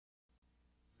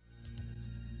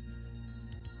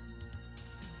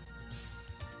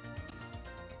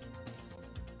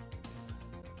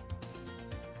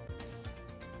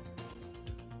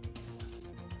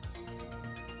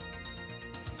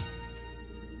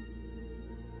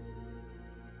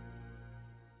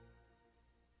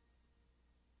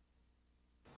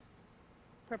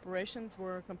Preparations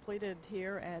were completed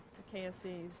here at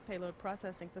KSC's payload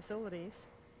processing facilities,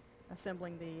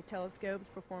 assembling the telescopes,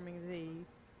 performing the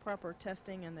proper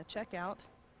testing and the checkout.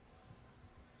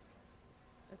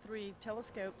 The 3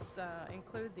 telescopes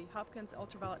include the Hopkins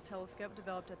Ultraviolet Telescope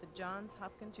developed at the Johns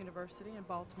Hopkins University in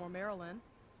Baltimore, Maryland,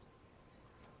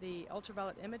 the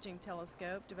Ultraviolet Imaging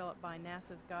Telescope developed by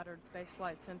NASA's Goddard Space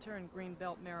Flight Center in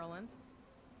Greenbelt, Maryland,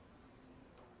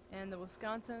 and the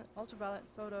Wisconsin Ultraviolet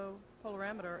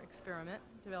Photopolarimeter Experiment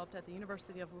developed at the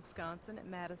University of Wisconsin at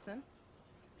Madison.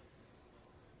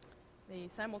 The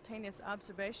simultaneous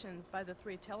observations by the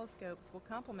 3 telescopes will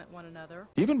complement one another.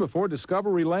 Even before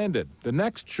Discovery landed, the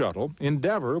next shuttle,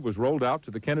 Endeavour, was rolled out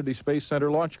to the Kennedy Space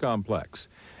Center Launch Complex.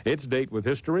 Its date with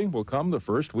history will come the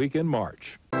first week in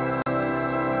March.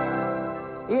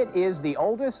 It is the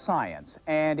oldest science,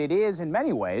 and it is in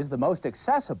many ways the most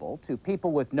accessible to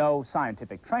people with no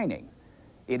scientific training.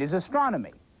 It is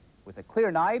astronomy. With a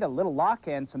clear night, a little luck,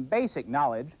 and some basic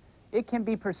knowledge, it can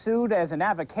be pursued as an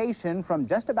avocation from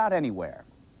just about anywhere.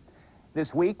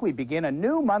 This week, we begin a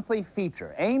new monthly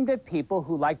feature aimed at people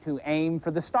who like to aim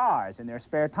for the stars in their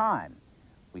spare time.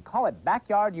 We call it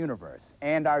Backyard Universe,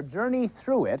 and our journey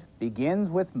through it begins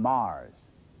with Mars.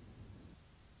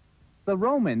 The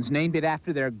Romans named it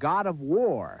after their god of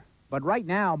war, but right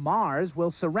now Mars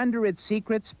will surrender its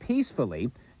secrets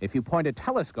peacefully if you point a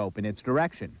telescope in its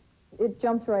direction. It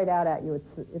jumps right out at you.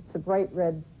 It's a bright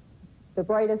red, the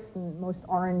brightest and most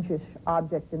orangish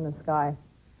object in the sky.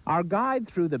 Our guide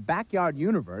through the Backyard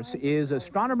Universe is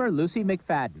astronomer Lucy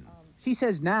McFadden. She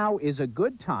says now is a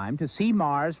good time to see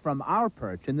Mars from our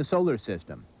perch in the solar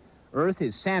system. Earth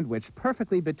is sandwiched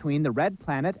perfectly between the red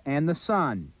planet and the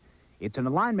sun. It's an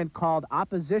alignment called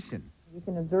opposition. You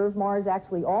can observe Mars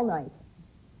actually all night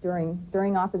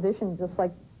during opposition, just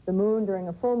like the moon. During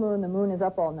a full moon, the moon is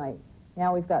up all night.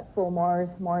 Now we've got full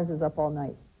Mars. Mars is up all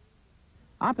night.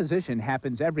 Opposition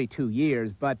happens every 2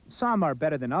 years, but some are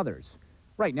better than others.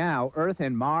 Right now, Earth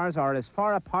and Mars are as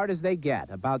far apart as they get,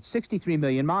 about 63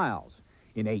 million miles.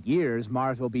 In 8 years,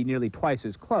 Mars will be nearly twice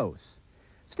as close.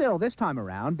 Still, this time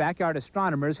around, backyard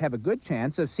astronomers have a good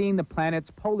chance of seeing the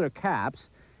planet's polar caps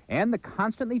and the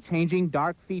constantly changing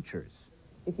dark features.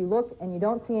 If you look and you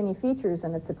don't see any features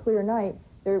and it's a clear night,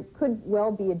 there could well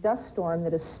be a dust storm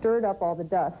that has stirred up all the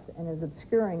dust and is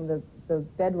obscuring the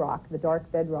bedrock, the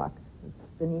dark bedrock that's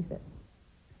beneath it.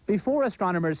 Before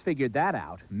astronomers figured that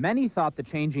out, many thought the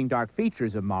changing dark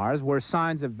features of Mars were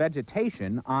signs of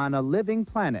vegetation on a living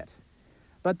planet.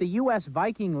 But the U.S.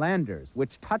 Viking landers,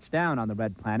 which touched down on the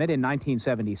red planet in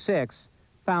 1976,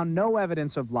 found no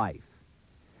evidence of life.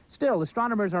 Still,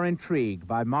 astronomers are intrigued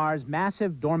by Mars'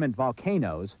 massive dormant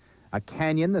volcanoes, a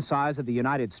canyon the size of the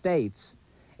United States,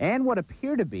 and what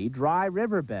appear to be dry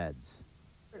riverbeds.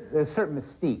 There's a certain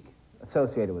mystique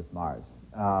associated with Mars.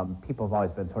 People have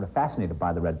always been sort of fascinated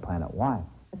by the red planet. Why?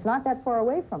 It's not that far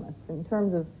away from us in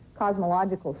terms of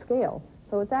cosmological scales,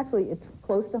 so it's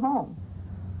close to home.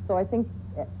 So I think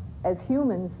as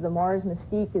humans, the Mars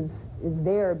mystique is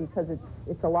there because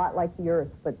it's a lot like the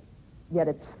Earth, but yet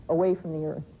it's away from the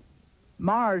Earth.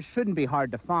 Mars shouldn't be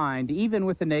hard to find, even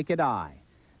with the naked eye.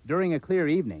 During a clear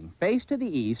evening, face to the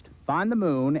east, find the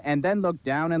moon, and then look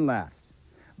down and left.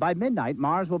 By midnight,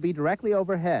 Mars will be directly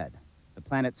overhead. The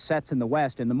planet sets in the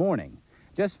west in the morning.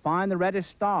 Just find the reddish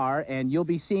star, and you'll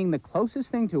be seeing the closest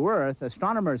thing to Earth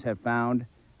astronomers have found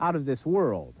out of this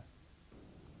world.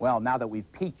 Well, now that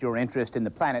we've piqued your interest in the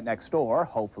planet next door,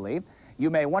 hopefully, you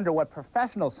may wonder what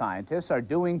professional scientists are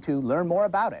doing to learn more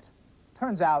about it.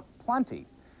 Turns out, plenty.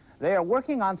 They are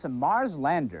working on some Mars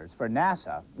landers for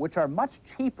NASA, which are much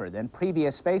cheaper than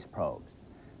previous space probes.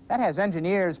 That has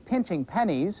engineers pinching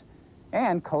pennies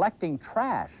and collecting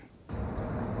trash.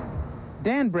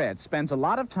 Dan Britt spends a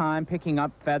lot of time picking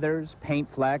up feathers, paint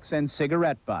flecks, and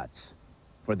cigarette butts.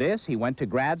 For this, he went to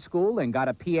grad school and got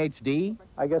a PhD.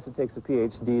 I guess it takes a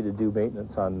PhD to do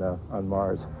maintenance on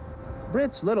Mars.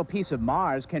 Britt's little piece of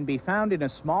Mars can be found in a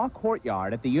small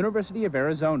courtyard at the University of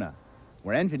Arizona,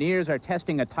 where engineers are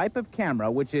testing a type of camera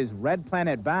which is red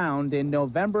planet bound in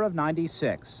November of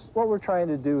 '96. What we're trying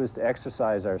to do is to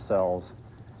exercise ourselves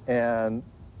and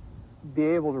be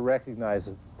able to recognize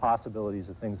the possibilities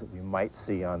of things that we might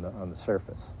see on the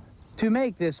surface. To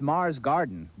make this Mars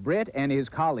garden, Britt and his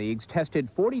colleagues tested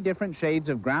 40 different shades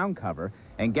of ground cover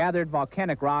and gathered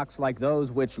volcanic rocks like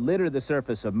those which litter the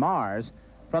surface of Mars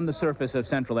from the surface of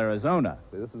central Arizona.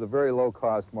 This is a very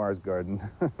low-cost Mars garden.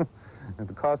 And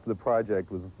the cost of the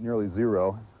project was nearly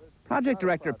zero. Project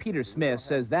Director Peter Smith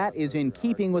says that is in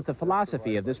keeping with the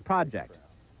philosophy of this project.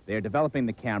 They are developing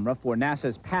the camera for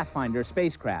NASA's Pathfinder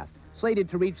spacecraft, slated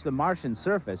to reach the Martian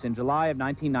surface in July of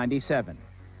 1997.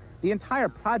 The entire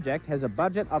project has a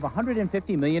budget of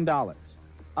 $150 million,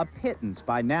 a pittance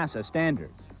by NASA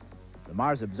standards. The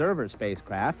Mars Observer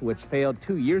spacecraft, which failed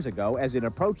 2 years ago as it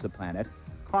approached the planet,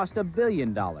 cost $1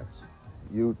 billion.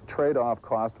 You trade off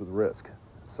cost with risk.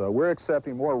 So we're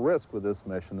accepting more risk with this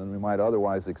mission than we might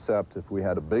otherwise accept if we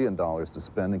had $1 billion to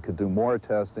spend and could do more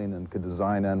testing and could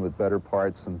design in with better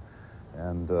parts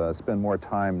and spend more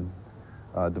time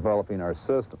developing our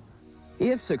system.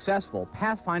 If successful,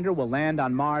 Pathfinder will land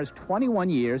on Mars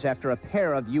 21 years after a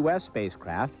pair of U.S.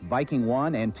 spacecraft, Viking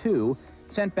 1 and 2,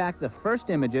 sent back the first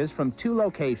images from 2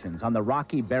 locations on the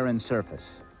rocky, barren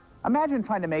surface. Imagine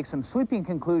trying to make some sweeping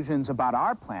conclusions about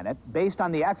our planet based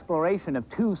on the exploration of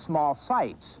 2 small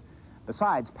sites.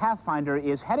 Besides, Pathfinder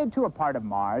is headed to a part of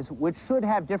Mars which should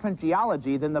have different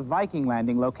geology than the Viking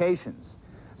landing locations.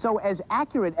 So as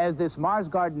accurate as this Mars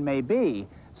garden may be,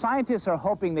 scientists are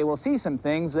hoping they will see some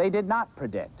things they did not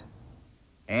predict.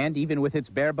 And even with its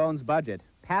bare-bones budget,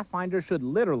 Pathfinder should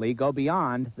literally go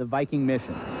beyond the Viking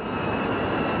mission.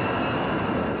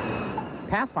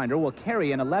 Pathfinder will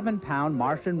carry an 11-pound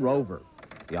Martian rover.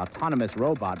 The autonomous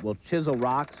robot will chisel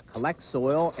rocks, collect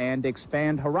soil, and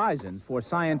expand horizons for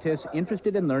scientists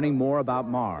interested in learning more about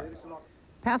Mars.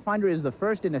 Pathfinder is the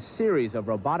first in a series of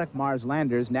robotic Mars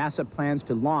landers NASA plans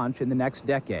to launch in the next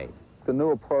decade. The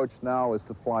new approach now is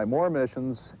to fly more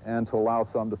missions and to allow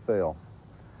some to fail.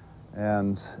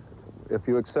 And if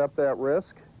you accept that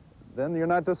risk, then you're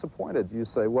not disappointed. You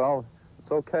say, well,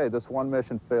 it's okay, this one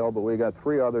mission failed, but we got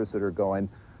 3 others that are going,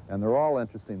 and they're all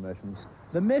interesting missions.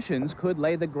 The missions could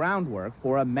lay the groundwork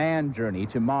for a manned journey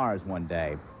to Mars one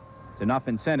day. It's enough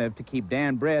incentive to keep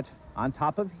Dan Britt on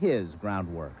top of his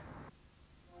groundwork.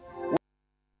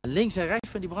 Links en rechts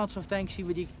van die brandstoftank zien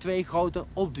we die 2 grote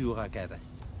opduurraketten.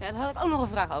 Ja, daar had ik ook nog een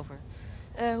vraag over.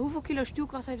 Hoeveel kilo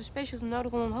stuwkracht heeft de Space Shuttle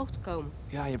nodig om omhoog te komen?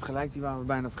 Ja, je hebt gelijk, die waren we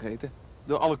bijna vergeten.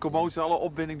 Door alle commotie, alle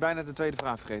opwinding, bijna de tweede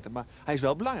vraag vergeten. Maar hij is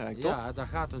wel belangrijk, toch? Ja, daar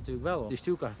gaat het natuurlijk wel om. De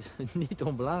stuwkracht is niet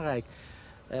onbelangrijk.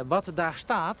 Wat er daar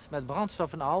staat, met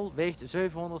brandstof en al, weegt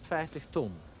 750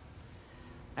 ton.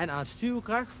 En aan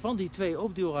stuwkracht van die 2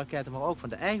 opduurraketten, maar ook van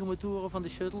de eigen motoren van de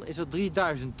shuttle, is er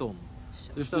 3000 ton.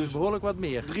 Dus dat is behoorlijk wat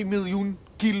meer. 3 miljoen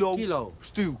kilo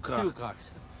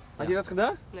stuwkracht. Had je dat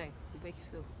gedacht? Nee, een beetje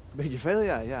veel. Een beetje veel,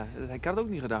 ja. Ik had het ook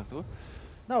niet gedacht, hoor.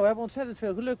 Nou, we hebben ontzettend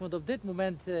veel geluk, want op dit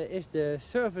moment is de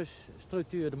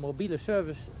servicestructuur, de mobiele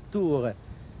service-toeren,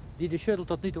 die de shuttle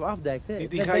tot nu toe afdekte.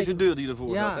 Die grijze deur die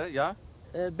ervoor zat, hè? Ja?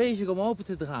 Bezig om open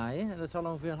te draaien en dat zal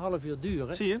ongeveer een half uur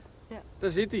duren. Zie je? Ja.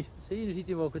 Daar zit hij. Zie je, dan ziet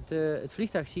u ook het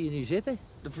vliegtuig zie je nu zitten.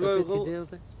 De vleugel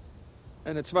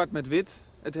en het zwart met wit,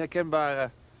 het herkenbare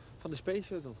van de Space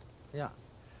Shuttle. Ja.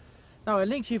 Nou, en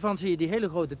links hiervan zie je die hele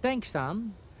grote tank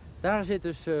staan. Daar zit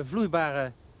dus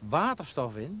vloeibare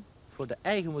waterstof in, voor de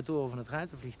eigen motoren van het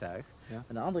ruimtevliegtuig. Ja.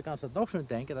 Aan de andere kant staat nog zo'n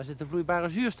tank en daar zit de vloeibare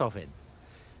zuurstof in.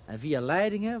 En via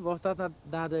leidingen wordt dat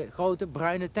naar de grote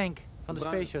bruine tank van de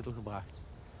Space Shuttle gebracht.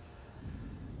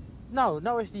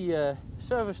 Nou is die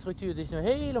servicestructuur nu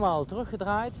helemaal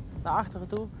teruggedraaid naar achteren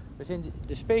toe. We zien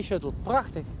de Space Shuttle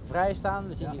prachtig vrij staan.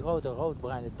 We zien die grote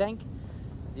rood-bruine tank,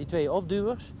 die 2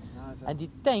 opduwers. En die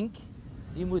tank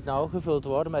die moet nou gevuld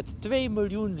worden met 2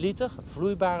 miljoen liter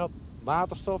vloeibare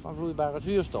waterstof en vloeibare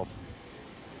zuurstof.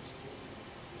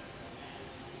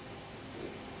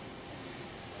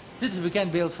 Dit is een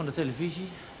bekend beeld van de televisie,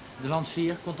 de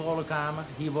lanceercontrolekamer.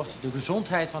 Hier wordt de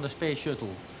gezondheid van de Space Shuttle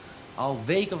al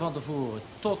weken van tevoren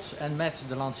tot en met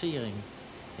de lancering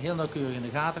heel nauwkeurig in de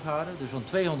gaten gehouden. Dus zo'n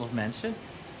 200 mensen,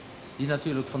 die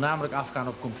natuurlijk voornamelijk afgaan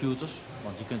op computers,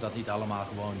 want je kunt dat niet allemaal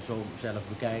gewoon zo zelf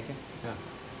bekijken. Ja.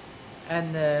 En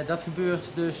dat gebeurt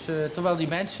dus terwijl die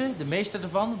mensen, de meeste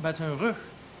ervan, met hun rug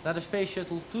naar de Space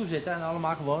Shuttle toe zitten en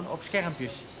allemaal gewoon op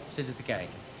schermpjes zitten te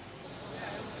kijken.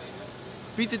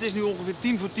 Piet, het is nu ongeveer 9:50,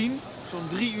 zo'n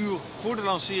 3 uur voor de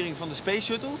lancering van de Space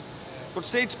Shuttle. Het wordt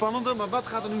steeds spannender, maar wat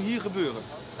gaat er nu hier gebeuren?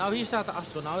 Nou, hier staat de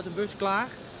astronautenbus klaar.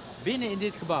 Binnen in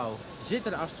dit gebouw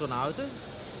zitten de astronauten.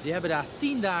 Die hebben daar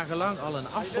 10 dagen lang al een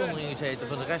afzondering gezeten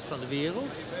van de rest van de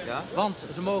wereld. Ja? Want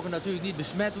ze mogen natuurlijk niet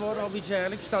besmet worden of iets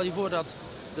dergelijks. Stel je voor dat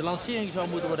de lancering zou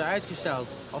moeten worden uitgesteld.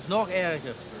 Of nog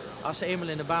erger, als ze eenmaal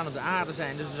in de baan op de aarde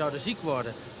zijn, dus ze zouden ziek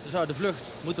worden. Dan zou de vlucht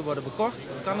moeten worden bekort.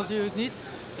 Dat kan natuurlijk niet.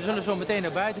 Ze zullen zo meteen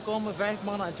naar buiten komen, 5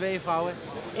 mannen en 2 vrouwen,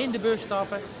 in de bus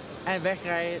stappen en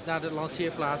wegrijden naar de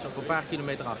lanceerplaats op een paar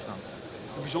kilometer afstand.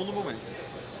 Een bijzonder moment.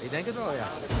 Ik denk het wel, ja.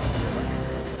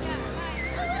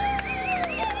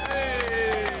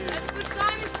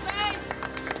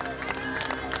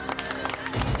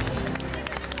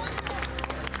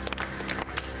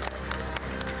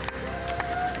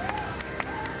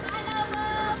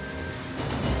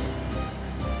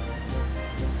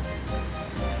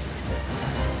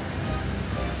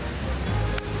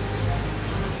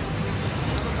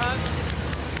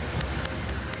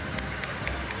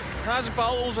 Daar zijn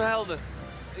Paul, onze helden.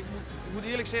 Ik moet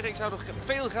eerlijk zeggen, ik zou er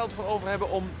veel geld voor over hebben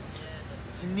om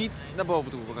niet naar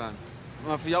boven toe te gaan.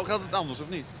 Maar voor jou geldt het anders, of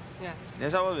niet? Ja. Jij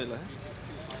zou wel willen, hè?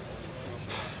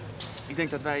 Ik denk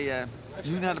dat wij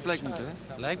nu naar de plek moeten, hè?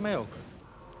 Lijkt mij ook.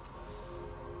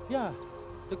 Ja,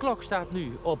 de klok staat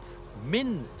nu op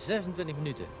min 26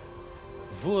 minuten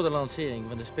voor de lancering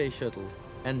van de Space Shuttle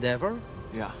Endeavour.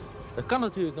 Ja. Er kan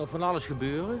natuurlijk nog van alles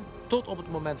gebeuren, tot op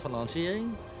het moment van lancering.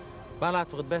 Maar laten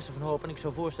we er het beste van hopen. En ik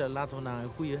zou voorstellen, laten we naar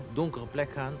een goede, donkere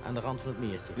plek gaan aan de rand van het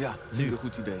meertje. Ja, vind ik een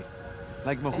goed idee.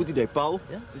 Lijkt me een goed idee, Paul.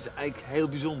 Ja? Het is eigenlijk heel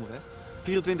bijzonder, hè?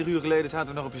 24 uur geleden zaten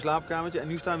we nog op je slaapkamertje en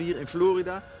nu staan we hier in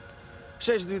Florida.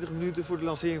 26 minuten voor de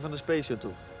lancering van de Space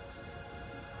Shuttle.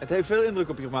 Het heeft veel indruk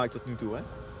op je gemaakt tot nu toe, hè?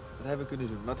 Dat hebben we kunnen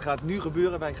doen. Maar het gaat nu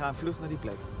gebeuren, wij gaan vlug naar die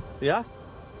plek. Ja?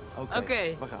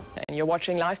 Oké. We gaan. And you're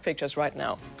watching live pictures right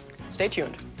now. Stay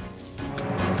tuned.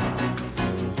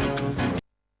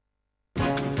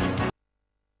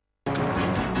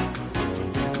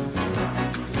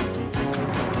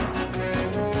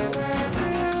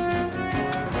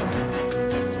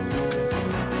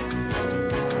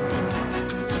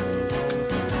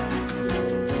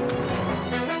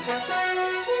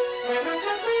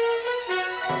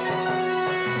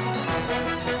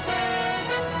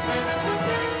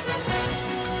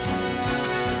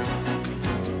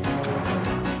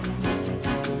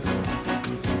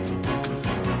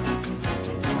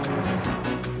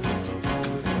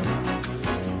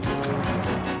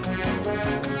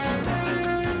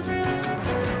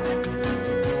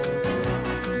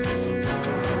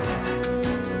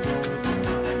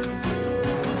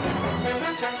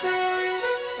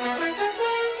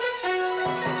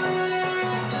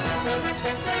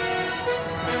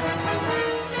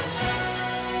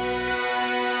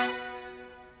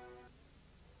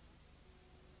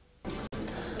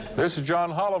 This is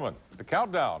John Holloman. The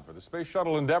countdown for the Space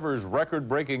Shuttle Endeavour's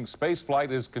record-breaking space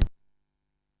flight is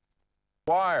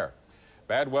wire.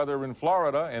 Bad weather in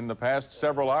Florida in the past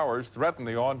several hours threatened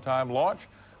the on-time launch,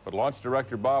 but launch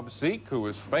director Bob Seek, who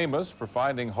is famous for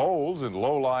finding holes in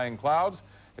low-lying clouds,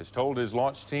 has told his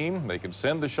launch team they can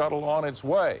send the shuttle on its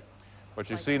way. What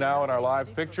you see now in our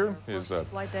live picture is a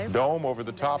dome over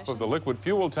the top of the liquid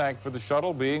fuel tank for the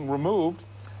shuttle being removed.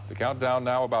 The countdown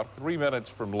now about 3 minutes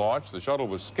from launch. The shuttle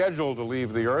was scheduled to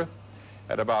leave the Earth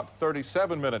at about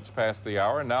 37 minutes past the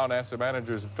hour. Now NASA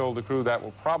managers have told the crew that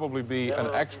will probably be an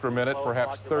extra minute,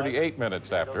 perhaps 38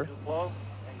 minutes after.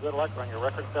 And good luck on your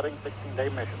record-setting 16-day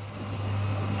mission.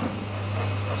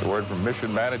 That's a word from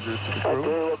mission managers to the crew.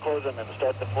 We'll close them and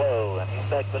start the flow. And in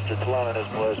fact, Mr. Talone and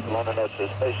his boys, Talone knows his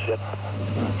spaceship.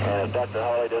 And if Dr.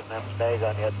 Hawley doesn't have a snag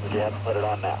on yet, but you have to put it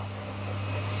on now.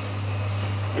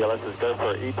 let's just go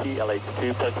for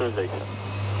ET-LH2 pressurization.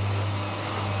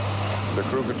 The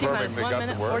crew confirming they got the 1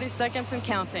 minute, word. 40 seconds and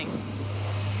counting.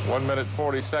 1 minute,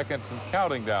 40 seconds and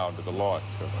counting down to the launch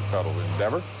of the Shuttle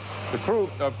Endeavour. The crew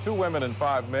of 2 women and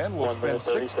 5 men will spend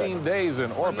 16 days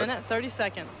in orbit. 1 minute, 30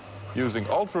 seconds. Using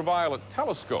ultraviolet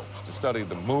telescopes to study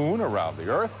the moon around the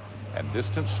Earth and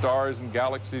distant stars and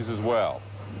galaxies as well.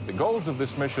 The goals of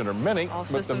this mission are many,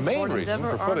 but the main reason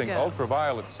for putting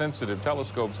ultraviolet sensitive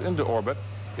telescopes into orbit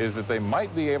is that they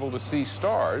might be able to see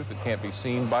stars that can't be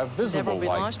seen by visible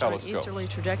light telescopes. On an easterly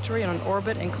trajectory on an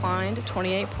orbit inclined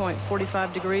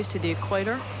 28.45 degrees to the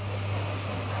equator.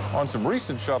 On some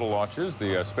recent shuttle launches,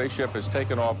 the spaceship has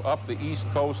taken off up the east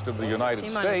coast of the United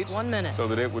States 1 minute. so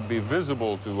that it would be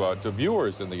visible to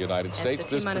viewers in the United States.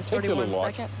 This particular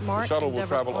launch, the shuttle will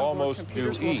travel almost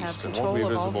due east and won't be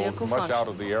visible much out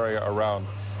of the area around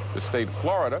the state of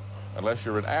Florida, unless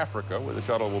you're in Africa, where the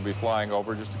shuttle will be flying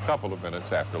over just a couple of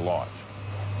minutes after launch.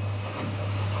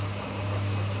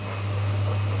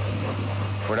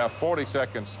 We're now 40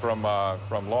 seconds from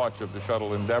launch of the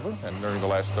Shuttle Endeavour, and during the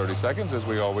last 30 seconds, as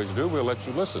we always do, we'll let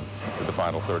you listen to the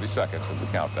final 30 seconds of the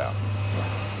countdown.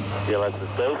 Yeah, let's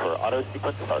just go for auto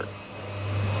sequence start.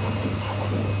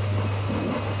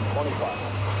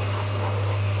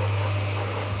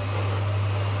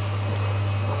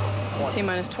 25.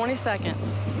 T-minus 20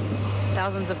 seconds.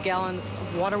 Thousands of gallons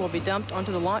of water will be dumped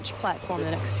onto the launch platform in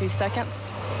the next few seconds.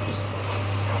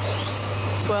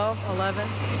 12, 11,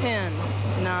 10,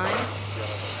 9,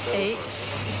 8,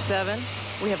 7.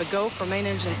 We have a go for main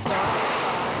engine start.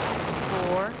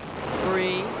 4,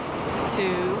 3,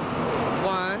 2,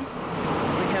 1. We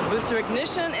have booster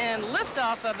ignition and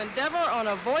liftoff of Endeavour on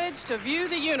a voyage to view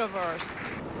the universe.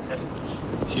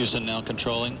 Houston now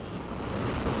controlling.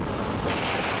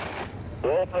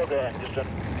 Roll program, Houston.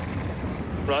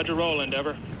 Roger, roll,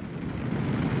 Endeavour.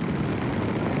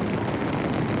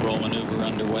 Roll maneuver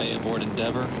underway aboard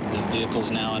Endeavour. The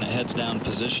vehicle's now in a heads-down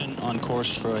position on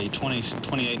course for a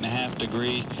 28.5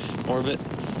 degree orbit.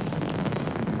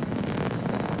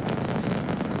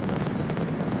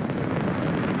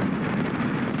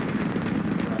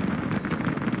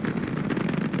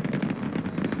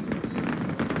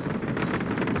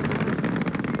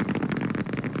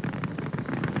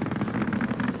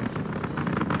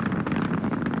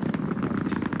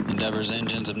 Endeavour's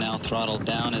engines have now throttled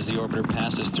down as the orbiter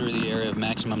passes through the area of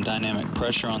maximum dynamic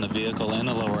pressure on the vehicle in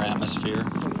the lower atmosphere.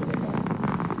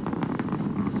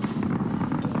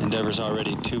 Endeavour's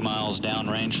already 2 miles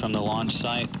downrange from the launch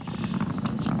site,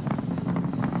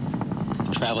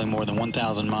 traveling more than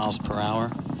 1,000 miles per hour.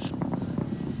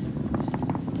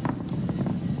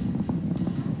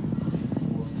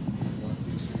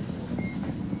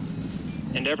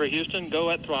 Endeavour Houston, go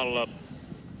at throttle up.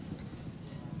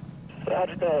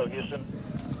 Roger, go, Houston.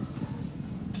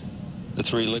 The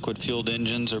 3 liquid-fueled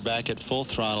engines are back at full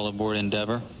throttle aboard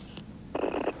Endeavour.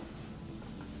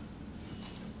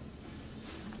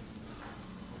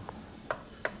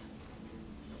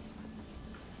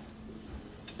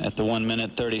 At the 1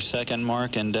 minute 30-second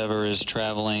mark, Endeavour is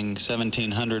traveling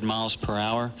 1,700 miles per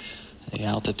hour. The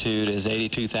altitude is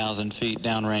 82,000 feet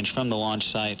downrange from the launch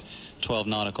site, 12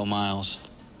 nautical miles.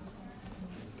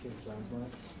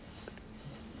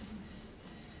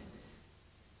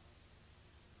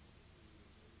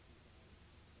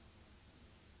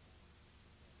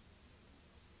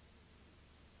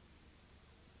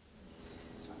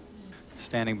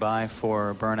 Standing by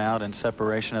for burnout and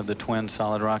separation of the twin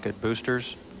solid rocket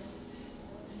boosters.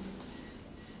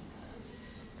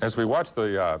 As we watch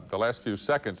the last few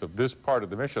seconds of this part of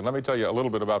the mission, let me tell you a little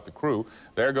bit about the crew.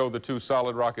 There go the 2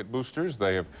 solid rocket boosters.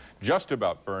 They have just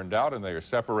about burned out, and they are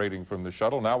separating from the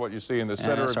shuttle. Now what you see in the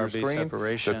center of your screen,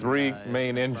 the 3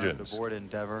 main engines. Aboard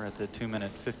Endeavour at the 2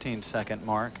 minute 15-second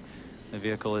mark. The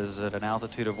vehicle is at an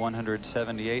altitude of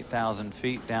 178,000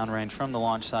 feet, downrange from the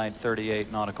launch site,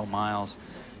 38 nautical miles.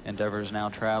 Endeavour is now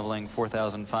traveling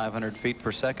 4,500 feet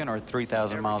per second, or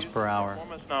 3,000 miles per hour.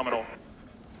 Nominal.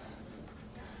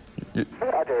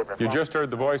 You just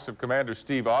heard the voice of Commander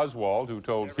Steve Oswald, who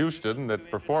told Houston that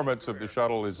performance of the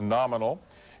shuttle is nominal.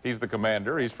 He's the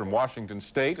commander. He's from Washington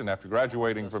State, and after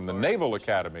graduating from the Naval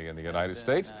Academy in the United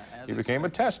States, he became a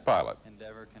test pilot.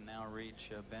 Endeavour can now reach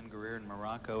Ben Guerir in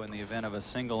Morocco in the event of a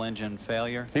single-engine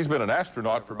failure. He's been an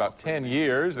astronaut for about 10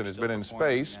 years and has been in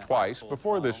space twice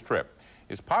before this trip.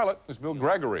 His pilot is Bill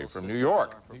Gregory from New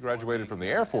York. He graduated from the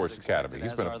Air Force Academy.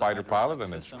 He's been a fighter pilot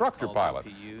and instructor pilot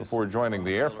before joining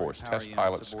the Air Force Test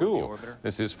Pilot School.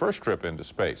 This is his first trip into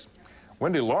space.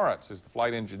 Wendy Lawrence is the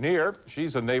flight engineer.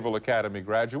 She's a Naval Academy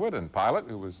graduate and pilot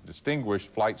who was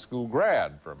distinguished flight school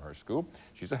grad from her school.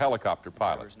 She's a helicopter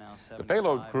pilot. The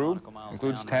payload crew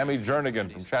includes Tammy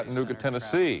Jernigan from Chattanooga,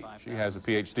 Tennessee. She has a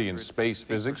PhD in space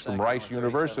physics from Rice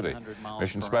University.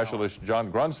 Mission specialist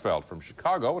John Grunsfeld from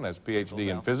Chicago and has a PhD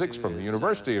in physics from the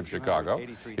University of Chicago.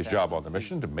 His job on the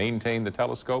mission to maintain the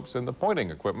telescopes and the pointing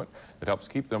equipment that helps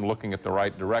keep them looking at the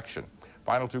right direction.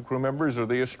 Final 2 crew members are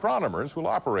the astronomers who will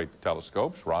operate the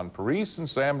telescopes. Ron Parise and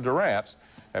Sam Durrance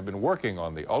have been working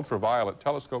on the ultraviolet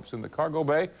telescopes in the cargo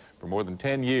bay for more than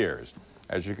 10 years.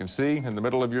 As you can see in the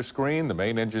middle of your screen, the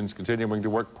main engine's continuing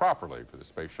to work properly for the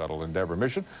Space Shuttle Endeavour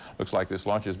mission. Looks like this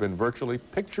launch has been virtually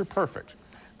picture perfect.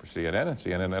 For CNN and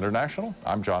CNN International,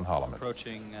 I'm John Holloman.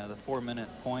 Approaching the 4-minute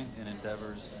point in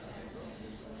Endeavour's.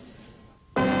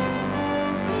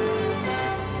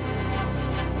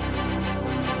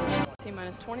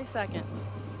 T-minus 20 seconds.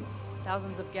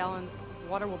 Thousands of gallons of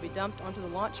water will be dumped onto the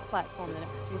launch platform in the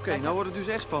next few seconds. Nou wordt het dus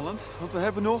echt spannend, want we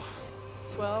hebben nog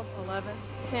 12, 11,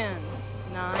 10,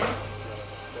 9,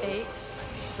 8,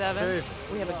 7.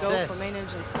 We have a go for main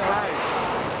engine start.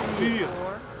 4,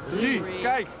 3,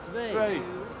 kijk, 2,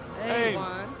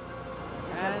 1.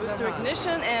 Booster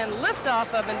ignition and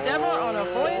liftoff of Endeavour on a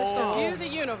voyage to view the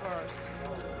universe.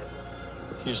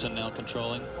 Houston now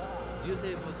controlling.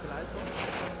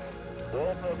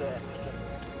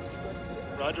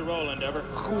 Roger, roll, Endeavour.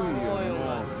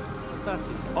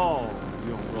 Oh,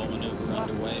 Roll maneuver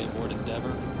underway aboard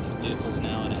Endeavour. The vehicle is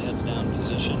now in a heads-down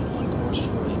position on course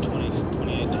for a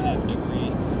 28.5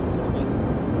 degree orbit.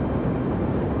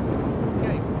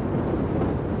 Kijk,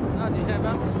 nou die zijn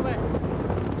wel onderweg.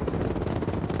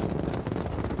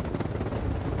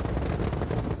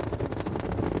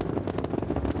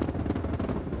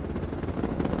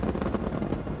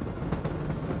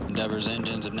 Endeavour's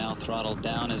engines have now throttled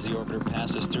down as the orbiter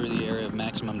passes through the area of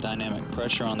maximum dynamic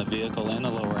pressure on the vehicle in the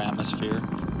lower atmosphere.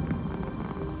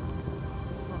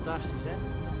 Fantastisch, hè?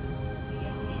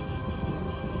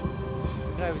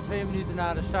 Dan krijgen we 2 minuten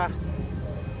na de start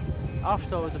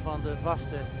afstoten van de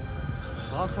vaste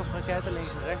brandstofraketten links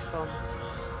en rechts van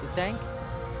de tank.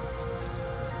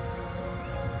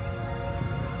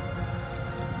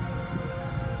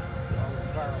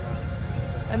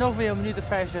 En nog weer een minuut of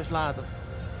 5, 6 later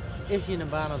is hij in een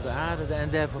baan op de aarde, de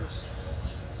Endeavour.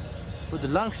 Voor de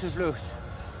langste vlucht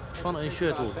van een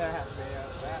shuttle.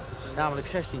 Namelijk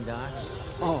 16 dagen.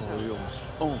 Oh jongens,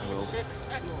 ongelooflijk.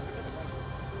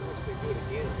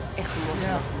 Echt een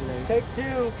mooie Take 2.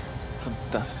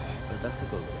 Fantastisch. Dat dacht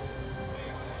ik ook.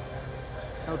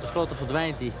 Nou, tenslotte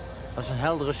verdwijnt hij als een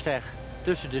heldere ster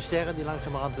tussen de sterren die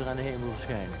langzamerhand weer aan de hemel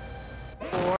verschijnen.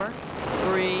 4,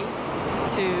 3,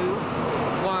 2,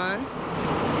 1.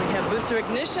 We have booster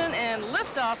ignition and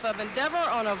liftoff of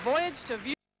Endeavour on a voyage to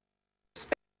view.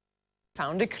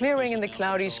 Found a clearing in the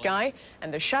cloudy sky,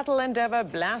 and the Shuttle Endeavour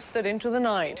blasted into the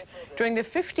night. During the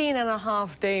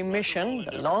 15.5-day mission,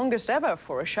 the longest ever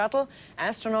for a shuttle,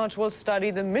 astronauts will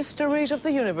study the mysteries of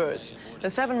the universe. The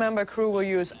 7-member crew will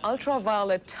use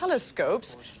ultraviolet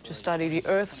telescopes to study the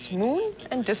Earth's moon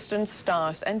and distant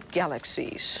stars and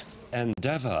galaxies.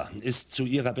 Endeavour ist zu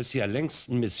ihrer bisher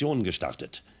längsten Mission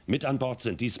gestartet. Mit an Bord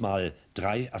sind diesmal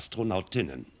 3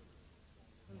 Astronautinnen.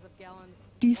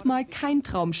 Diesmal kein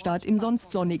Traumstart im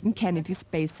sonst sonnigen Kennedy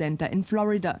Space Center in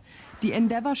Florida. Die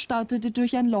Endeavour startete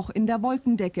durch ein Loch in der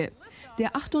Wolkendecke.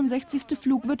 Der 68.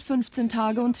 Flug wird 15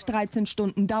 Tage und 13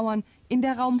 Stunden dauern. In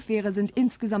der Raumfähre sind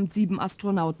insgesamt 7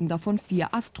 Astronauten, davon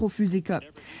 4 Astrophysiker.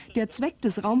 Der Zweck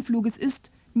des Raumfluges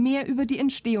ist, mehr über die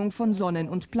Entstehung von Sonnen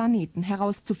und Planeten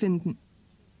herauszufinden.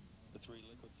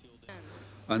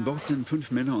 An Bord sind 5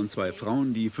 Männer und 2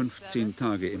 Frauen, die 15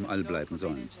 Tage im All bleiben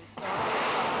sollen.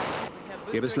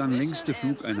 Der bislang längste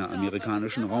Flug einer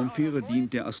amerikanischen Raumfähre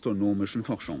dient der astronomischen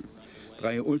Forschung.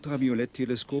 3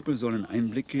 Ultraviolettteleskope sollen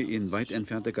Einblicke in weit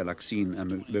entfernte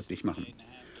Galaxien möglich machen.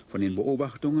 Von den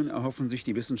Beobachtungen erhoffen sich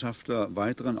die Wissenschaftler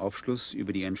weiteren Aufschluss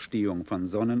über die Entstehung von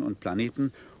Sonnen und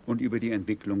Planeten und über die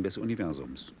Entwicklung des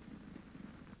Universums.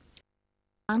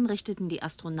 Richteten die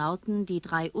Astronauten die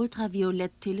 3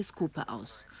 Ultraviolett-Teleskope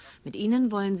aus. Mit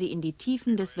ihnen wollen sie in die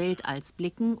Tiefen des Weltalls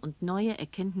blicken und neue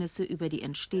Erkenntnisse über die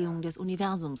Entstehung des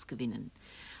Universums gewinnen.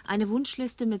 Eine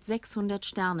Wunschliste mit 600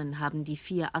 Sternen haben die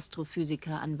 4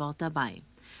 Astrophysiker an Bord dabei.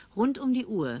 Rund um die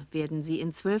Uhr werden sie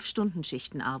in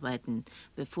 12-Stunden-Schichten arbeiten,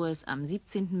 bevor es am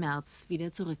 17. März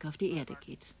wieder zurück auf die Erde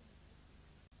geht.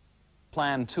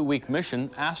 Planned 2-week mission,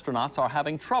 astronauts are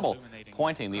having trouble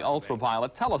pointing the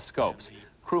ultraviolet telescopes.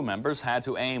 Crew members had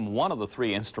to aim one of the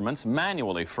 3 instruments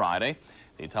manually Friday.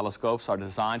 The telescopes are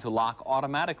designed to lock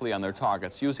automatically on their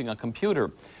targets using a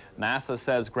computer. NASA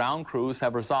says ground crews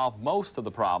have resolved most of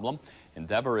the problem.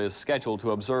 Endeavour is scheduled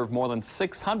to observe more than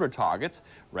 600 targets,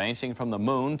 ranging from the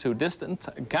moon to distant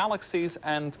galaxies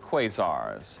and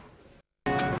quasars.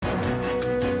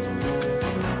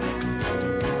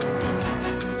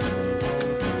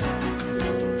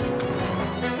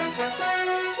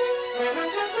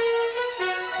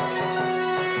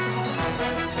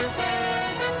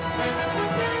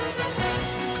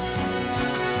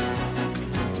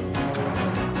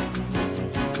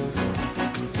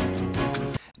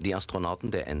 Die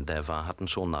Astronauten der Endeavour hatten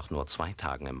schon nach nur 2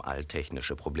 Tagen im All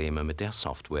technische Probleme mit der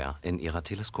Software in ihrer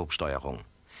Teleskopsteuerung.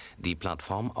 Die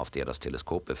Plattform, auf der das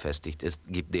Teleskop befestigt ist,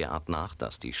 gibt derart nach,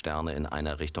 dass die Sterne in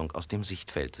einer Richtung aus dem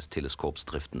Sichtfeld des Teleskops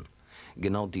driften.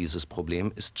 Genau dieses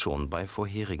Problem ist schon bei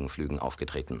vorherigen Flügen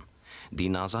aufgetreten. Die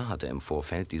NASA hatte im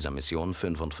Vorfeld dieser Mission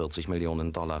 $45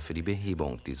 Millionen für die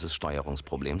Behebung dieses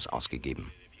Steuerungsproblems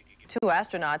ausgegeben. 2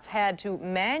 astronauts had to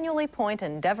manually point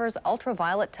Endeavour's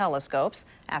ultraviolet telescopes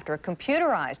after a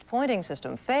computerized pointing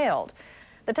system failed.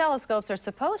 The telescopes are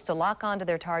supposed to lock onto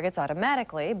their targets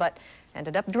automatically, but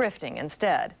ended up drifting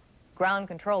instead. Ground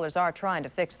controllers are trying to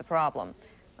fix the problem.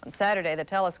 On Saturday, the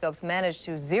telescopes managed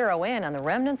to zero in on the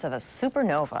remnants of a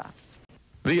supernova.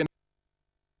 The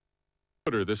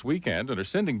this weekend and are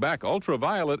sending back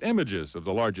ultraviolet images of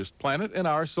the largest planet in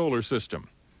our solar system,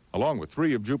 along with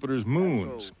 3 of Jupiter's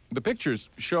moons. The pictures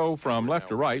show from left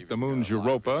to right the moons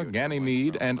Europa,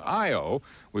 Ganymede, and Io,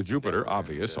 with Jupiter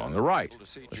obvious on the right.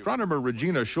 Astronomer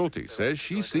Regina Schulte says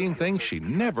she's seeing things she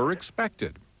never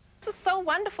expected. This is so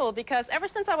wonderful because ever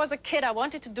since I was a kid, I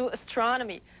wanted to do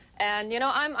astronomy. And, you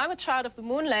know, I'm a child of the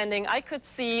moon landing. I could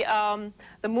see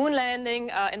the moon landing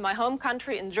in my home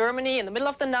country in Germany in the middle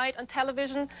of the night on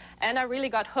television. And I really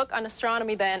got hooked on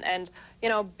astronomy then. And, you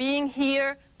know, being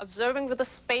here, observing with the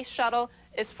space shuttle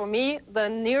is, for me, the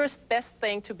nearest best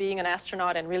thing to being an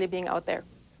astronaut and really being out there.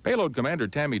 Payload Commander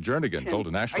Tammy Jernigan told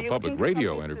a National Public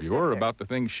Radio interviewer about the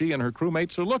things she and her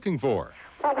crewmates are looking for.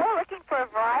 Well, we're looking for a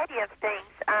variety of things.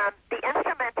 The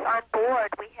instruments on board,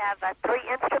 we have 3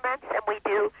 instruments, and we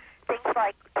do things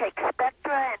like take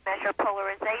spectra and measure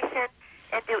polarization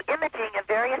and do imaging of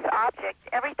various objects,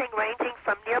 everything ranging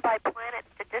from nearby planets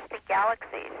to distant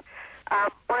galaxies.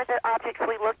 One of the objects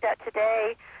we looked at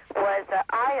today was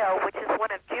Io, which is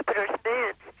one of Jupiter's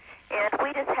moons. And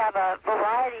we just have a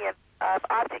variety of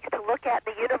objects to look at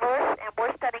in the universe, and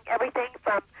we're studying everything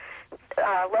from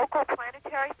local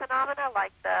planetary phenomena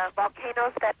like the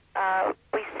volcanoes that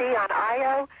we see on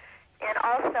Io, and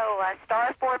also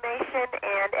star formation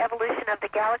and evolution of the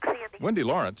galaxy. Wendy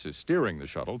Lawrence is steering the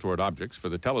shuttle toward objects for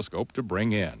the telescope to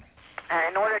bring in.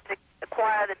 In order to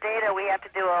acquire the data, we have to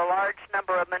do a large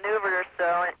number of maneuvers.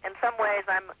 So in some ways,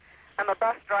 I'm a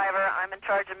bus driver. I'm in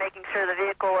charge of making sure the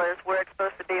vehicle is where it's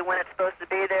supposed to be when it's supposed to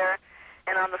be there.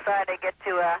 And on the side, I get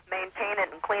to maintain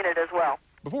it and clean it as well.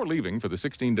 Before leaving for the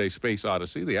 16-day space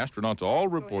odyssey, the astronauts all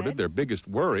reported their biggest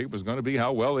worry was going to be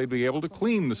how well they'd be able to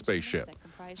clean the spaceship.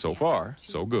 So far,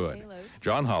 so good.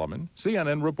 John Holloman,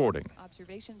 CNN reporting.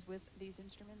 Observations with these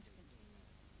instruments continue.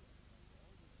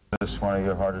 This one of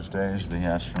your hardest days, the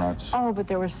astronauts? Oh, but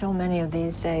there were so many of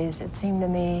these days. It seemed to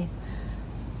me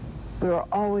we were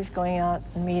always going out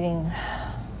and meeting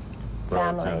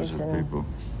families and people.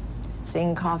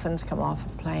 Seeing coffins come off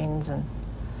of planes, and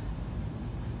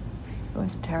it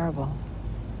was terrible.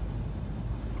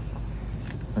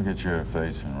 Look at your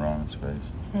face and Ron's face.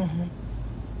 Mm-hmm.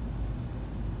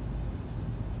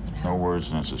 No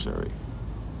words necessary.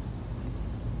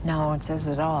 No, it says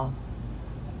it all.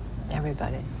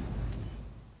 Everybody.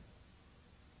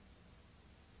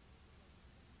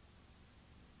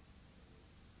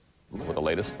 With the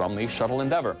latest from the Shuttle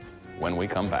Endeavour when we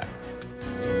come back.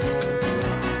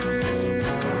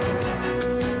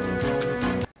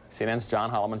 CNN's John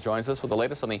Holloman joins us with the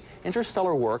latest on the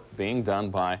interstellar work being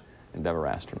done by Endeavour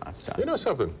astronauts. John. You know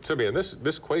something, Simeon, this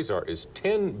quasar is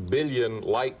 10 billion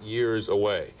light years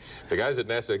away. The guys at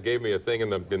NASA gave me a thing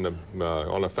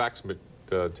on a fax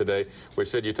today, which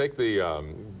said you take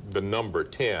the number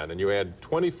 10 and you add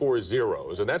 24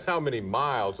 zeros, and that's how many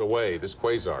miles away this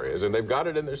quasar is, and they've got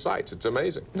it in their sights. It's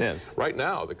amazing. Yes. Right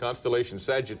now, the constellation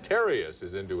Sagittarius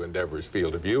is into Endeavour's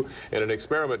field of view in an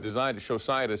experiment designed to show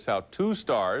scientists how two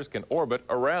stars can orbit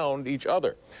around each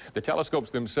other. The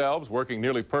telescopes themselves working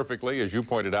nearly perfectly, as you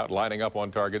pointed out, lining up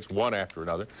on targets one after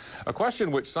another. A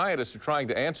question which scientists are trying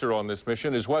to answer on this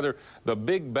mission is whether the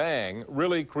Big Bang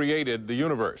really created the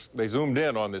universe. They zoomed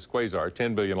in on this quasar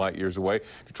 10 billion light years away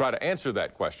to try to answer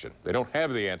that question. They don't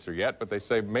have the answer yet, but they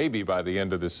say maybe by the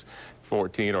end of this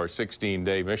 14 or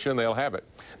 16-day mission, they'll have it.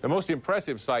 The most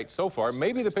impressive sight so far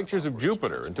may be the pictures of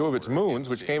Jupiter and two of its moons,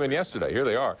 which came in yesterday. Here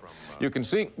they are. You can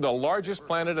see the largest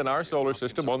planet in our solar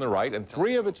system on the right and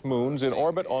three of its moons in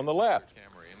orbit on the left.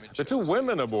 The two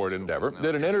women aboard Endeavour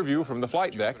did an interview from the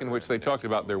flight deck in which they talked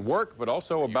about their work, but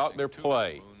also about their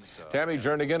play. Tammy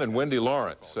Jernigan and Wendy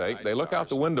Lawrence say they look out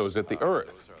the windows at the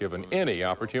Earth, given any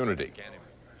opportunity.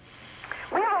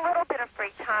 We have a little bit of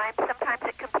free time. Sometimes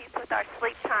it competes with our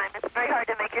sleep time. It's very hard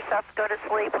to make yourself go to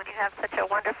sleep when you have such a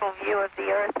wonderful view of the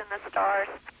Earth and the stars.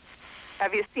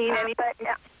 Have you seen any? But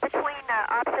between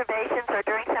observations or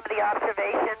during some of the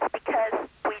observations, because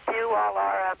we do all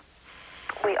our,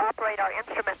 we operate our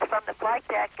instruments from the flight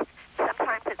deck,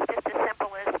 sometimes it's just as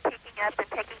simple as peeking up and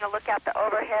taking a look out the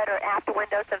overhead or aft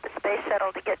windows of the space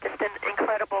shuttle to get just an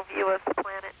incredible view of the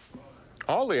planet.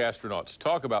 All the astronauts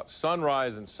talk about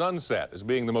sunrise and sunset as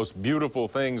being the most beautiful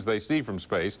things they see from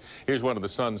space. Here's one of the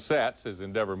sunsets as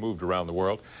Endeavour moved around the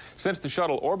world. Since the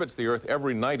shuttle orbits the Earth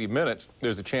every 90 minutes,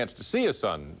 there's a chance to see a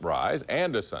sunrise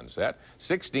and a sunset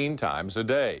 16 times a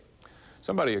day.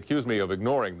 Somebody accused me of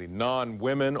ignoring the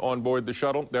non-women on board the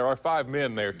shuttle. There are 5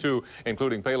 men there, too,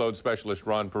 including payload specialist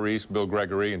Ron Parise, Bill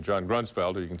Gregory, and John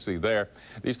Grunsfeld, who you can see there.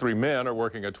 These 3 men are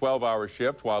working a 12-hour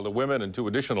shift, while the women and 2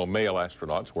 additional male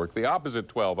astronauts work the opposite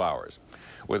 12 hours.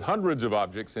 With hundreds of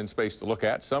objects in space to look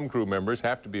at, some crew members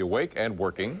have to be awake and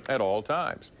working at all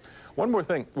times. One more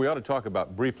thing we ought to talk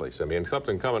about briefly, Simeon,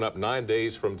 something coming up 9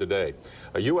 days from today.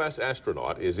 A U.S.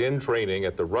 astronaut is in training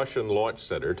at the Russian Launch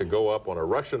Center to go up on a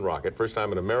Russian rocket. First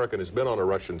time an American has been on a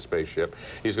Russian spaceship.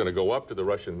 He's going to go up to the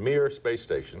Russian Mir space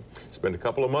station, spend a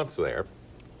couple of months there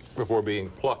before being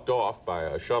plucked off by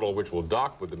a shuttle which will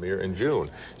dock with the Mir in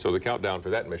June. So the countdown for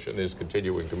that mission is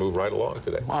continuing to move right along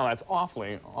today. Wow, that's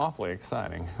awfully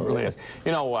exciting. It really is.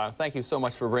 You know, thank you so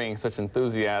much for bringing such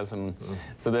enthusiasm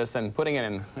to this and putting it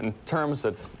in terms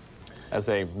that, as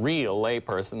a real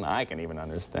layperson, I can even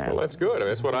understand. Well, that's good. I mean,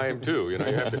 that's what I am, too. You know,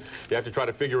 you have to try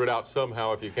to figure it out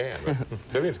somehow if you can.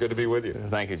 Simeon, it's good to be with you.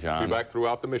 Thank you, John. Be back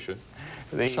throughout the mission.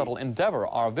 The Shuttle Endeavour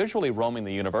are visually roaming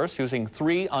the universe using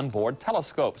 3 onboard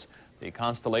telescopes. The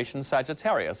constellation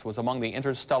Sagittarius was among the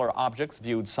interstellar objects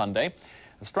viewed Sunday.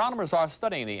 Astronomers are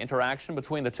studying the interaction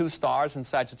between the two stars in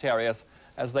Sagittarius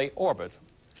as they orbit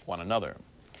one another.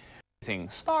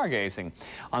 Stargazing.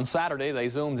 On Saturday, they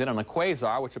zoomed in on a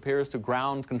quasar, which appears to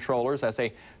ground controllers as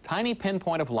a tiny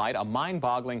pinpoint of light, a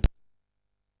mind-boggling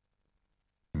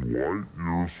light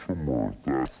years from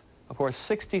Earth. Of course,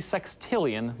 60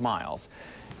 sextillion miles.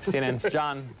 CNN's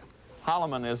John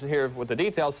Holloman is here with the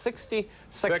details. 60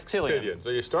 sextillion. So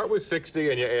you start with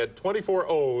 60 and you add 24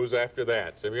 O's after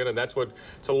that. So, and that's what,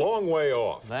 it's a long way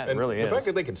off. That really is. The fact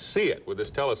that they can see it with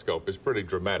this telescope is pretty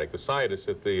dramatic. The scientists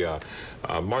at the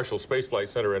Marshall Space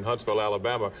Flight Center in Huntsville,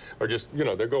 Alabama are just, you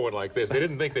know, they're going like this. They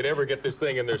didn't think they'd ever get this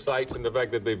thing in their sights, and the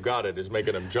fact that they've got it is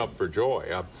making them jump for joy.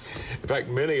 In fact,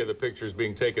 many of the pictures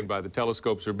being taken by the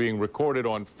telescopes are being recorded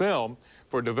on film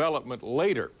for development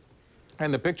later.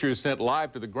 And the pictures sent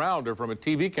live to the ground are from a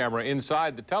TV camera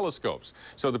inside the telescopes.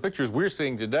 So the pictures we're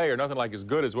seeing today are nothing like as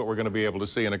good as what we're going to be able to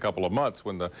see in a couple of months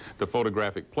when the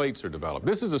photographic plates are developed.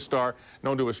 This is a star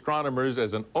known to astronomers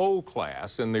as an O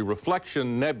class in the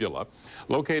Reflection Nebula,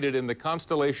 located in the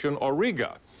constellation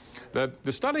Auriga.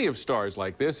 The study of stars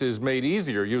like this is made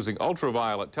easier using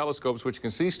ultraviolet telescopes, which can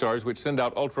see stars which send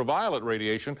out ultraviolet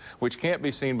radiation, which can't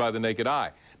be seen by the naked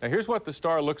eye. Now, here's what the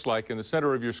star looks like in the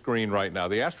center of your screen right now.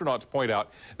 The astronauts point out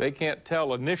they can't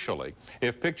tell initially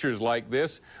if pictures like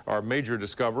this are major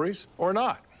discoveries or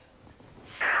not.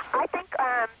 I think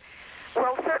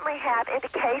we'll certainly have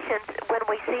indications when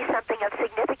we see something of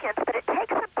significance, but it takes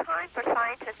some time for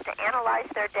scientists to analyze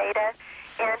their data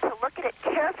and to look at it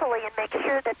carefully and make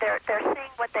sure that they're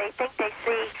seeing what they think they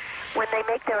see when they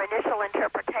make their initial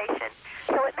interpretation.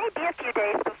 So it may be a few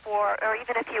days before, or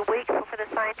even a few weeks before the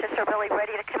scientists are really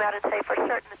ready to come out and say for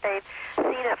certain that they've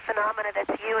seen a phenomena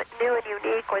that's new and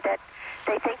unique, or that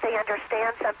they think they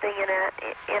understand something in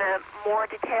a more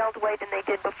detailed way than they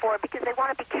did before, because they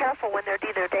want to be careful when they're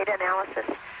doing their data analysis.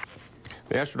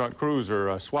 The astronaut crews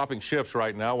are swapping shifts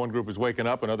right now. One group is waking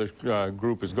up, another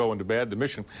group is going to bed. The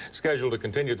mission scheduled to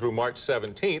continue through March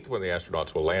 17th, when the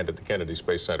astronauts will land at the Kennedy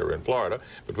Space Center in Florida.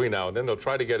 Between now and then, they'll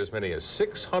try to get as many as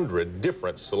 600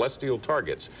 different celestial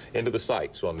targets into the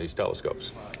sights on these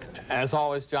telescopes. As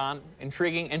always, John,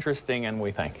 intriguing, interesting, and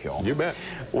we thank you. You bet.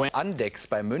 Andex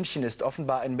bei München ist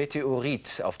offenbar ein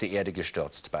Meteorit auf die Erde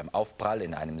gestürzt. Beim Aufprall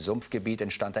in einem Sumpfgebiet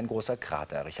entstand ein großer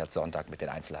Krater. Richard Sonntag mit den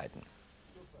Einzelheiten.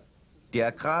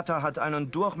 Der Krater hat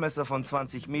einen Durchmesser von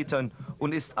 20 Metern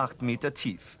und ist 8 Meter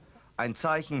tief. Ein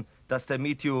Zeichen, dass der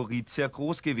Meteorit sehr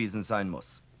groß gewesen sein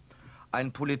muss.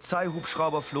 Ein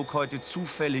Polizeihubschrauber flog heute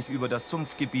zufällig über das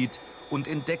Sumpfgebiet und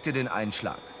entdeckte den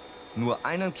Einschlag. Nur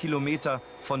einen Kilometer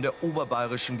von der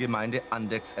oberbayerischen Gemeinde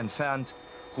Andex entfernt.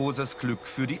 Großes Glück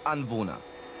für die Anwohner.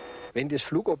 Wenn das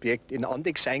Flugobjekt in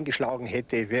Andex eingeschlagen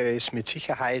hätte, wäre es mit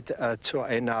Sicherheit zu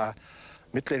einer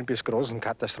mittleren bis großen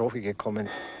Katastrophe gekommen.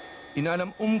 In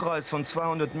einem Umkreis von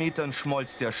 200 Metern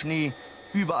schmolz der Schnee,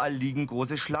 überall liegen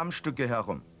große Schlammstücke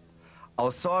herum.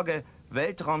 Aus Sorge,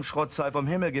 Weltraumschrott sei vom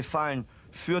Himmel gefallen,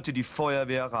 führte die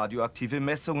Feuerwehr radioaktive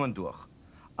Messungen durch.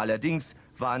 Allerdings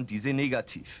waren diese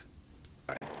negativ.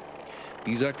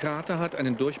 Dieser Krater hat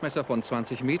einen Durchmesser von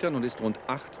 20 Metern und ist rund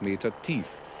 8 Meter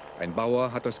tief. Ein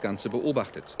Bauer hat das Ganze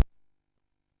beobachtet.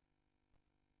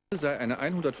 Sei eine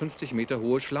 150 Meter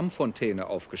hohe Schlammfontäne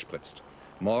aufgespritzt.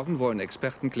 Morgen wollen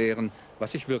Experten klären,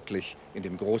 was sich wirklich in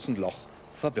dem großen Loch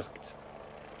verbirgt.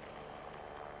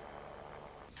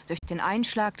 Durch den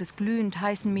Einschlag des glühend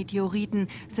heißen Meteoriten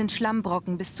sind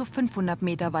Schlammbrocken bis zu 500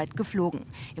 Meter weit geflogen.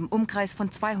 Im Umkreis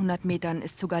von 200 Metern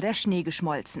ist sogar der Schnee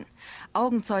geschmolzen.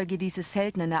 Augenzeuge dieses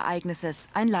seltenen Ereignisses,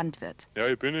 ein Landwirt. Ja,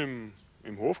 ich bin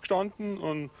im Hof gestanden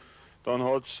und dann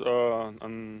hat es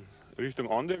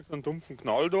Richtung Andex einen dumpfen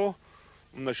Knall da.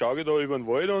 Und dann schaue ich da über den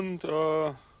Wald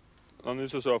und dann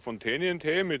ist es eine Fontäne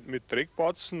mit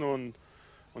Dreckbatzen und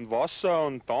Wasser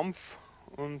und Dampf,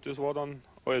 und das war dann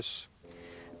alles.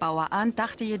 Bauer Arndt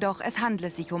dachte jedoch, es handle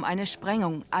sich um eine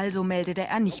Sprengung, also meldete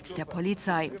er nichts der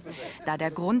Polizei. Da der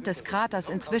Grund des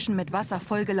Kraters inzwischen mit Wasser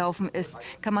vollgelaufen ist,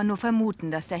 kann man nur vermuten,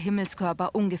 dass der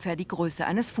Himmelskörper ungefähr die Größe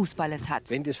eines Fußballes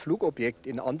hat. Wenn das Flugobjekt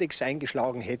in Andex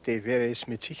eingeschlagen hätte, wäre es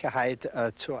mit Sicherheit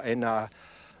zu einer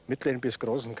mittleren bis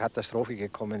großen Katastrophe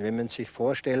gekommen. Wenn man sich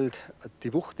vorstellt,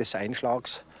 die Wucht des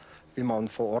Einschlags, wie man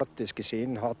vor Ort das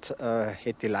gesehen hat,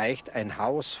 hätte leicht ein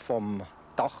Haus vom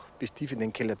Dach bis tief in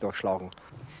den Keller durchschlagen.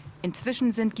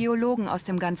 Inzwischen sind Geologen aus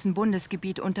dem ganzen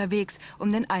Bundesgebiet unterwegs,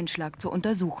 um den Einschlag zu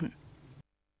untersuchen.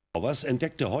 Was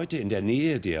entdeckte heute in der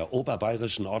Nähe der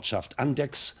oberbayerischen Ortschaft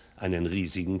Andex einen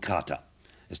riesigen Krater.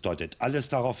 Es deutet alles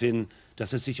darauf hin,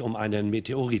 dass es sich um einen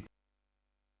Meteorit handelt.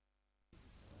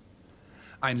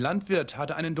 Ein Landwirt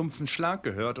hatte einen dumpfen Schlag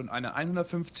gehört und eine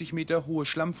 150 Meter hohe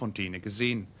Schlammfontäne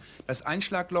gesehen. Das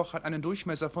Einschlagloch hat einen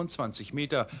Durchmesser von 20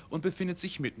 Meter und befindet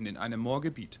sich mitten in einem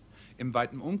Moorgebiet. Im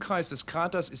weiten Umkreis des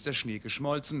Kraters ist der Schnee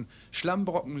geschmolzen.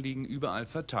 Schlammbrocken liegen überall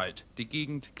verteilt. Die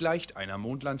Gegend gleicht einer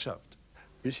Mondlandschaft.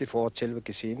 Wie Sie vor Ort selber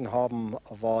gesehen haben,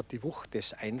 war die Wucht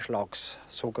des Einschlags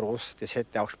so groß, das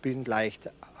hätte auch spielend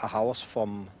leicht ein Haus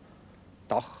vom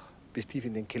Dach bis tief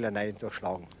in den Keller hinein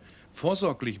durchschlagen.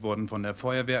 Vorsorglich wurden von der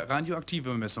Feuerwehr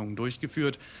radioaktive Messungen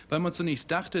durchgeführt, weil man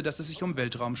zunächst dachte, dass es sich um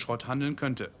Weltraumschrott handeln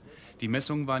könnte. Die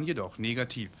Messungen waren jedoch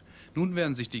negativ. Nun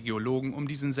werden sich die Geologen um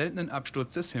diesen seltenen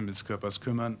Absturz des Himmelskörpers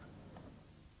kümmern.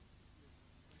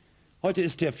 Heute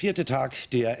ist der 4. Tag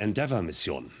der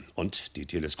Endeavour-Mission und die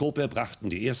Teleskope brachten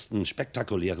die ersten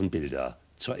spektakulären Bilder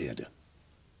zur Erde.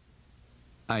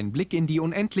 Ein Blick in die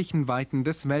unendlichen Weiten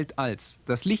des Weltalls.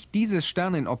 Das Licht dieses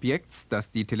Sternenobjekts,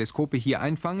 das die Teleskope hier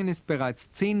einfangen, ist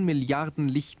bereits 10 Milliarden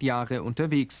Lichtjahre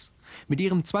unterwegs. Mit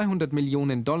ihrem 200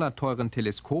 Millionen Dollar teuren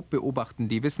Teleskop beobachten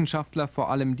die Wissenschaftler vor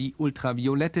allem die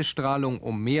ultraviolette Strahlung,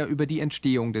 um mehr über die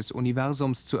Entstehung des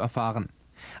Universums zu erfahren.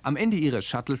 Am Ende ihres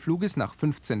Shuttlefluges nach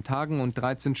 15 Tagen und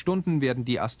 13 Stunden werden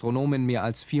die Astronomen mehr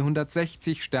als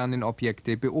 460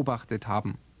 Sternenobjekte beobachtet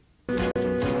haben.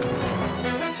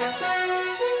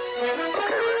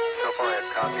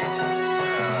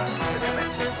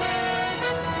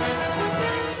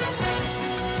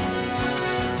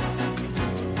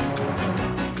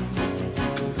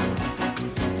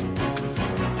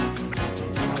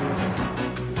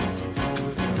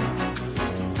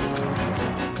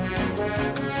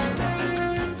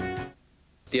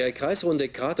 Der kreisrunde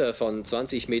Krater von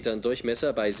 20 Metern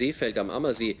Durchmesser bei Seefeld am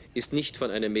Ammersee ist nicht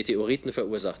von einem Meteoriten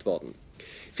verursacht worden.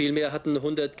 Vielmehr hatten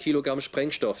 100 Kilogramm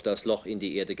Sprengstoff das Loch in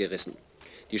die Erde gerissen.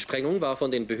 Die Sprengung war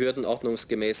von den Behörden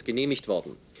ordnungsgemäß genehmigt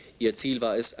worden. Ihr Ziel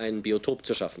war es, ein Biotop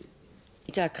zu schaffen.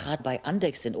 Der Krater bei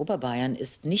Andechs in Oberbayern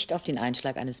ist nicht auf den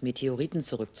Einschlag eines Meteoriten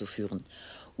zurückzuführen.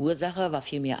 Ursache war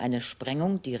vielmehr eine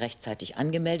Sprengung, die rechtzeitig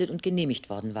angemeldet und genehmigt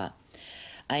worden war.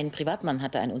 Ein Privatmann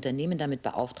hatte ein Unternehmen damit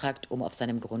beauftragt, um auf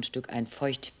seinem Grundstück ein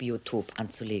Feuchtbiotop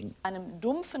anzulegen. Einem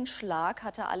dumpfen Schlag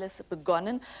hatte alles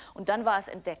begonnen und dann war es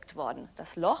entdeckt worden.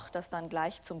 Das Loch, das dann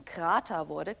gleich zum Krater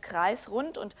wurde,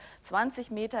 kreisrund und 20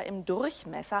 Meter im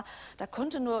Durchmesser, da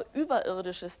konnte nur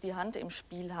Überirdisches die Hand im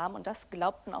Spiel haben und das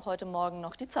glaubten auch heute Morgen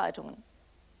noch die Zeitungen.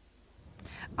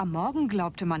 Am Morgen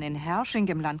glaubte man in Herrsching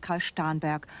im Landkreis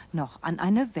Starnberg noch an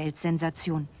eine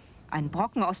Weltsensation. Ein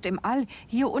Brocken aus dem All,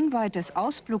 hier unweit des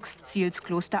Ausflugsziels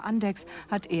Kloster Andechs,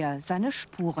 hat er seine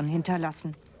Spuren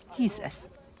hinterlassen, hieß es.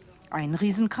 Ein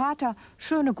Riesenkrater,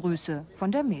 schöne Grüße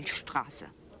von der Milchstraße.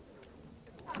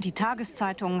 Die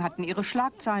Tageszeitungen hatten ihre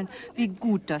Schlagzeilen, wie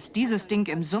gut, dass dieses Ding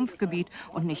im Sumpfgebiet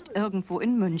und nicht irgendwo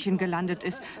in München gelandet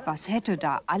ist. Was hätte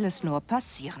da alles nur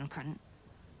passieren können?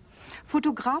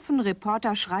 Fotografen,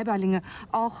 Reporter, Schreiberlinge,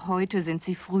 auch heute sind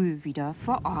sie früh wieder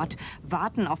vor Ort,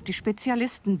 warten auf die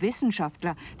Spezialisten,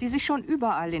 Wissenschaftler, die sich schon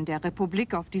überall in der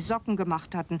Republik auf die Socken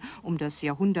gemacht hatten, um das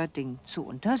Jahrhundertding zu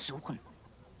untersuchen.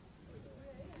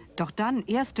 Doch dann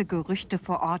erste Gerüchte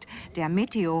vor Ort, der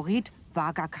Meteorit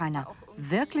war gar keiner.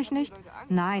 Wirklich nicht?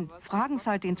 Nein, fragen Sie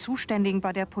halt den Zuständigen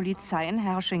bei der Polizei in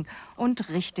Herrsching. Und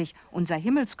richtig, unser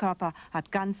Himmelskörper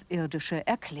hat ganz irdische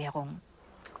Erklärungen.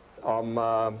 Am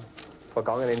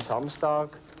vergangenen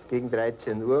Samstag gegen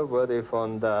 13 Uhr wurde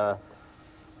von der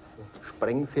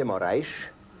Sprengfirma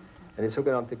Reisch eine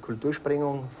sogenannte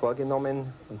Kultursprengung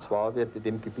vorgenommen. Und zwar wird in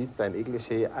dem Gebiet beim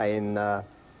Egelsee ein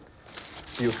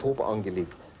Biotop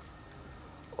angelegt.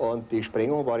 Und die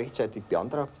Sprengung war rechtzeitig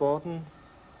beantragt worden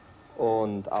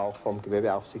und auch vom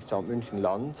Gewerbeaufsichtsamt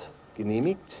München-Land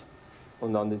genehmigt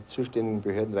und an die zuständigen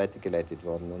Behörden weitergeleitet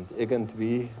worden. Und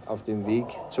irgendwie auf dem Weg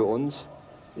zu uns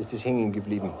ist es hängen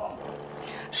geblieben.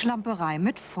 Schlamperei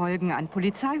mit Folgen. Ein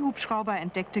Polizeihubschrauber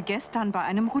entdeckte gestern bei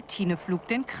einem Routineflug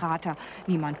den Krater.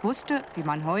 Niemand wusste, wie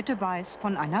man heute weiß,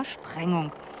 von einer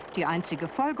Sprengung. Die einzige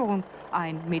Folgerung,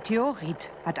 ein Meteorit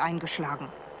hat eingeschlagen.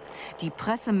 Die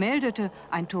Presse meldete,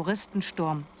 ein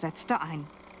Touristensturm setzte ein.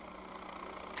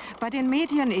 Bei den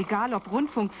Medien, egal ob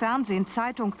Rundfunk, Fernsehen,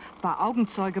 Zeitung, war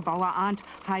Augenzeuge Bauer Arndt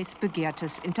heiß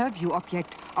begehrtes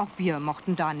Interviewobjekt. Auch wir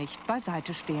mochten da nicht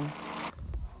beiseite stehen.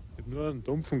 Ich habe nur einen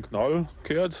dumpfen Knall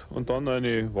gehört und dann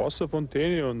eine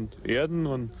Wasserfontäne und Erden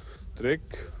und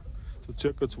Dreck, so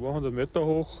circa 200 Meter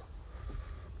hoch.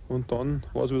 Und dann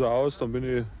war es wieder aus. Dann bin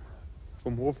ich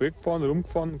vom Hof weggefahren,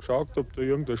 rumgefahren, geschaut, ob da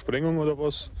irgendeine Sprengung oder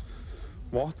was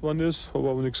gemacht worden ist. Habe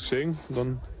aber nichts gesehen. Und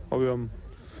dann habe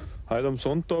ich heute am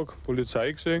Sonntag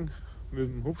Polizei gesehen mit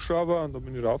dem Hubschrauber und dann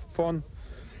bin ich raufgefahren.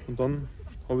 Und dann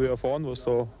habe ich erfahren, was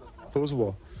da los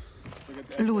war.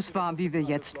 Los war, wie wir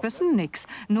jetzt wissen, nix.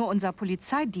 Nur unser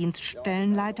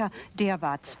Polizeidienststellenleiter, der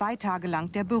war 2 Tage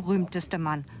lang der berühmteste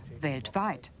Mann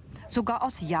weltweit. Sogar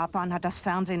aus Japan hat das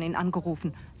Fernsehen ihn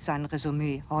angerufen. Sein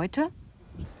Resümee heute?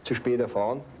 Zu spät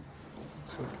erfahren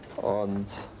und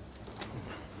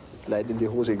leider in die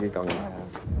Hose gegangen.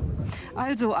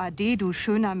 Also ade, du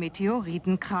schöner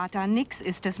Meteoritenkrater. Nix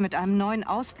ist es mit einem neuen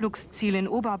Ausflugsziel in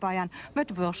Oberbayern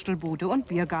mit Würstelbude und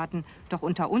Biergarten. Doch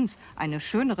unter uns eine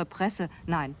schönere Presse,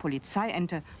 nein,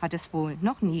 Polizeiente hat es wohl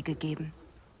noch nie gegeben.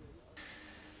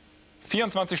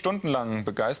 24 Stunden lang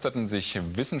begeisterten sich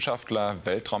Wissenschaftler,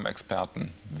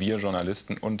 Weltraumexperten, wir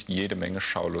Journalisten und jede Menge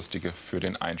Schaulustige für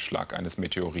den Einschlag eines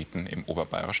Meteoriten im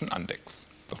oberbayerischen Andechs.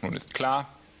 Doch nun ist klar,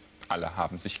 alle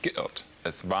haben sich geirrt.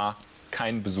 Es war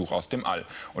kein Besuch aus dem All.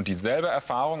 Und dieselbe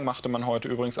Erfahrung machte man heute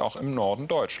übrigens auch im Norden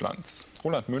Deutschlands.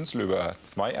 Roland Münzl über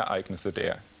 2 Ereignisse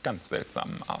der ganz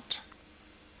seltsamen Art.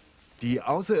 Die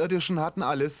Außerirdischen hatten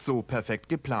alles so perfekt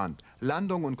geplant.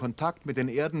 Landung und Kontakt mit den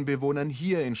Erdenbewohnern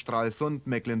hier in Stralsund,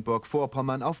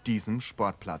 Mecklenburg-Vorpommern auf diesem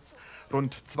Sportplatz.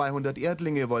 Rund 200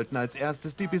 Erdlinge wollten als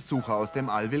erstes die Besucher aus dem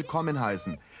All willkommen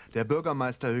heißen. Der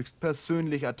Bürgermeister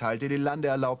höchstpersönlich erteilte die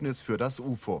Landeerlaubnis für das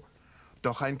UFO.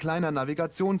 Doch ein kleiner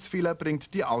Navigationsfehler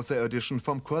bringt die Außerirdischen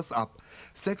vom Kurs ab.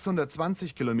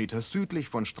 620 Kilometer südlich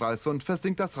von Stralsund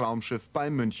versinkt das Raumschiff bei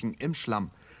München im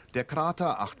Schlamm. Der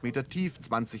Krater, 8 Meter tief,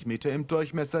 20 Meter im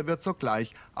Durchmesser, wird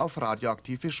sogleich auf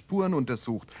radioaktive Spuren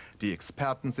untersucht. Die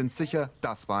Experten sind sicher,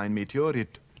 das war ein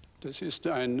Meteorit. Das ist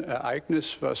ein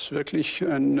Ereignis, was wirklich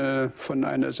von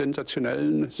einer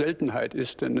sensationellen Seltenheit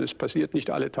ist. Denn es passiert nicht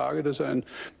alle Tage, dass ein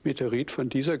Meteorit von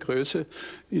dieser Größe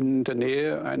in der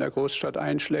Nähe einer Großstadt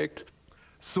einschlägt.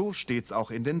 So steht's auch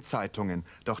in den Zeitungen.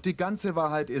 Doch die ganze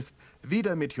Wahrheit ist,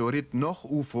 weder Meteorit noch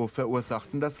UFO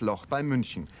verursachten das Loch bei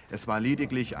München. Es war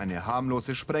lediglich eine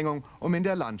harmlose Sprengung, um in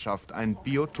der Landschaft ein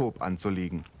Biotop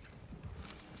anzulegen.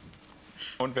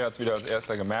 Und wer hat es wieder als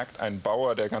erster gemerkt? Ein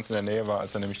Bauer, der ganz in der Nähe war,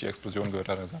 als er nämlich die Explosion gehört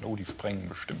hat, hat gesagt, oh, die sprengen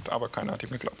bestimmt. Aber keiner hat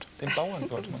ihm geglaubt. Den Bauern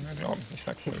sollte man ja glauben. Ich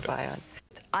sag's mal wieder.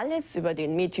 Alles über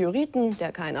den Meteoriten,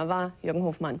 der keiner war, Jürgen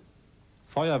Hofmann.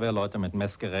 Feuerwehrleute mit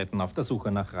Messgeräten auf der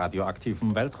Suche nach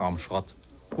radioaktivem Weltraumschrott.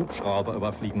 Hubschrauber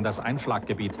überfliegen das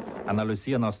Einschlaggebiet,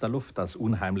 analysieren aus der Luft das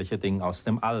unheimliche Ding aus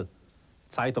dem All.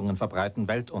 Zeitungen verbreiten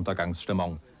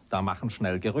Weltuntergangsstimmung. Da machen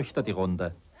schnell Gerüchte die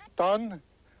Runde. Dann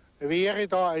wäre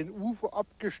da ein UFO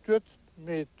abgestürzt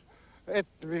mit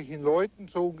etlichen Leuten,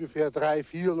 so ungefähr 3,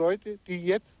 4 Leute, die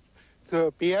jetzt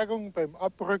zur Bergung beim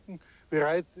Abrücken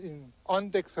bereits im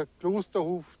Andechser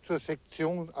Klosterhof zur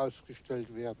Sektion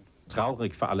ausgestellt werden.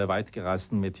 Traurig für alle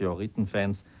weitgereisten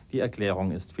Meteoritenfans, die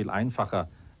Erklärung ist viel einfacher.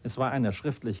 Es war eine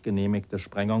schriftlich genehmigte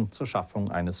Sprengung zur Schaffung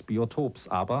eines Biotops,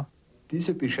 aber...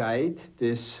 Dieser Bescheid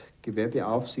des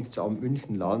Gewerbeaufsichtsamts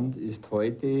München-Land ist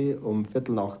heute um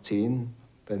 9:15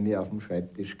 bei mir auf dem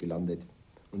Schreibtisch gelandet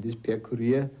und ist per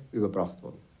Kurier überbracht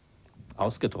worden.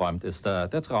 Ausgeträumt ist der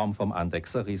Traum vom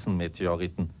Andechser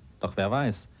Riesenmeteoriten. Doch wer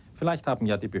weiß, vielleicht haben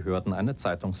ja die Behörden eine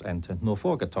Zeitungsente nur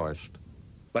vorgetäuscht.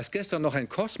 Was gestern noch ein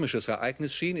kosmisches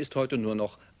Ereignis schien, ist heute nur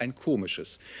noch ein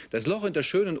komisches. Das Loch in der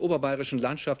schönen oberbayerischen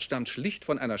Landschaft stammt schlicht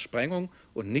von einer Sprengung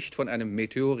und nicht von einem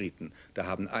Meteoriten. Da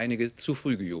haben einige zu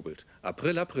früh gejubelt.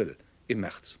 April, April, im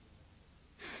März.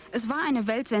 Es war eine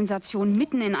Weltsensation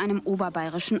mitten in einem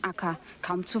oberbayerischen Acker.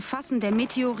 Kaum zu fassen, der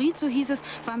Meteorit, so hieß es,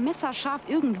 war messerscharf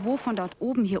irgendwo von dort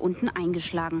oben hier unten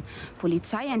eingeschlagen.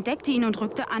 Polizei entdeckte ihn und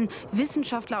rückte an.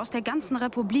 Wissenschaftler aus der ganzen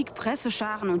Republik,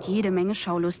 Pressescharen und jede Menge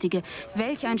Schaulustige.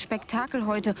 Welch ein Spektakel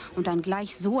heute und dann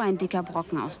gleich so ein dicker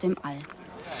Brocken aus dem All.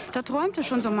 Da träumte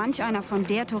schon so manch einer von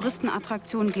der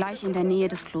Touristenattraktion gleich in der Nähe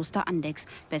des Kloster Andechs.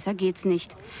 Besser geht's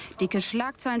nicht. Dicke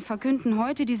Schlagzeilen verkünden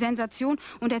heute die Sensation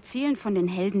und erzählen von den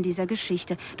Helden dieser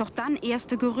Geschichte. Doch dann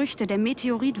erste Gerüchte. Der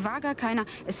Meteorit war gar keiner.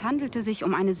 Es handelte sich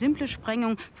um eine simple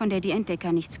Sprengung, von der die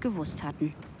Entdecker nichts gewusst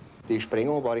hatten. Die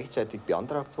Sprengung war rechtzeitig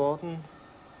beantragt worden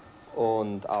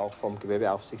und auch vom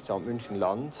Gewerbeaufsichtsamt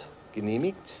München-Land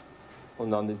genehmigt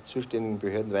und an die zuständigen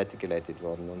Behörden weitergeleitet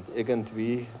worden. Und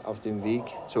irgendwie auf dem Weg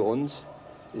zu uns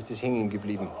ist es hängen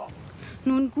geblieben.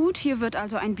 Nun gut, hier wird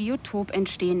also ein Biotop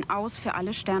entstehen, aus für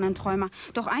alle Sternenträumer.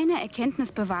 Doch eine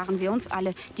Erkenntnis bewahren wir uns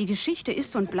alle. Die Geschichte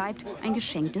ist und bleibt ein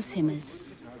Geschenk des Himmels.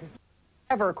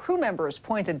 Crew members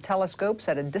pointed telescopes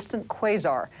at a distant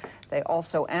quasar. They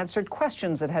also answered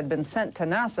questions that had been sent to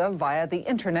NASA via the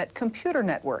Internet Computer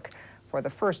Network. For the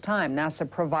first time, NASA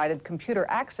provided computer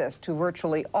access to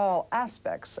virtually all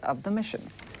aspects of the mission.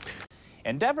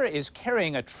 Endeavour is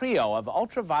carrying a trio of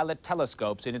ultraviolet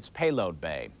telescopes in its payload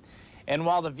bay. And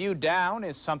while the view down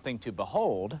is something to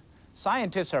behold,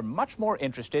 scientists are much more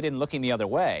interested in looking the other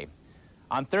way.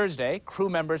 On Thursday, crew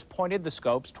members pointed the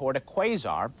scopes toward a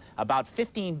quasar about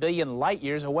 15 billion light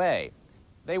years away.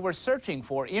 They were searching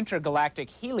for intergalactic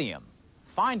helium.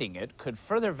 Finding it could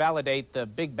further validate the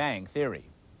Big Bang theory.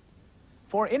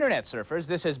 For internet surfers,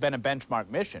 this has been a benchmark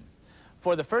mission.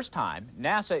 For the first time,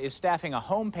 NASA is staffing a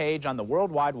home page on the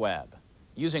World Wide Web.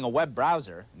 Using a web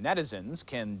browser, netizens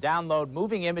can download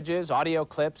moving images, audio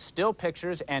clips, still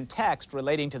pictures, and text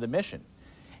relating to the mission.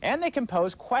 And they can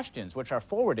pose questions which are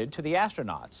forwarded to the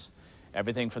astronauts.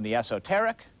 Everything from the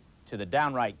esoteric to the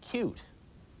downright cute.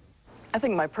 I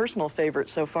think my personal favorite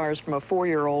so far is from a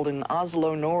 4-year-old in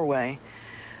Oslo, Norway,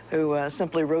 who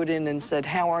simply wrote in and said,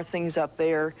 "How are things up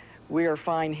there? We are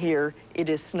fine here. It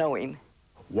is snowing."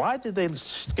 Why did they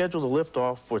schedule the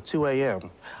liftoff for 2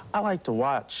 a.m.? I like to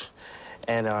watch,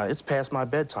 and it's past my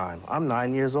bedtime. I'm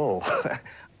 9 years old.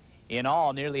 In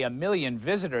all, nearly 1 million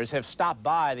visitors have stopped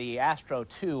by the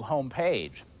Astro-2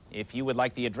 homepage. If you would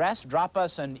like the address, drop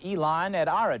us an e-line at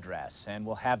our address, and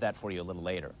we'll have that for you a little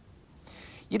later.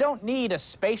 You don't need a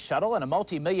space shuttle and a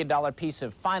multi-million-dollar piece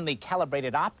of finely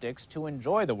calibrated optics to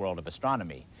enjoy the world of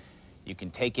astronomy. You can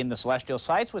take in the celestial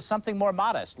sights with something more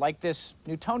modest, like this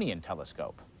Newtonian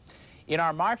telescope. In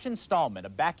our March installment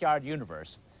of Backyard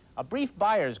Universe, a brief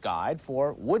buyer's guide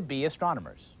for would-be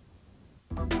astronomers.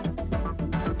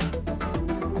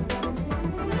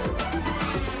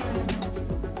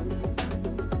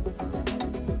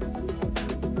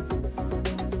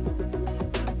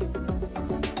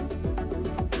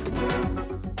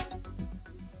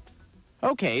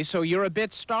 Okay, so you're a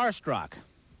bit starstruck.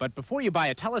 But before you buy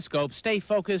a telescope, stay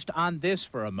focused on this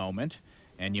for a moment,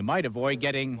 and you might avoid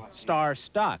getting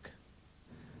star-stuck.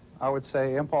 I would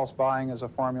say impulse buying is a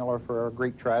formula for a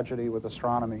Greek tragedy with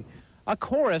astronomy. A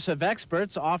chorus of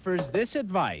experts offers this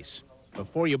advice.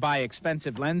 Before you buy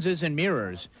expensive lenses and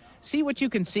mirrors, see what you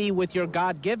can see with your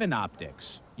God-given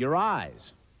optics, your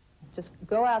eyes. Just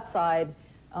go outside,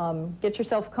 get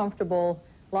yourself comfortable,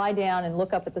 lie down and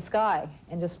look up at the sky,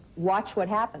 and just watch what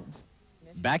happens.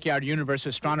 Backyard Universe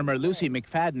astronomer Lucy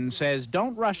McFadden says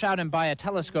don't rush out and buy a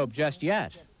telescope just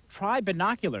yet. Try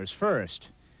binoculars first.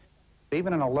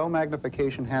 Even in a low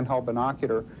magnification handheld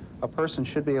binocular, a person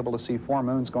should be able to see 4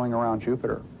 moons going around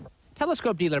Jupiter.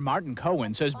 Telescope dealer Martin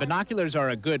Cohen says binoculars are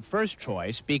a good first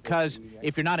choice because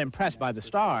if you're not impressed by the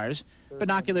stars,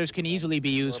 binoculars can easily be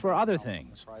used for other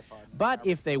things. But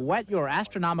if they whet your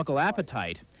astronomical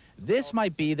appetite, this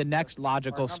might be the next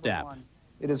logical step.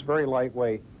 It is very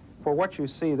lightweight. For what you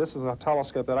see, this is a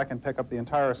telescope that I can pick up the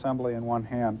entire assembly in one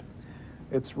hand.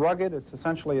 It's rugged. It's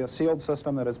essentially a sealed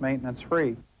system that is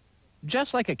maintenance-free.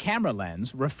 Just like a camera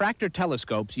lens, refractor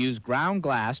telescopes use ground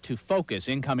glass to focus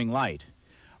incoming light.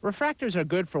 Refractors are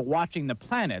good for watching the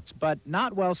planets, but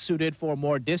not well suited for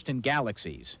more distant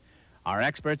galaxies. Our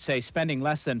experts say spending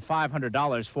less than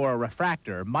 $500 for a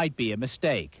refractor might be a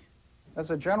mistake. As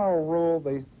a general rule,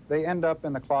 they end up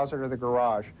in the closet or the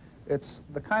garage. It's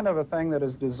the kind of a thing that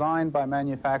is designed by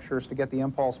manufacturers to get the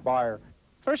impulse buyer.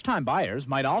 First-time buyers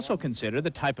might also consider the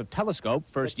type of telescope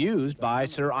first used by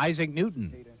Sir Isaac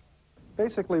Newton.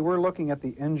 Basically, we're looking at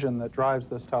the engine that drives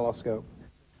this telescope.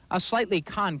 A slightly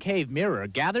concave mirror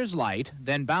gathers light,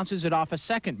 then bounces it off a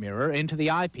second mirror into the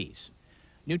eyepiece.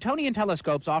 Newtonian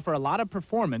telescopes offer a lot of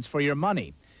performance for your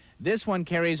money. This one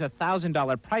carries a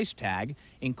 $1,000 price tag,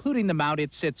 including the mount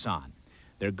it sits on.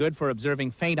 They're good for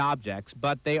observing faint objects,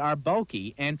 but they are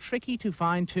bulky and tricky to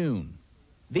fine-tune.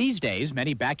 These days,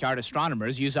 many backyard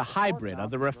astronomers use a hybrid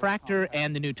of the refractor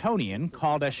and the Newtonian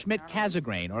called a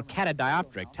Schmidt-Cassegrain or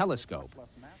catadioptric telescope.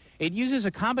 It uses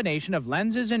a combination of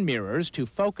lenses and mirrors to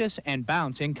focus and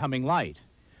bounce incoming light.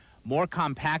 More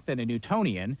compact than a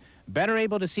Newtonian, better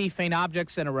able to see faint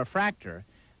objects than a refractor,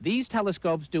 these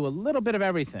telescopes do a little bit of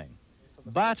everything.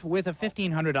 But with a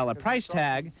 $1,500 price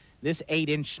tag, this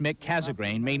 8-inch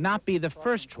Schmidt-Cassegrain may not be the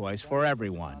first choice for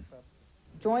everyone.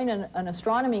 Join an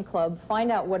astronomy club,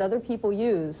 find out what other people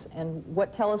use and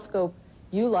what telescope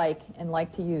you like and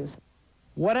like to use.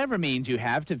 Whatever means you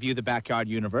have to view the backyard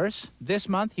universe, this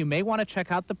month you may want to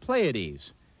check out the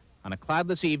Pleiades. On a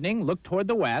cloudless evening, look toward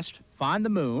the west, find the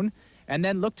moon, and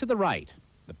then look to the right.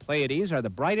 The Pleiades are the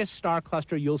brightest star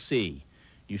cluster you'll see.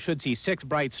 You should see 6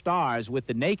 bright stars with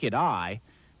the naked eye.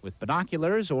 With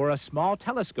binoculars or a small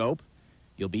telescope,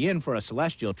 you'll be in for a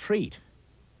celestial treat.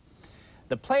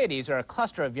 The Pleiades are a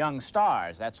cluster of young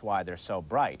stars. That's why they're so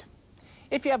bright.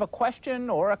 If you have a question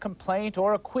or a complaint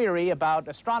or a query about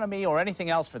astronomy or anything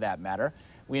else for that matter,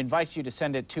 we invite you to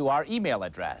send it to our email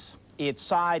address. It's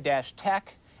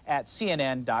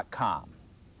sci-tech@cnn.com.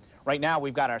 Right now,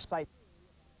 we've got our site.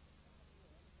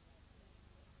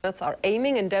 Earth are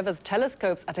aiming Endeavour's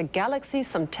telescopes at a galaxy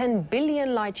some 10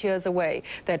 billion light years away.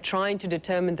 They're trying to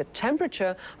determine the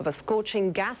temperature of a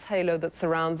scorching gas halo that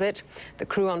surrounds it. The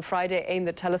crew on Friday aimed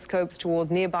the telescopes toward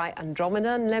nearby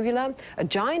Andromeda Nebula, a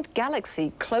giant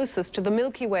galaxy closest to the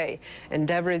Milky Way.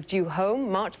 Endeavour is due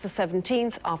home March the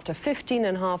 17th after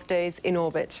 15.5 days in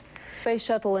orbit. Space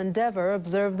Shuttle Endeavour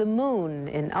observed the moon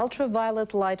in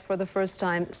ultraviolet light for the first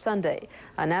time Sunday.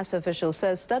 A NASA official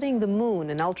says studying the moon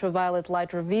in ultraviolet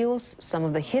light reveals some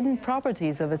of the hidden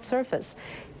properties of its surface.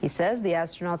 He says the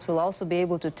astronauts will also be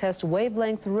able to test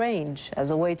wavelength range as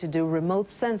a way to do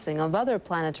remote sensing of other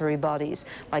planetary bodies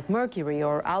like Mercury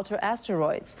or outer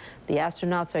asteroids. The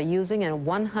astronauts are using a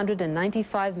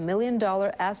 $195 million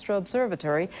Astro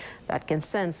observatory that can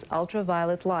sense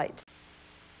ultraviolet light.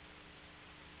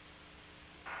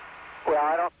 Well,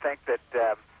 I don't think that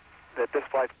this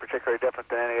flight's particularly different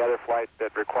than any other flight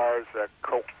that requires a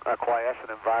quiescent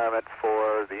environment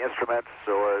for the instruments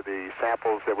or the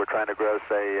samples that we're trying to grow,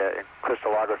 say, in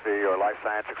crystallography or life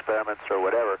science experiments or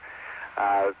whatever.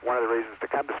 One of the reasons to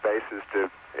come to space is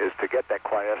to get that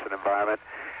quiescent environment.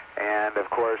 And, of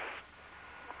course,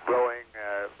 rowing,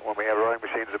 when we have rowing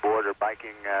machines aboard or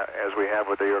biking, as we have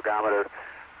with the ergometer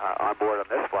on board on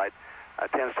this flight,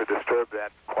 tends to disturb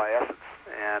that quiescence.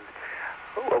 And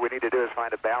what we need to do is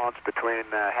find a balance between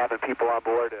having people on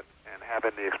board and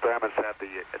having the experiments have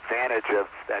the advantage of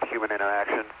that human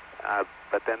interaction.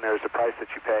 But then there's a price that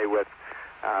you pay with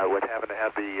having to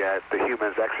have the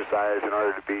humans exercise in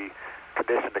order to be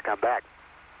conditioned to come back.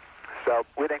 So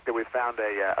we think that we've found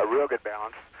a real good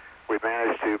balance. We've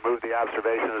managed to move the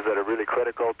observations that are really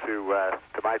critical to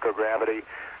microgravity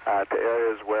to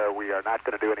areas where we are not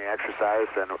going to do any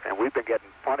exercise, and we've been getting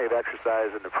plenty of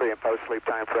exercise in the pre- and post-sleep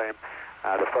time frame.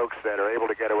 The folks that are able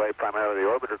to get away, primarily the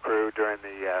orbiter crew, during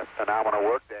the phenomenal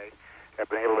workday, have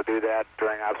been able to do that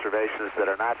during observations that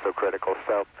are not so critical.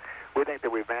 So we think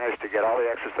that we've managed to get all the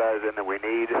exercise in that we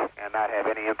need and not have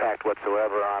any impact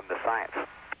whatsoever on the science.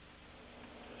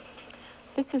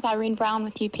 This is Irene Brown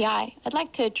with UPI. I'd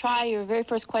like to try your very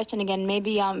first question again.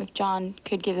 Maybe if John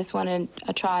could give this one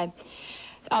a try.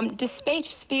 Does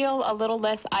space feel a little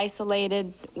less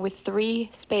isolated with 3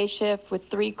 spaceships, with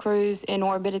 3 crews in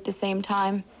orbit at the same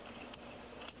time?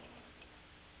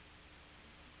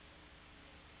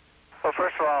 Well,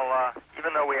 first of all,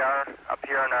 even though we are up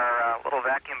here in our little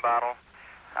vacuum bottle,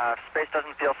 space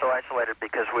doesn't feel so isolated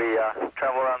because we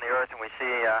travel around the Earth and we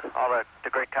see all the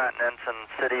great continents and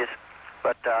cities.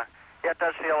 But yeah, it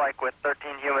does feel like with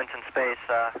 13 humans in space,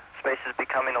 space is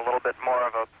becoming a little bit more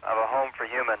of a home for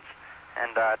humans.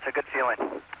 And it's a good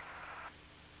feeling.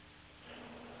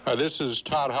 This is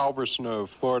Todd Halverson of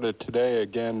Florida Today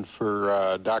again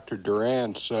for Dr.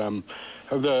 Durrance.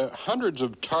 Of the hundreds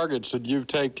of targets that you've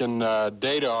taken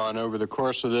data on over the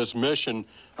course of this mission,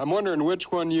 I'm wondering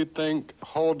which one you think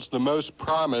holds the most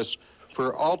promise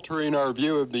for altering our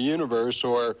view of the universe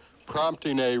or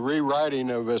prompting a rewriting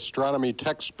of astronomy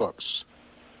textbooks.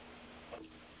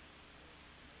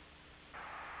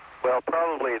 Well,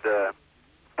 probably the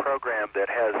program that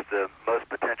has the most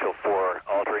potential for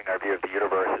altering our view of the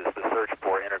universe is the search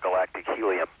for intergalactic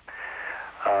helium.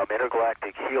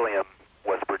 Intergalactic helium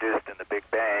was produced in the Big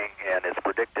Bang and is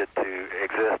predicted to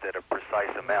exist at a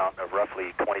precise amount of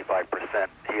roughly 25%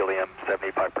 helium,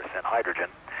 75% hydrogen.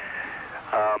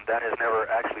 That has never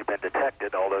actually been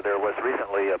detected, although there was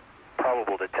recently a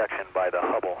probable detection by the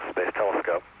Hubble Space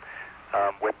Telescope.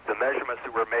 With the measurements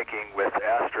that we're making with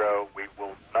Astro, we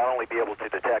will not only be able to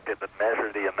detect it, but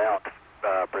measure the amount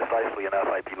precisely enough,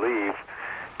 I believe,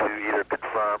 to either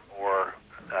confirm or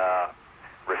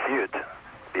refute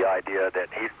the idea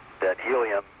that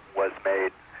helium was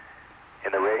made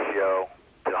in the ratio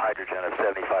to hydrogen of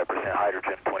 75%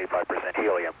 hydrogen, 25%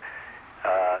 helium.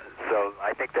 So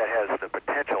I think that has the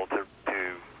potential to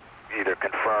either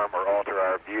confirm or alter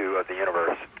our view of the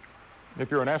universe. If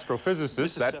you're an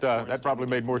astrophysicist, that probably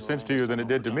made more sense to you than it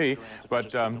did to me.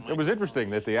 But it was interesting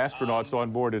that the astronauts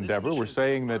on board Endeavour were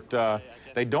saying that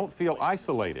they don't feel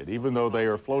isolated, even though they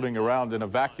are floating around in a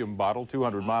vacuum bottle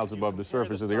 200 miles above the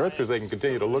surface of the Earth, because they can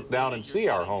continue to look down and see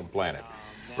our home planet.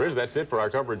 Riz, that's it for our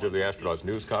coverage of the astronauts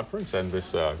news conference and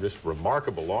this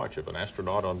remarkable launch of an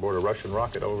astronaut on board a Russian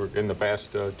rocket over in the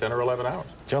past 10 or 11 hours.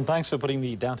 John, thanks for putting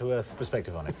the down-to-earth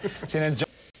perspective on it. CNN's John.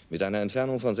 Mit einer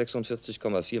Entfernung von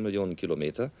 46,4 Millionen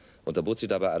Kilometer unterbot sie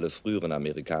dabei alle früheren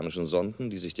amerikanischen Sonden,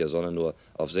 die sich der Sonne nur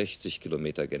auf 60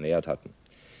 Kilometer genähert hatten.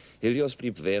 Helios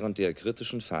blieb während der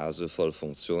kritischen Phase voll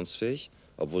funktionsfähig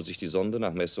obwohl sich die Sonde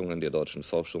nach Messungen der Deutschen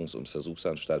Forschungs- und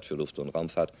Versuchsanstalt für Luft- und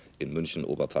Raumfahrt in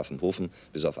München-Oberpfaffenhofen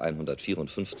bis auf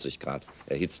 154 Grad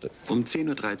erhitzte. Um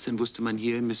 10:13 Uhr wusste man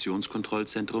hier im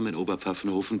Missionskontrollzentrum in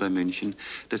Oberpfaffenhofen bei München,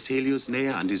 dass Helios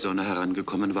näher an die Sonne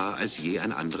herangekommen war als je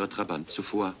ein anderer Trabant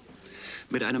zuvor.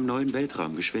 Mit einem neuen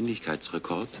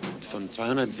Weltraumgeschwindigkeitsrekord von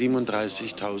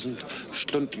 237.000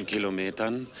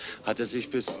 Stundenkilometern hat er sich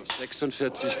bis auf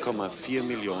 46,4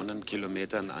 Millionen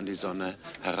Kilometern an die Sonne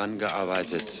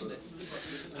herangearbeitet.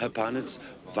 Herr Panitz,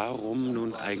 warum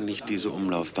nun eigentlich diese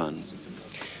Umlaufbahn?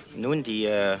 Nun, die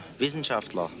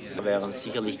Wissenschaftler wären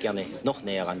sicherlich gerne noch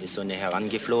näher an die Sonne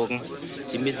herangeflogen.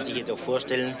 Sie müssen sich jedoch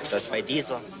vorstellen, dass bei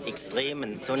dieser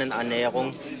extremen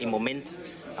Sonnenannäherung im Moment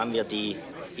haben wir die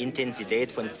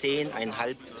Intensität von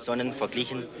 10,5 Sonnen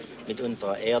verglichen mit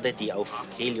unserer Erde, die auf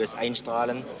Helios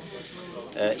einstrahlen.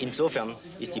 Insofern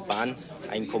ist die Bahn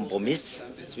ein Kompromiss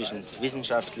zwischen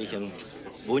wissenschaftlichem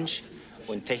Wunsch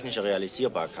und technischer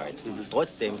Realisierbarkeit.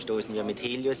 Trotzdem stoßen wir mit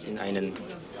Helios in eine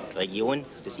Region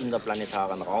des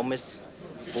interplanetaren Raumes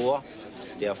vor,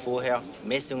 der vorher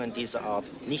Messungen dieser Art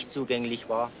nicht zugänglich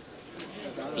war.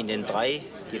 In den 3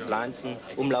 geplanten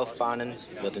Umlaufbahnen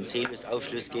wird uns Helios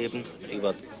Aufschluss geben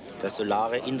über das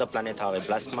solare interplanetare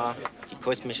Plasma, die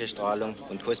kosmische Strahlung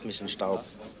und kosmischen Staub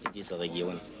in dieser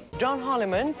Region. John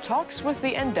Holliman talks with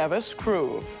the Endeavour's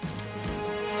crew.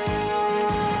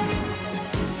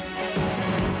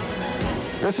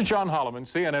 This is John Holliman,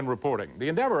 CNN reporting. The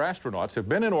Endeavour astronauts have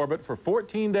been in orbit for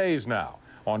 14 days now.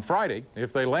 On Friday,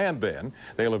 if they land then,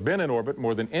 they'll have been in orbit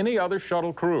more than any other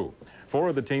shuttle crew. 4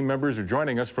 of the team members are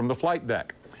joining us from the flight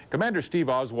deck. Commander Steve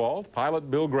Oswald,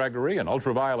 pilot Bill Gregory, and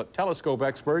ultraviolet telescope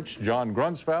experts John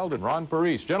Grunsfeld and Ron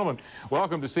Parise. Gentlemen,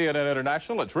 welcome to CNN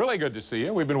International. It's really good to see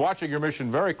you. We've been watching your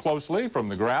mission very closely from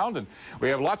the ground, and we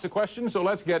have lots of questions, so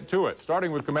let's get to it,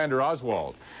 starting with Commander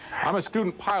Oswald. I'm a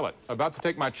student pilot about to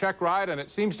take my check ride, and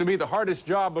it seems to me the hardest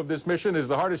job of this mission is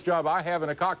the hardest job I have in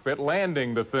a cockpit,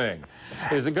 landing the thing.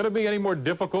 Is it going to be any more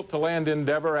difficult to land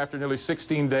Endeavour after nearly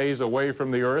 16 days away from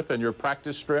the Earth and your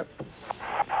practice strip?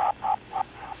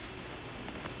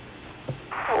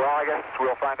 Well, I guess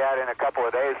we'll find out in a couple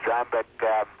of days, John, but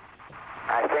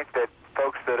I think that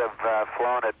folks that have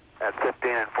flown at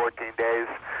 15 and 14 days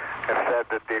have said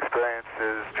that the experience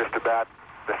is just about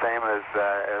the same as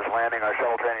landing our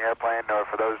shuttle training airplane, or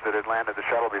for those that had landed the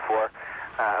shuttle before,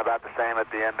 about the same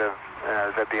at the end of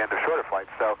shorter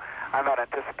flights. So I'm not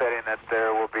anticipating that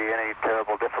there will be any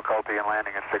terrible difficulty in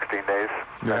landing in 16 days.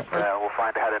 Yeah. But we'll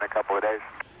find out in a couple of days.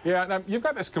 Yeah, now you've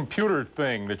got this computer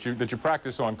thing that you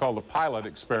practice on called the pilot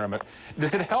experiment.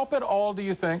 Does it help at all, do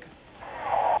you think?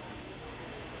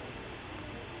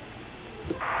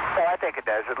 Well, I think it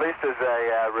does, at least as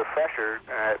a refresher,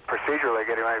 procedurally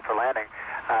getting ready for landing.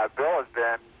 Bill has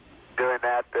been doing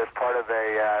that as part of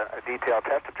a detailed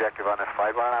test objective on this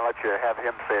flight. Why don't I let you have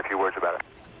him say a few words about it?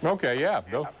 Okay, yeah,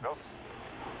 Bill.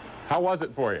 How was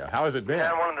it for you? How has it been?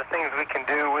 Yeah, one of the things we can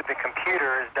do with the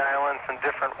computer is dial in some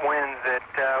different winds that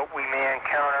we may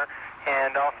encounter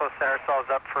and also set ourselves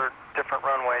up for different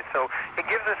runways. So it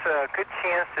gives us a good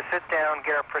chance to sit down,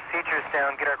 get our procedures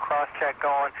down, get our cross-check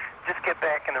going, just get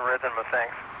back in the rhythm of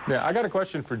things. Yeah, I got a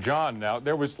question for John now.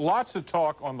 There was lots of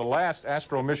talk on the last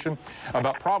Astro mission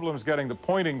about problems getting the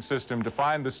pointing system to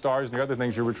find the stars and the other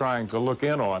things you were trying to look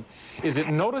in on. Is it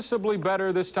noticeably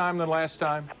better this time than last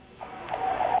time?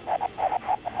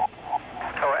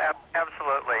 Oh,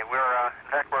 absolutely. In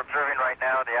fact, we're observing right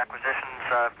now. The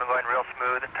acquisition's been going real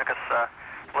smooth. It took us a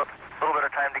little bit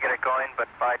of time to get it going, but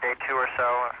by day 2 or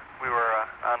so, we were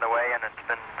on the way, and it's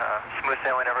been smooth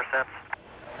sailing ever since.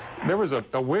 There was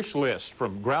a wish list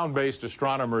from ground-based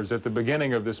astronomers at the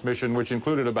beginning of this mission, which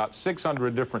included about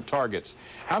 600 different targets.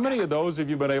 How many of those have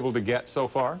you been able to get so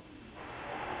far?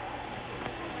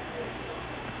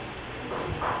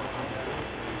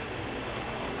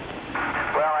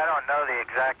 Well, I don't know the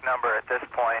exact number at this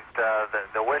point.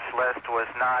 The wish list was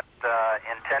not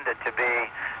intended to be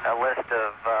a list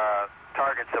of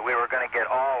targets that we were going to get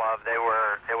all of. It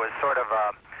was sort of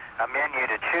a menu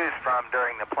to choose from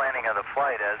during the planning of the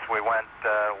flight as we went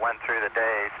through the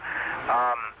days.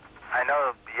 I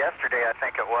know yesterday, I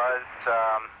think it was,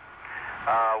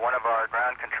 one of our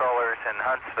ground controllers in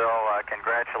Huntsville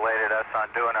congratulated us on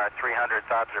doing our 300th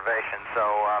observation. So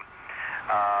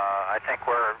I think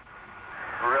we're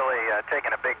really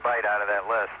taking a big bite out of that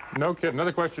list. No kidding.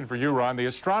 Another question for you, Ron. The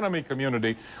astronomy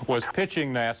community was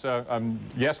pitching NASA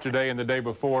yesterday and the day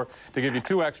before to give you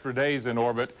 2 extra days in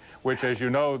orbit, which, as you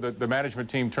know, the management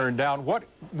team turned down. What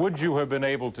would you have been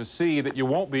able to see that you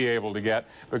won't be able to get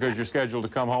because you're scheduled to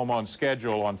come home on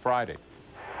schedule on Friday?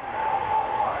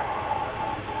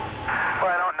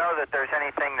 Well, I don't know that there's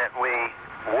anything that we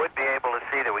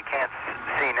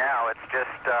see now. It's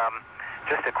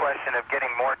just a question of getting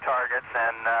more targets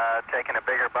and taking a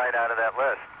bigger bite out of that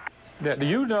list. Yeah, do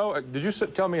you know, did you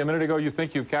tell me a minute ago you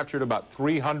think you've captured about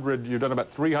 300, you've done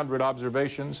about 300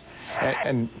 observations?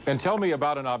 And tell me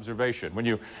about an observation. When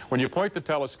you point the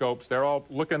telescopes, they're all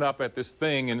looking up at this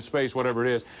thing in space, whatever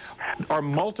it is. Are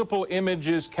multiple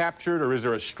images captured, or is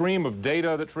there a stream of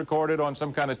data that's recorded on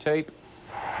some kind of tape?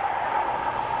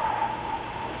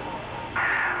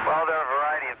 Well, there are a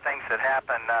variety of things that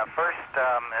happen. First,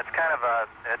 it's kind of a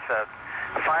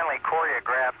finely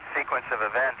choreographed sequence of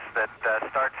events that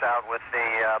starts out with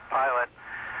the pilot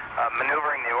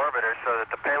maneuvering the orbiter so that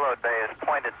the payload bay is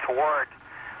pointed toward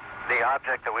the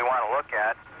object that we want to look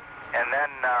at, and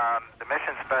then the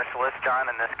mission specialist, John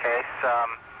in this case,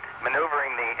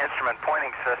 maneuvering the instrument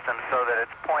pointing system so that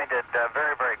it's pointed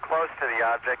very, very close to the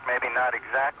object, maybe not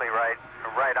exactly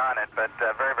right on it, but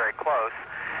very, very close.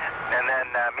 And then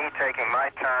me taking my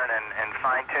turn and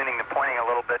fine-tuning the pointing a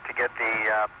little bit to get the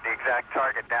exact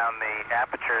target down the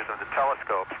apertures of the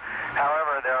telescopes.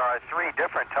 However, there are 3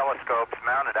 different telescopes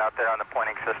mounted out there on the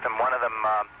pointing system. One of them,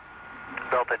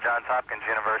 built at Johns Hopkins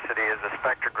University, is a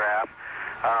spectrograph.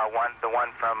 The one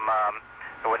from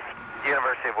the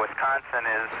University of Wisconsin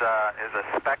is a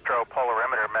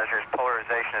spectropolarimeter, measures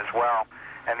polarization as well.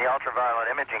 And the ultraviolet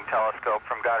imaging telescope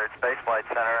from Goddard Space Flight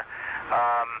Center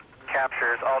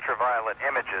captures ultraviolet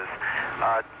images.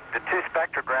 The 2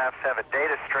 spectrographs have a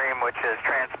data stream which is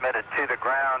transmitted to the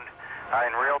ground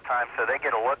in real time, so they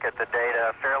get a look at the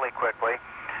data fairly quickly.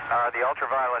 The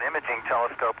ultraviolet imaging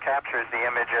telescope captures the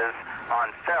images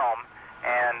on film,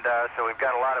 and so we've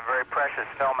got a lot of very precious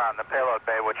film out in the payload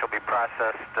bay, which will be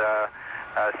processed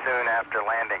soon after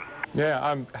landing.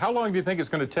 Yeah, how long do you think it's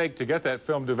going to take to get that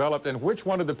film developed, and which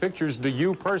one of the pictures do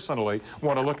you personally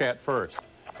want to look at first?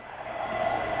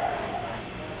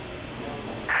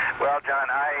 Well, John,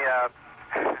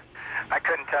 I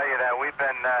couldn't tell you that. We've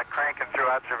been cranking through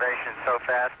observations so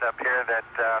fast up here that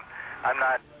I'm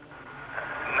not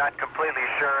completely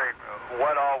sure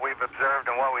what all we've observed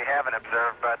and what we haven't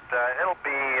observed, but it'll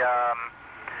be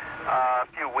a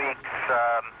few weeks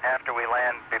after we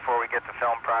land before we get the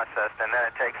film processed, and then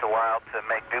it takes a while to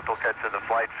make duplicates of the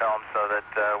flight film so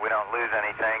that we don't lose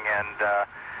anything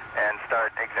and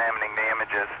start examining the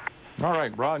images. All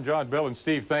right, Ron, John, Bill, and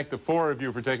Steve, thank the 4 of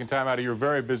you for taking time out of your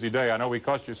very busy day. I know we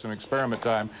cost you some experiment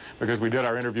time because we did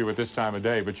our interview at this time of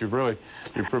day, but you've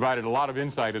provided a lot of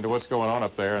insight into what's going on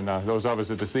up there, and those of us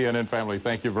at the CNN family,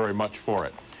 thank you very much for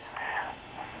it.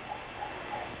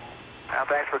 Well,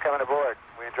 thanks for coming aboard.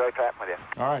 We enjoyed chatting with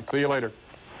you. All right, see you later.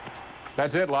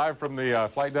 That's it, live from the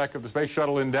flight deck of the Space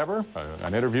Shuttle Endeavour,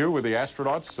 an interview with the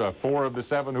astronauts, 4 of the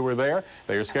 7 who were there.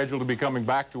 They are scheduled to be coming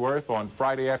back to Earth on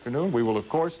Friday afternoon. We will, of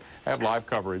course, have live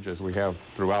coverage as we have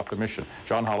throughout the mission.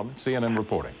 John Holloman, CNN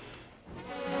reporting.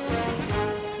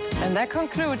 And that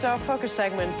concludes our focus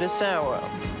segment this hour.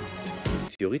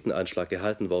 Meteoriteneinschlag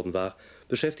gehalten worden war,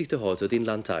 beschäftigte heute den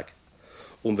Landtag.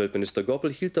 Umweltminister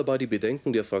Goppel hielt dabei die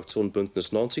Bedenken der Fraktion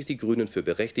Bündnis 90 Die Grünen für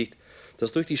berechtigt,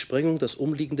 dass durch die Sprengung das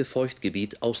umliegende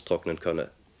Feuchtgebiet austrocknen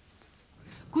könne.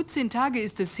 Gut 10 Tage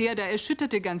ist es her, da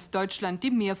erschütterte ganz Deutschland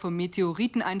die Meer vom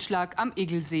Meteoriteneinschlag am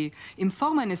Egelsee. In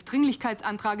Form eines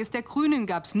Dringlichkeitsantrages der Grünen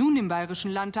gab es nun im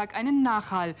Bayerischen Landtag einen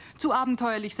Nachhall. Zu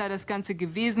abenteuerlich sei das Ganze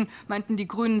gewesen, meinten die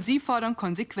Grünen, sie fordern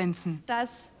Konsequenzen.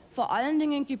 Dass vor allen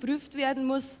Dingen geprüft werden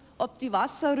muss, ob die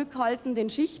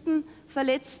wasserrückhaltenden Schichten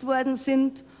verletzt worden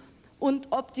sind und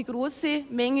ob die große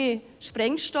Menge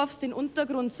Sprengstoffs den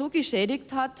Untergrund so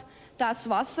geschädigt hat, dass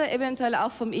Wasser eventuell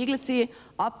auch vom Egelsee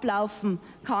ablaufen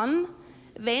kann.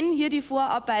 Wenn hier die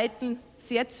Vorarbeiten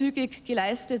sehr zügig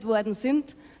geleistet worden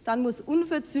sind, dann muss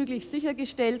unverzüglich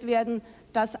sichergestellt werden,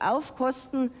 dass auf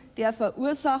Kosten der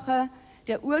Verursacher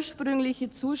der ursprüngliche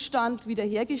Zustand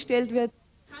wiederhergestellt wird.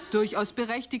 Durchaus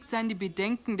berechtigt seien die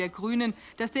Bedenken der Grünen,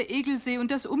 dass der Egelsee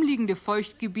und das umliegende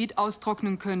Feuchtgebiet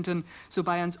austrocknen könnten, so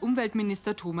Bayerns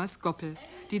Umweltminister Thomas Goppel.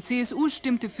 Die CSU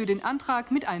stimmte für den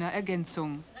Antrag mit einer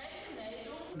Ergänzung.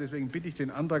 Deswegen bitte ich den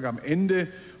Antrag am Ende,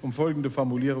 um folgende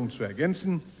Formulierung zu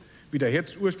ergänzen: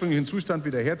 ursprünglichen Zustand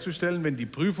wiederherzustellen, wenn die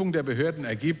Prüfung der Behörden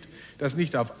ergibt, dass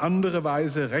nicht auf andere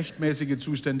Weise rechtmäßige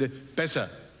Zustände besser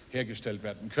hergestellt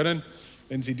werden können.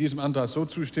 Wenn Sie diesem Antrag so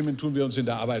zustimmen, tun wir uns in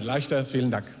der Arbeit leichter.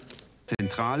 Vielen Dank.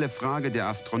 Zentrale Frage der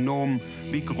Astronomen: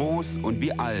 Wie groß und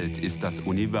wie alt ist das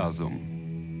Universum?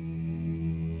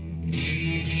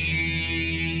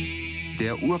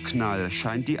 Der Urknall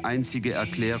scheint die einzige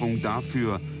Erklärung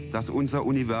dafür, dass unser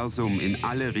Universum in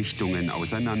alle Richtungen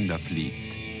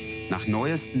auseinanderfliegt. Nach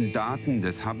neuesten Daten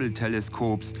des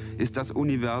Hubble-Teleskops ist das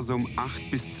Universum 8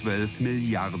 bis 12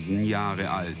 Milliarden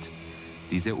Jahre alt.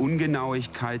 Diese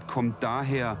Ungenauigkeit kommt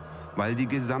daher, weil die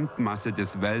Gesamtmasse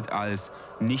des Weltalls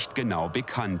nicht genau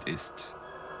bekannt ist.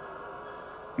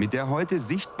 Mit der heute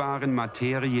sichtbaren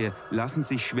Materie lassen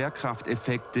sich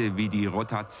Schwerkrafteffekte wie die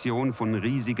Rotation von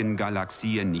riesigen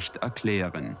Galaxien nicht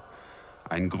erklären.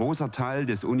 Ein großer Teil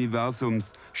des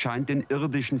Universums scheint den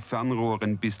irdischen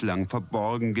Fernrohren bislang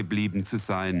verborgen geblieben zu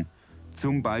sein.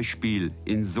 Zum Beispiel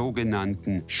in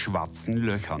sogenannten schwarzen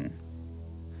Löchern.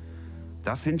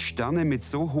 Das sind Sterne mit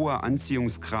so hoher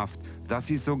Anziehungskraft, dass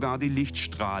sie sogar die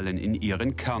Lichtstrahlen in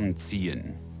ihren Kern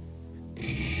ziehen.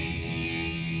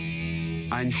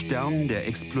 Ein Stern, der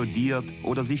explodiert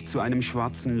oder sich zu einem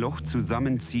schwarzen Loch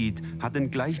zusammenzieht, hat den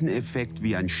gleichen Effekt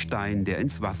wie ein Stein, der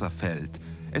ins Wasser fällt.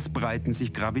 Es breiten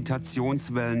sich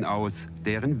Gravitationswellen aus,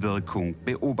 deren Wirkung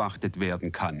beobachtet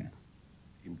werden kann.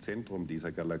 Im Zentrum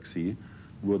dieser Galaxie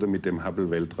wurde mit dem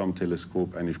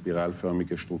Hubble-Weltraumteleskop eine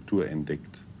spiralförmige Struktur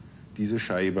entdeckt. Diese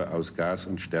Scheibe aus Gas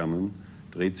und Sternen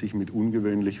dreht sich mit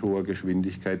ungewöhnlich hoher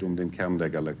Geschwindigkeit um den Kern der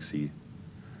Galaxie.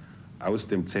 Aus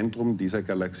dem Zentrum dieser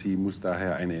Galaxie muss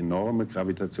daher eine enorme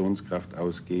Gravitationskraft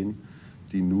ausgehen,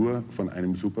 die nur von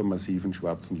einem supermassiven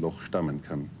schwarzen Loch stammen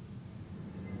kann.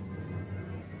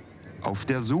 Auf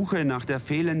der Suche nach der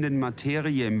fehlenden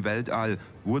Materie im Weltall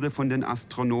wurde von den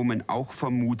Astronomen auch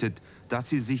vermutet, dass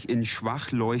sie sich in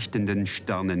schwach leuchtenden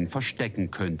Sternen verstecken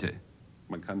könnte.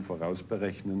 Man kann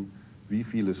vorausberechnen, wie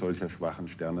viele solcher schwachen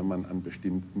Sterne man an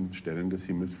bestimmten Stellen des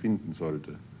Himmels finden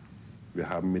sollte. Wir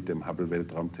haben mit dem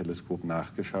Hubble-Weltraumteleskop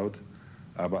nachgeschaut,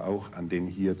 aber auch an den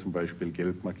hier zum Beispiel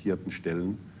gelb markierten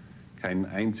Stellen keinen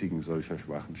einzigen solcher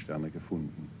schwachen Sterne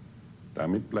gefunden.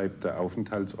 Damit bleibt der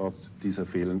Aufenthaltsort dieser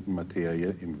fehlenden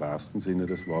Materie im wahrsten Sinne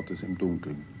des Wortes im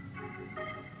Dunkeln.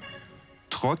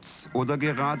 Trotz oder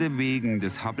gerade wegen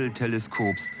des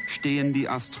Hubble-Teleskops stehen die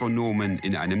Astronomen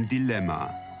in einem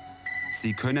Dilemma.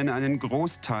 Sie können einen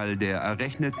Großteil der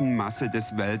errechneten Masse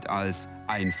des Weltalls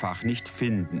einfach nicht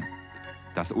finden.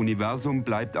 Das Universum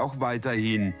bleibt auch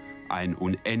weiterhin ein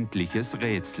unendliches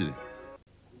Rätsel.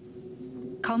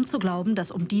 Kaum zu glauben,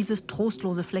 dass um dieses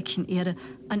trostlose Fleckchen Erde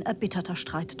ein erbitterter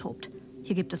Streit tobt.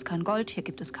 Hier gibt es kein Gold, hier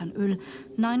gibt es kein Öl.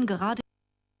 Nein, gerade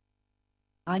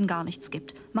rein gar nichts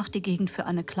gibt, macht die Gegend für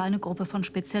eine kleine Gruppe von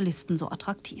Spezialisten so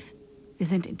attraktiv. Wir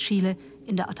sind in Chile,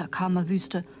 in der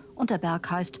Atacama-Wüste und der Berg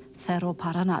heißt Cerro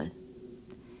Paranal.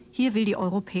 Hier will die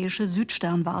europäische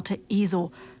Südsternwarte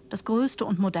ESO das größte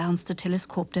und modernste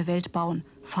Teleskop der Welt bauen,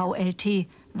 VLT,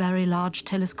 Very Large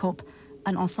Telescope,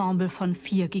 ein Ensemble von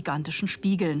 4 gigantischen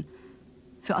Spiegeln.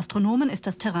 Für Astronomen ist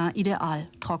das Terrain ideal,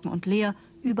 trocken und leer,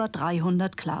 über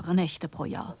 300 klare Nächte pro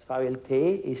Jahr. Das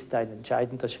VLT ist ein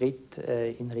entscheidender Schritt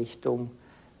in Richtung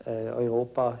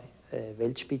Europa,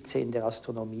 Weltspitze in der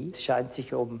Astronomie. Es scheint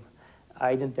sich um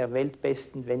einen der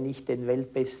weltbesten, wenn nicht den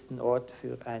weltbesten Ort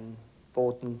für ein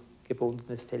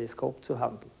bodengebundenes Teleskop zu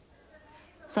handeln.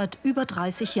 Seit über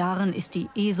 30 Jahren ist die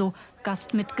ESO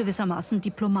Gast mit gewissermaßen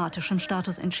diplomatischem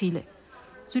Status in Chile.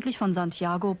 Südlich von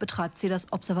Santiago betreibt sie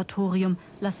das Observatorium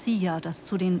La Silla, das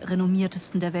zu den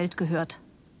renommiertesten der Welt gehört.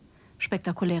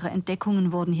 Spektakuläre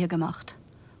Entdeckungen wurden hier gemacht.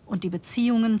 Und die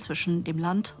Beziehungen zwischen dem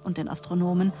Land und den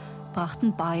Astronomen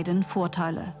brachten beiden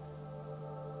Vorteile.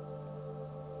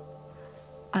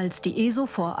 Als die ESO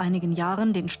vor einigen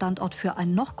Jahren den Standort für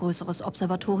ein noch größeres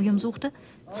Observatorium suchte,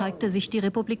 zeigte sich die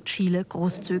Republik Chile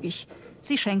großzügig.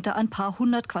 Sie schenkte ein paar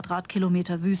 100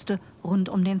 Quadratkilometer Wüste rund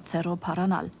um den Cerro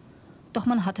Paranal. Doch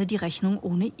man hatte die Rechnung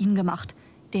ohne ihn gemacht,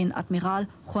 den Admiral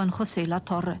Juan José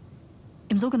Latorre.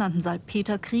 Im sogenannten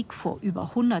Salpeterkrieg vor über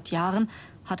 100 Jahren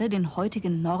hat er den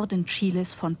heutigen Norden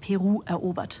Chiles von Peru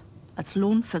erobert. Als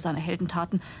Lohn für seine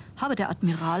Heldentaten habe der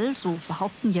Admiral, so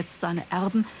behaupten jetzt seine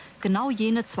Erben, genau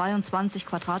jene 22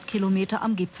 Quadratkilometer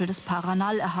am Gipfel des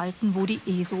Paranal erhalten, wo die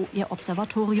ESO ihr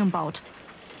Observatorium baut.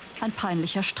 Ein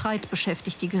peinlicher Streit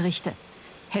beschäftigt die Gerichte.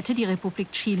 Hätte die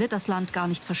Republik Chile das Land gar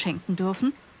nicht verschenken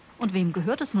dürfen? Und wem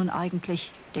gehört es nun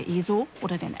eigentlich? Der ESO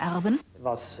oder den Erben?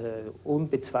 Was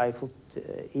unbezweifelt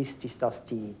ist, dass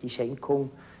die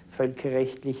Schenkung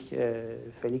völkerrechtlich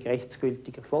völlig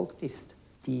rechtsgültig erfolgt ist.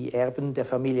 Die Erben der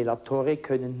Familie Latorre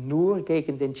können nur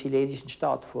gegen den chilenischen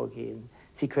Staat vorgehen.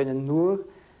 Sie können nur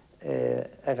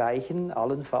erreichen,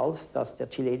 allenfalls, dass der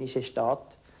chilenische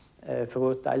Staat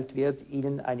verurteilt wird,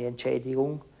 ihnen eine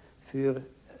Entschädigung für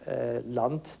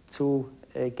Land zu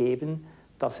geben,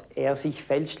 das er sich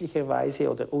fälschlicherweise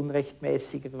oder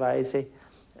unrechtmäßigerweise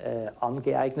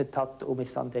angeeignet hat, um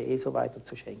es dann der ESO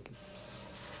weiterzuschenken.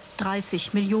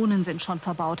 30 Millionen sind schon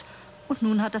verbaut. Und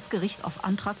nun hat das Gericht auf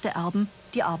Antrag der Erben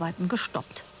die Arbeiten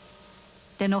gestoppt.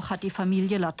 Dennoch hat die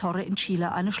Familie Latorre in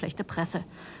Chile eine schlechte Presse.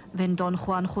 Wenn Don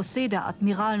Juan José, der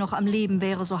Admiral, noch am Leben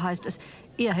wäre, so heißt es,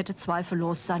 er hätte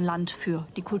zweifellos sein Land für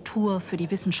die Kultur, für die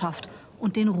Wissenschaft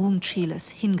und den Ruhm Chiles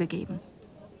hingegeben.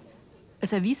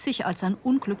 Es erwies sich als ein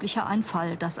unglücklicher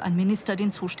Einfall, dass ein Minister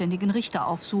den zuständigen Richter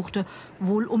aufsuchte,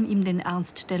 wohl um ihm den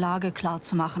Ernst der Lage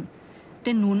klarzumachen.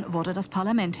 Denn nun wurde das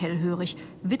Parlament hellhörig,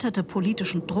 witterte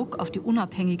politischen Druck auf die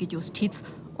unabhängige Justiz,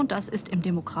 und das ist im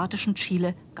demokratischen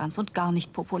Chile ganz und gar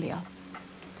nicht populär.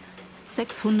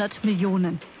 600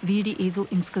 Millionen will die ESO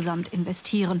insgesamt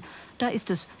investieren. Da ist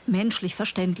es menschlich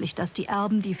verständlich, dass die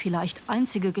Erben die vielleicht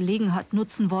einzige Gelegenheit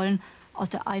nutzen wollen, aus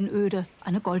der Einöde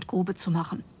eine Goldgrube zu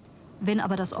machen. Wenn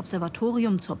aber das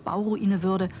Observatorium zur Bauruine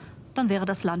würde, dann wäre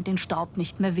das Land den Staub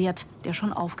nicht mehr wert, der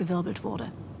schon aufgewirbelt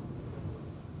wurde.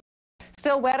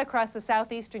 Still wet across the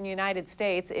southeastern United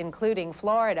States, including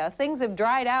Florida. Things have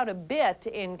dried out a bit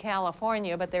in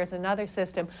California, but there's another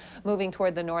system moving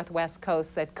toward the northwest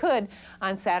coast that could,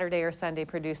 on Saturday or Sunday,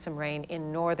 produce some rain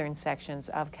in northern sections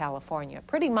of California.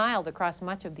 Pretty mild across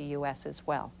much of the U.S. as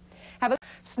well. Have a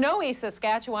snowy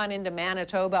Saskatchewan into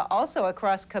Manitoba, also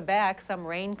across Quebec. Some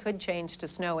rain could change to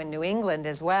snow in New England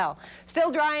as well. Still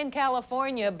dry in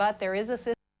California, but there is a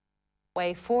system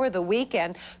way for the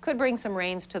weekend. Could bring some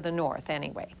rains to the north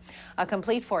anyway. A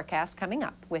complete forecast coming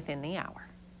up within the hour.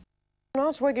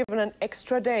 Astronauts were given an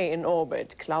extra day in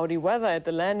orbit. Cloudy weather at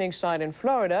the landing site in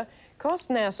Florida caused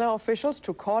NASA officials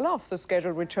to call off the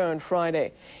scheduled return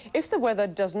Friday. If the weather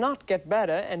does not get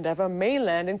better, Endeavour may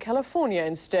land in California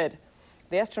instead.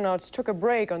 The astronauts took a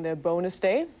break on their bonus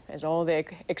day, as all their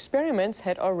experiments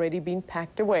had already been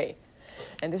packed away.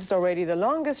 And this is already the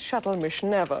longest shuttle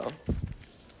mission ever.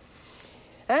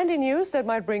 And in news that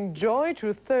might bring joy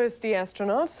to thirsty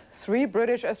astronauts, 3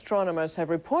 British astronomers have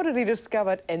reportedly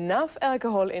discovered enough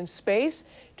alcohol in space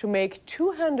to make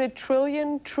 200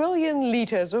 trillion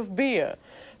liters of beer.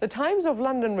 The Times of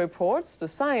London reports the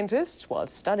scientists, while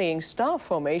studying star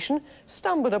formation,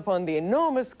 stumbled upon the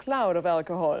enormous cloud of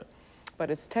alcohol. But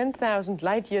it's 10,000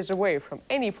 light years away from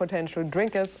any potential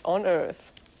drinkers on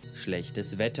Earth.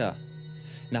 Schlechtes Wetter.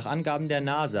 Nach Angaben der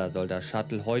NASA soll das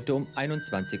Shuttle heute um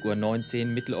 21:19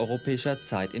 Uhr mitteleuropäischer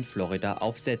Zeit in Florida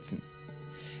aufsetzen.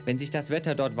 Wenn sich das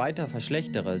Wetter dort weiter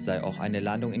verschlechtere, sei auch eine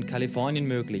Landung in Kalifornien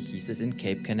möglich, hieß es in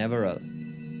Cape Canaveral.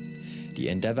 Die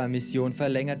Endeavour-Mission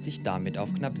verlängert sich damit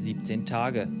auf knapp 17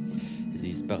 Tage.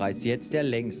 Sie ist bereits jetzt der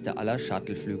längste aller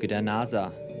Shuttleflüge der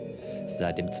NASA.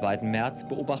 Seit dem 2. März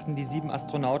beobachten die 7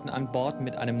 Astronauten an Bord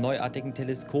mit einem neuartigen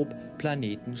Teleskop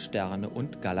Planeten, Sterne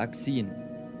und Galaxien.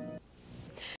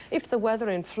 If the weather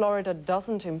in Florida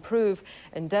doesn't improve,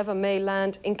 Endeavour may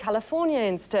land in California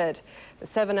instead. The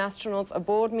 7 astronauts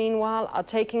aboard, meanwhile, are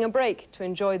taking a break to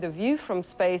enjoy the view from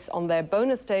space on their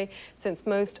bonus day, since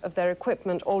most of their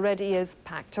equipment already is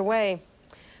packed away.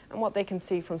 And what they can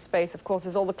see from space, of course,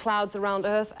 is all the clouds around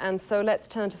Earth. And so let's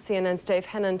turn to CNN's Dave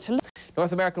Hennon to look.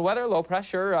 North American weather, low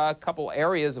pressure, a couple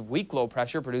areas of weak low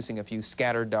pressure producing a few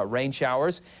scattered rain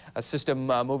showers. A system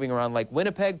moving around Lake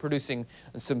Winnipeg, producing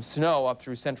some snow up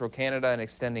through central Canada and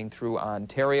extending through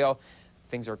Ontario.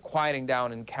 Things are quieting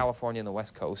down in California and the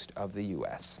west coast of the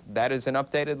U.S. That is an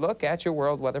updated look at your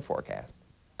world weather forecast.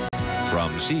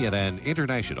 From CNN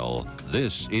International,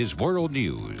 this is World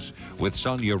News with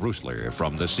Sonia Rusler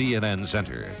from the CNN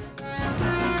Center.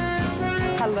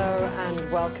 Hello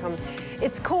and welcome.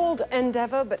 It's called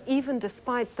Endeavour, but even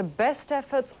despite the best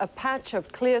efforts, a patch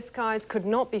of clear skies could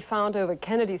not be found over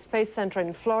Kennedy Space Center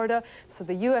in Florida, so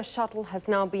the U.S. shuttle has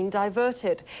now been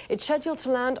diverted. It's scheduled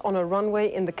to land on a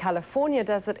runway in the California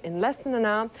desert in less than an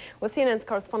hour. Well, CNN's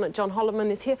correspondent John Holloman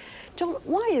is here. John,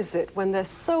 why is it when they're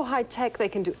so high-tech they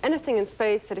can do anything in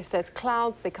space that if there's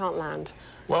clouds they can't land?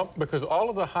 Well, because all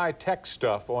of the high-tech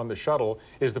stuff on the shuttle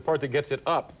is the part that gets it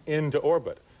up into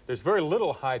orbit. There's very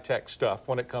little high-tech stuff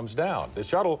when it comes down. The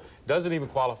shuttle doesn't even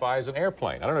qualify as an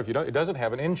airplane. I don't know if you know, it doesn't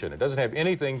have an engine. It doesn't have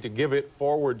anything to give it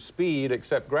forward speed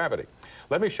except gravity.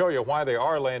 Let me show you why they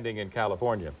are landing in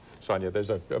California, Sonia.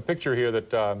 There's a picture here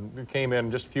that came in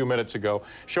just a few minutes ago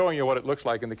showing you what it looks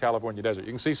like in the California desert.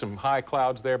 You can see some high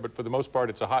clouds there, but for the most part,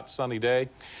 it's a hot, sunny day.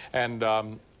 And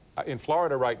in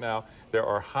Florida right now, there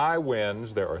are high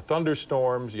winds, there are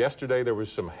thunderstorms. Yesterday there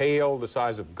was some hail the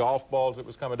size of golf balls that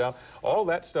was coming down. All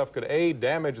that stuff could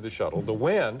damage the shuttle. The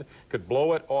wind could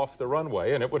blow it off the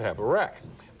runway and it would have a wreck.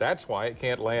 That's why it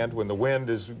can't land when the wind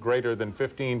is greater than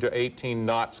 15 to 18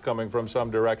 knots coming from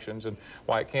some directions, and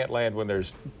why it can't land when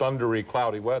there's thundery,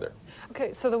 cloudy weather.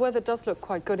 Okay, so the weather does look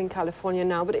quite good in California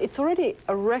now, but it's already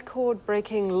a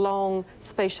record-breaking long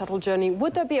space shuttle journey.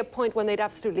 Would there be a point when they'd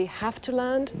absolutely have to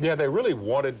land? Yeah, they really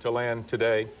wanted to land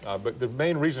today, but the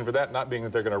main reason for that not being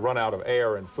that they're going to run out of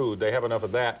air and food. They have enough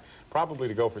of that. probably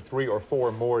to go for 3 or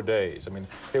 4 more days. I mean,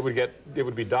 it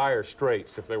would be dire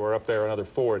straits if they were up there another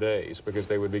 4 days, because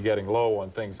they would be getting low on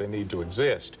things they need to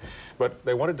exist. But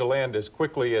they wanted to land as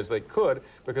quickly as they could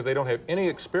because they don't have any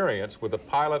experience with a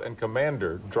pilot and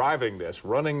commander driving this,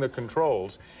 running the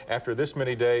controls after this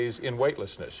many days in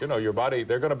weightlessness. You know, your body,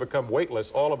 they're going to become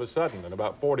weightless all of a sudden in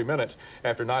about 40 minutes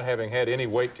after not having had any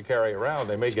weight to carry around.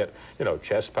 They may get, you know,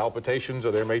 chest palpitations,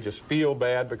 or they may just feel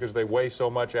bad because they weigh so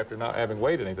much after not having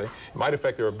weighed anything. It might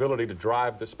affect their ability to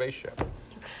drive the spaceship.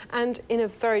 And in a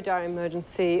very dire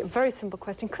emergency, a very simple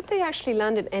question, could they actually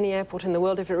land at any airport in the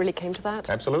world if it really came to that?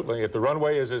 Absolutely. If the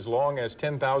runway is as long as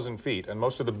 10,000 feet, and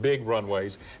most of the big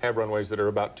runways have runways that are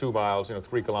about 2 miles, you know,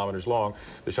 3 kilometers long,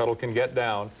 the shuttle can get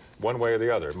down one way or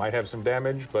the other. It might have some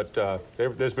damage, but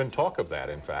there's been talk of that,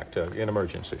 in fact, in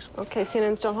emergencies. Okay,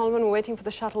 CNN's John Holloman, we're waiting for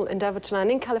the Shuttle Endeavour to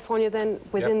land in California then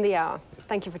within the hour.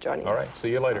 Thank you for joining us. All right,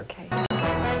 see you later. Okay.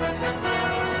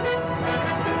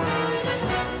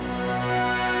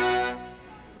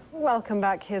 Welcome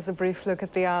back. Here's a brief look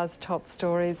at the hour's top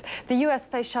stories. The U.S.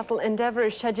 Space Shuttle Endeavour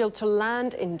is scheduled to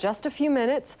land in just a few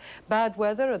minutes. Bad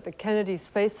weather at the Kennedy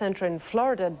Space Center in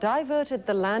Florida diverted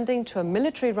the landing to a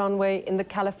military runway in the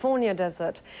California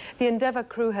desert. The Endeavour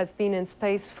crew has been in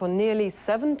space for nearly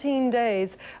 17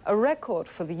 days, a record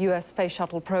for the U.S. Space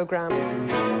Shuttle program.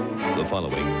 The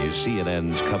following is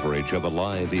CNN's coverage of a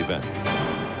live event.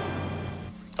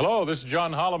 Hello, this is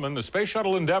John Holloman. The Space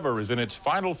Shuttle Endeavour is in its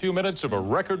final few minutes of a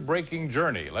record-breaking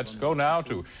journey. Let's go now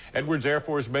to Edwards Air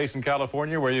Force Base in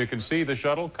California, where you can see the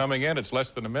shuttle coming in. It's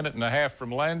less than 1.5 minutes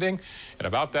from landing. In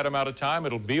about that amount of time,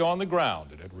 it'll be on the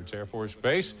ground at Edwards Air Force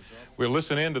Base. We'll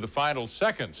listen in to the final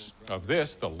seconds of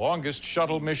this, the longest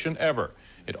shuttle mission ever.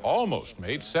 It almost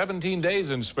made 17 days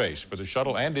in space for the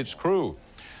shuttle and its crew.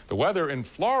 The weather in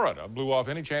Florida blew off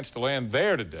any chance to land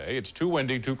there today. It's too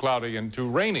windy, too cloudy, and too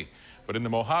rainy. But in the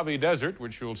Mojave Desert,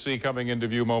 which you'll see coming into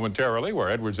view momentarily, where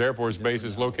Edwards Air Force Base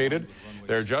is located,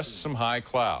 there are just some high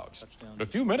clouds. But a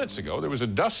few minutes ago, there was a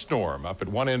dust storm up at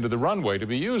one end of the runway to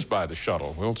be used by the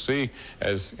shuttle. We'll see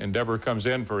as Endeavour comes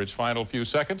in for its final few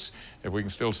seconds if we can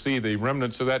still see the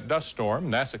remnants of that dust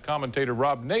storm. NASA commentator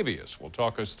Rob Navius will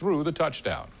talk us through the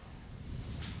touchdown.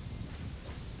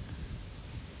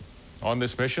 On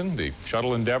this mission, the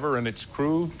Shuttle Endeavour and its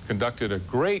crew conducted a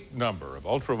great number of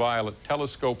ultraviolet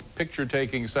telescope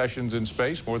picture-taking sessions in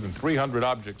space. More than 300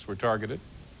 objects were targeted.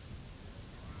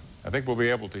 I think we'll be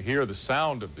able to hear the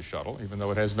sound of the shuttle, even though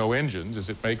it has no engines, as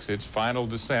it makes its final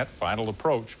descent, final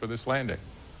approach for this landing.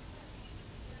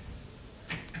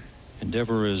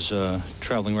 Endeavour is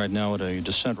traveling right now at a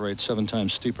descent rate 7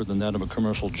 times steeper than that of a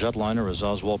commercial jetliner as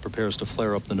Oswald prepares to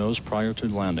flare up the nose prior to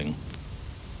landing.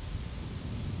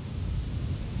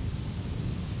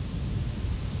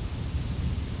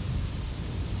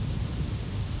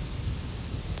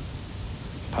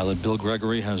 Pilot Bill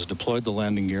Gregory has deployed the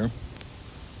landing gear.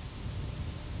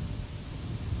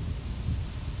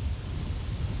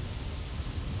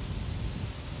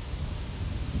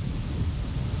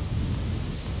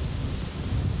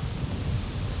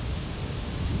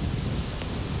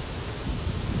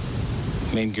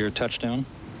 Main gear touchdown.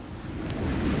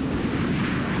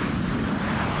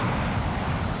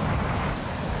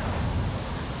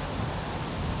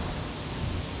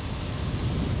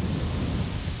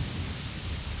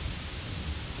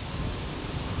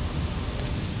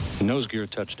 Nose gear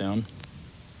touchdown.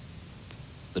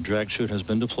 The drag chute has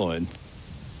been deployed.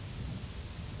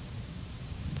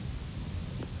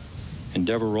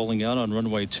 Endeavour rolling out on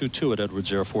runway 22 at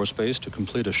Edwards Air Force Base to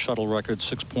complete a shuttle record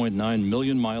 6.9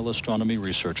 million mile astronomy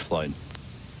research flight.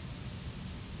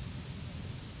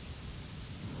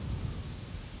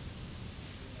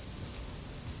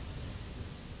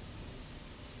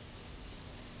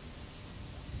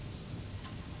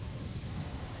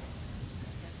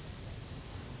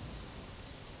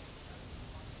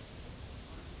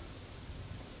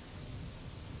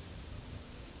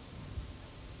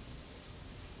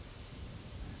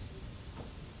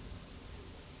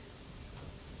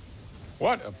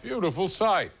 What a beautiful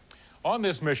sight. On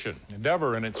this mission,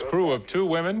 Endeavour and its crew of 2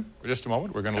 women, for just a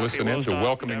moment, we're going to listen in to a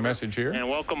welcoming Endeavour. message here. And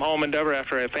welcome home, Endeavour,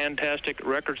 after a fantastic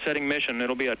record-setting mission.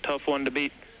 It'll be a tough one to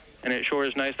beat, and it sure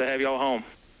is nice to have y'all home.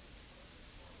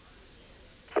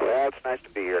 Well, it's nice to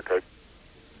be here, Kurt.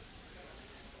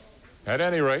 At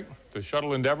any rate, the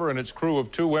Shuttle Endeavour and its crew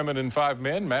of 2 women and 5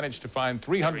 men managed to find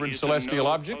 300 celestial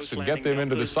objects and get them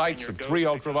into the sights of 3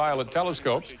 ultraviolet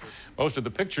telescopes. Most of the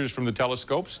pictures from the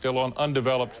telescopes still on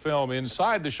undeveloped film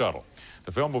inside the shuttle.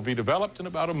 The film will be developed in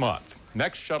about a month.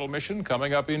 Next shuttle mission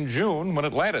coming up in June when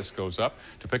Atlantis goes up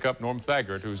to pick up Norm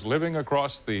Thagard, who's living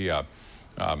across the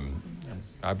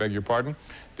I beg your pardon.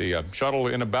 The shuttle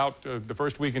in about the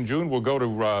first week in June will go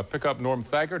to pick up Norm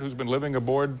Thagard, who's been living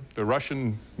aboard the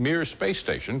Russian Mir space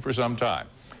station for some time.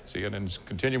 CNN's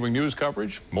continuing news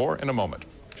coverage, more in a moment.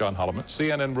 John Holloman,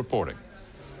 CNN reporting.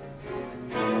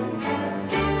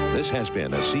 This has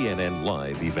been a CNN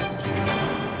Live event.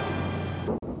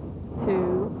 2,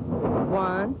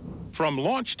 1. From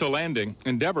launch to landing,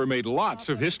 Endeavour made lots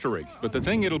of history, but the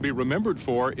thing it'll be remembered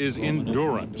for is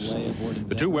endurance.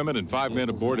 The 2 women and 5 men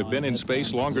aboard have been in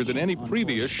space longer than any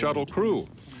previous shuttle crew.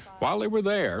 While they were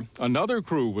there, another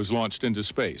crew was launched into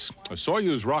space. A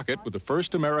Soyuz rocket with the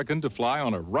first American to fly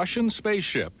on a Russian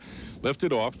spaceship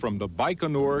lifted off from the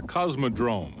Baikonur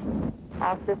Cosmodrome.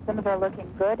 All systems are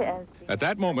looking good. At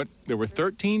that moment, there were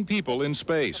 13 people in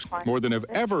space, more than have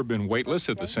ever been weightless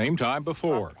at the same time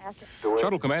before.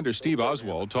 Shuttle Commander Steve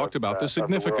Oswald talked about the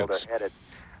significance.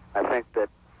 I think that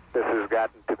this has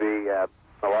gotten to be a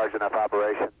large enough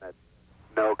operation that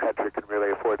no country can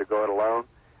really afford to go it alone.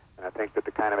 And I think that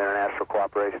the kind of international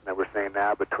cooperation that we're seeing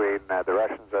now between the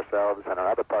Russians, ourselves, and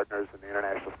our other partners in the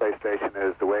International Space Station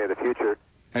is the way of the future.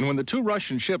 And when the 2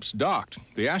 Russian ships docked,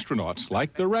 the astronauts,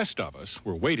 like the rest of us,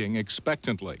 were waiting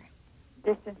expectantly.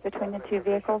 Distance between the 2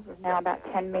 vehicles is now about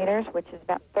 10 meters, which is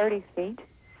about 30 feet,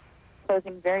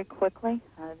 closing very quickly.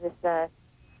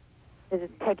 This is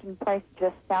taking place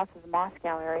just south of the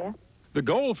Moscow area. The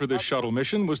goal for this shuttle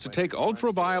mission was to take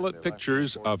ultraviolet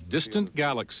pictures of distant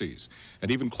galaxies and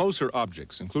even closer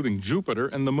objects, including Jupiter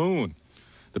and the Moon.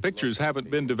 The pictures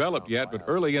haven't been developed yet, but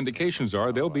early indications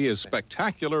are they'll be as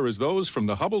spectacular as those from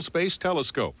the Hubble Space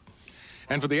Telescope.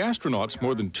 And for the astronauts,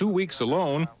 more than 2 weeks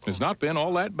alone has not been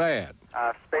all that bad.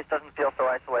 Space doesn't feel so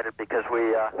isolated because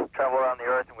we travel around the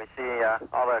Earth and we see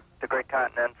all the great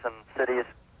continents and cities.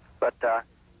 But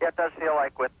yeah, it does feel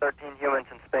like with 13 humans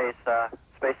in space,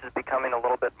 space is becoming a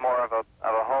little bit more of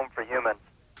a home for humans.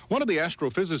 One of the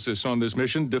astrophysicists on this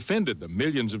mission defended the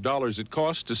millions of dollars it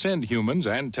costs to send humans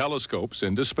and telescopes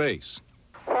into space.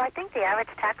 Well, I think the average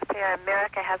taxpayer in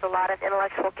America has a lot of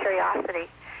intellectual curiosity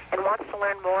and wants to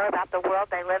learn more about the world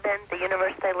they live in, the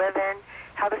universe they live in,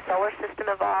 how the solar system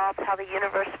evolved, how the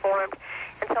universe formed.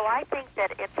 And so I think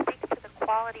that it speaks to the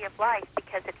quality of life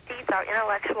because it feeds our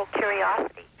intellectual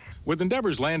curiosity. With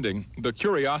Endeavour's landing, the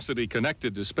curiosity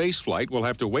connected to spaceflight will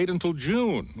have to wait until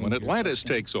June, when Atlantis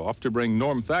takes off to bring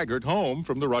Norm Thagard home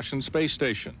from the Russian space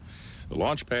station. The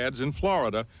launch pads in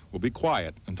Florida will be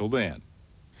quiet until then.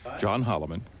 John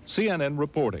Holloman, CNN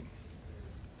reporting.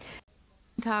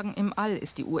 Tagen im All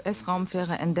ist die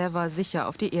US-Raumfähre Endeavour sicher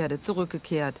auf die Erde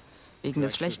zurückgekehrt. Wegen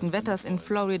des schlechten Wetters in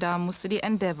Florida musste die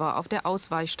Endeavour auf der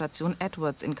Ausweichstation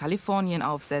Edwards in Kalifornien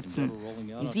aufsetzen.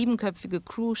 Die 7-köpfige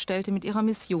Crew stellte mit ihrer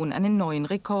Mission einen neuen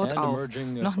Rekord auf.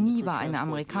 Noch nie war eine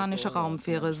amerikanische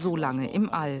Raumfähre so lange im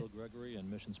All.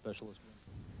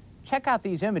 Check out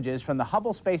these images from the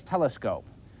Hubble Space Telescope.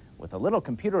 With a little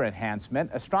computer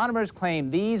enhancement, astronomers claim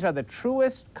these are the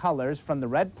truest colors from the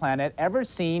red planet ever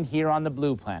seen here on the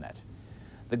blue planet.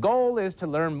 The goal is to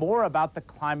learn more about the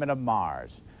climate of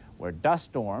Mars, where dust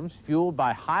storms fueled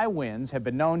by high winds have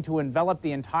been known to envelop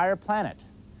the entire planet.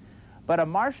 But a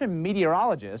Martian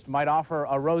meteorologist might offer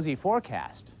a rosy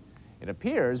forecast. It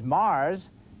appears Mars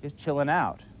is chilling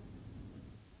out.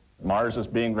 Mars is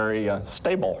being very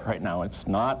stable right now. It's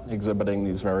not exhibiting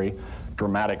these very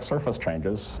dramatic surface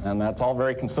changes, and that's all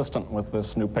very consistent with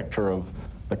this new picture of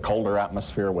the colder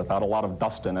atmosphere without a lot of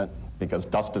dust in it, because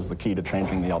dust is the key to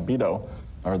changing the albedo,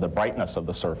 or the brightness of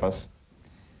the surface.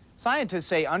 Scientists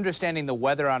say understanding the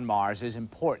weather on Mars is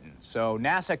important, so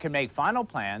NASA can make final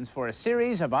plans for a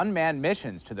series of unmanned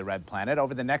missions to the red planet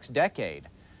over the next decade.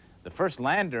 The first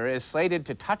lander is slated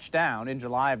to touch down in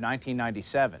July of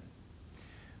 1997.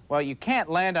 Well, you can't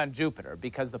land on Jupiter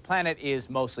because the planet is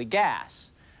mostly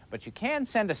gas, but you can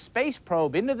send a space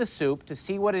probe into the soup to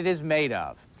see what it is made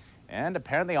of. And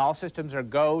apparently all systems are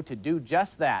go to do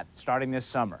just that starting this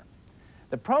summer.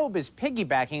 The probe is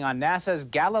piggybacking on NASA's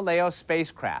Galileo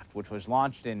spacecraft, which was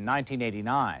launched in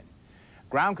 1989.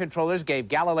 Ground controllers gave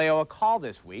Galileo a call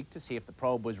this week to see if the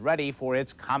probe was ready for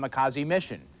its kamikaze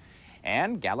mission.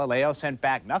 And Galileo sent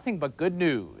back nothing but good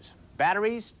news.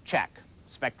 Batteries, check.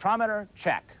 Spectrometer,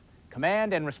 check.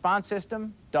 Command and response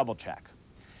system, double check.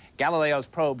 Galileo's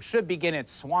probe should begin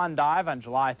its swan dive on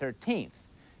July 13th.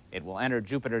 It will enter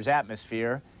Jupiter's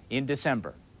atmosphere in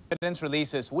December. Evidence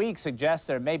released this week suggests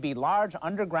there may be large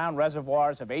underground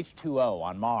reservoirs of H2O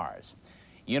on Mars.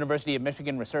 University of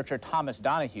Michigan researcher Thomas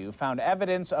Donahue found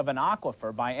evidence of an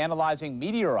aquifer by analyzing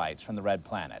meteorites from the red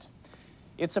planet.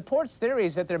 It supports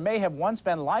theories that there may have once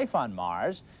been life on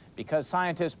Mars because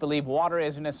scientists believe water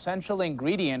is an essential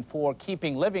ingredient for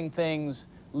keeping living things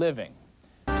living.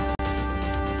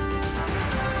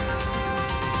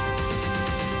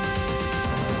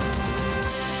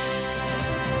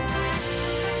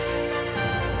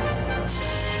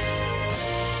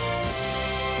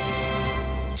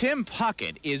 Tim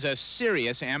Puckett is a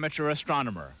serious amateur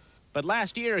astronomer. But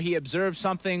last year he observed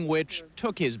something which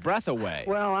took his breath away.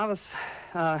 Well, I was,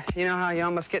 you know how you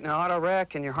almost get in an auto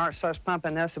wreck and your heart starts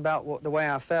pumping? That's about the way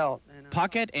I felt.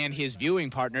 Puckett and his viewing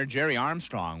partner, Jerry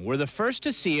Armstrong, were the first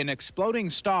to see an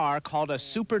exploding star called a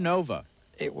supernova.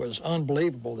 It was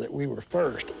unbelievable that we were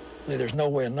first. There's no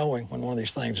way of knowing when one of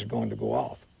these things is going to go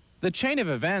off. The chain of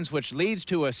events which leads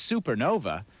to a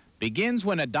supernova begins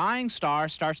when a dying star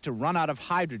starts to run out of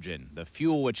hydrogen, the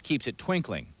fuel which keeps it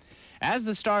twinkling. As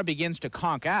the star begins to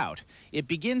conk out, it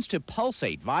begins to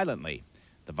pulsate violently.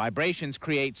 The vibrations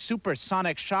create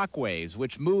supersonic shock waves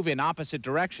which move in opposite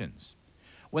directions.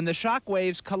 When the shock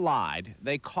waves collide,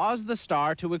 they cause the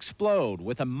star to explode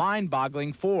with a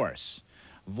mind-boggling force.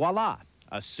 Voila,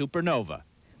 a supernova.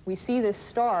 We see this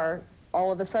star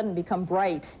all of a sudden become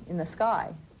bright in the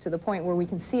sky to the point where we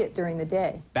can see it during the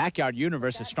day. Backyard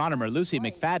Universe astronomer Lucy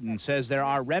McFadden says there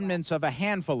are remnants of a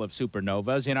handful of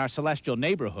supernovas in our celestial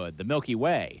neighborhood, the Milky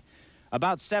Way.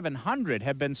 About 700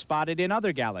 have been spotted in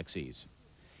other galaxies.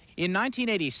 In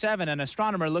 1987, an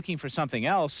astronomer looking for something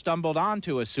else stumbled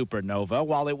onto a supernova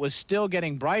while it was still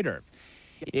getting brighter.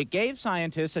 It gave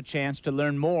scientists a chance to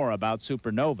learn more about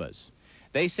supernovas.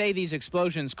 They say these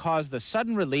explosions cause the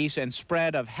sudden release and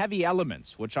spread of heavy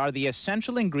elements, which are the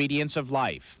essential ingredients of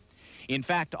life. In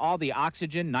fact, all the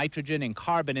oxygen, nitrogen, and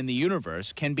carbon in the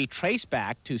universe can be traced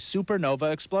back to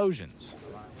supernova explosions.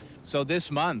 So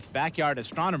this month, backyard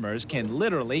astronomers can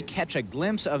literally catch a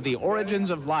glimpse of the origins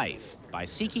of life by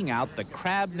seeking out the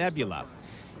Crab Nebula.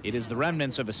 It is the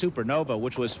remnants of a supernova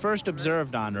which was first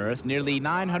observed on Earth nearly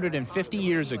 950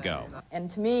 years ago. And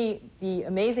to me, the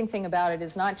amazing thing about it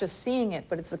is not just seeing it,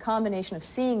 but it's the combination of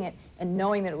seeing it and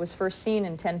knowing that it was first seen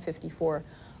in 1054,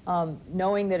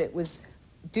 knowing that it was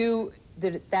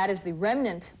that is the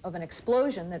remnant of an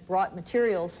explosion that brought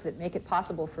materials that make it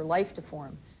possible for life to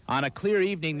form. On a clear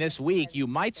evening this week, you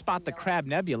might spot the Crab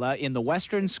Nebula in the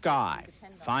western sky.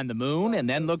 Find the moon and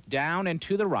then look down and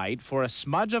to the right for a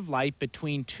smudge of light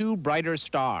between two brighter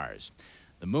stars.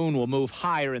 The moon will move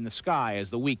higher in the sky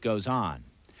as the week goes on.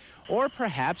 Or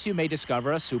perhaps you may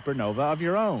discover a supernova of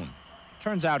your own.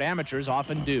 Turns out amateurs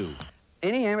often do.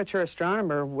 Any amateur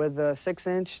astronomer with a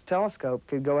 6-inch telescope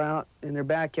could go out in their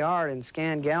backyard and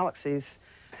scan galaxies.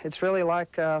 It's really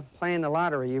like playing the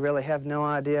lottery. You really have no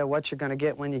idea what you're going to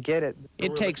get when you get it.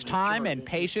 It takes time and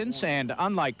patience, and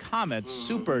unlike comets,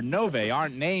 supernovae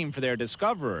aren't named for their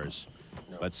discoverers.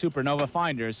 But supernova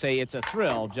finders say it's a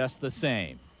thrill just the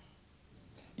same.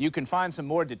 You can find some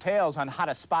more details on how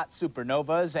to spot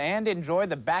supernovas and enjoy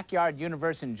the backyard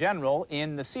universe in general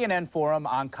in the CNN forum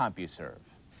on CompuServe.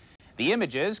 The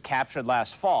images, captured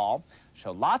last fall,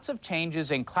 show lots of changes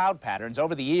in cloud patterns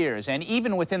over the years and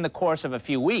even within the course of a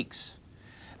few weeks.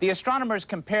 The astronomers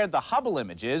compared the Hubble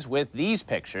images with these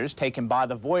pictures taken by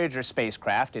the Voyager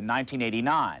spacecraft in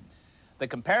 1989. The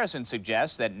comparison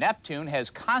suggests that Neptune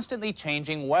has constantly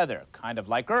changing weather, kind of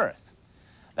like Earth.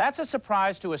 That's a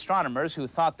surprise to astronomers who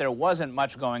thought there wasn't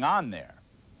much going on there.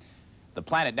 The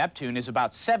planet Neptune is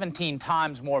about 17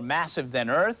 times more massive than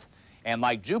Earth, and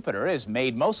like Jupiter, is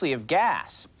made mostly of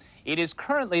gas. It is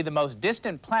currently the most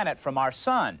distant planet from our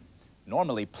sun.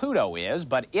 Normally Pluto is,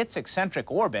 but its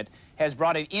eccentric orbit has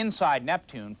brought it inside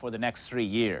Neptune for the next 3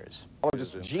 years.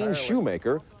 Gene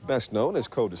Shoemaker, best known as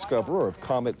co-discoverer of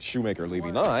comet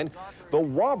Shoemaker-Levy 9, the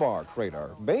Wabar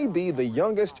crater may be the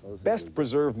youngest,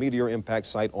 best-preserved meteor impact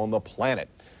site on the planet.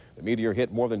 The meteor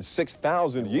hit more than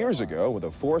 6,000 years ago with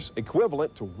a force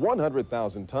equivalent to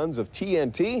 100,000 tons of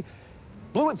TNT.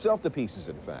 Blew itself to pieces,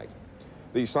 in fact.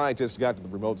 The scientists got to the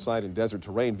remote site in desert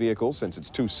terrain vehicles since it's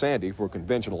too sandy for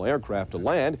conventional aircraft to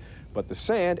land, but the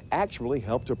sand actually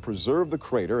helped to preserve the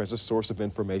crater as a source of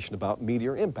information about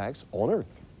meteor impacts on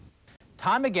Earth.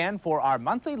 Time again for our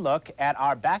monthly look at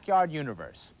our backyard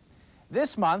universe.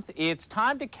 This month, it's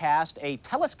time to cast a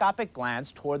telescopic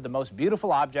glance toward the most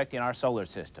beautiful object in our solar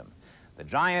system, the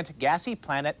giant gassy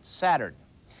planet Saturn.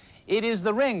 It is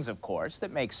the rings, of course,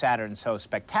 that make Saturn so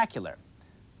spectacular.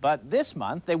 But this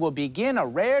month, they will begin a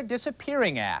rare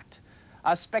disappearing act,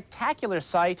 a spectacular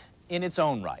sight in its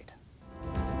own right.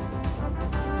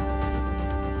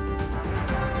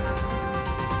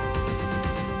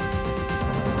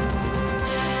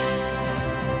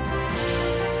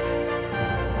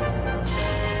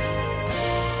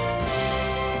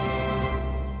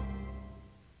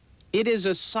 It is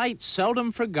a sight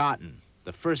seldom forgotten,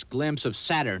 the first glimpse of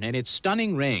Saturn and its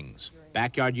stunning rings.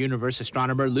 Backyard Universe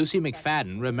astronomer Lucy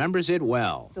McFadden remembers it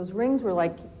well. Those rings were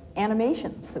like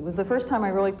animations. It was the first time I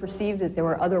really perceived that there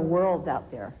were other worlds out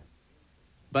there.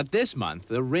 But this month,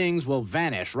 the rings will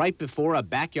vanish right before a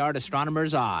backyard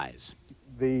astronomer's eyes.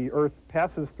 the Earth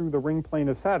passes through the ring plane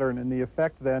of Saturn, and the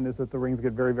effect then is that the rings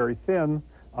get very, very thin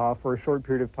for a short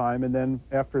period of time, and then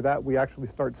after that we actually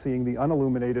start seeing the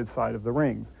unilluminated side of the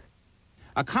rings.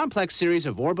 A complex series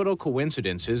of orbital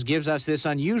coincidences gives us this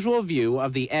unusual view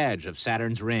of the edge of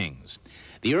Saturn's rings.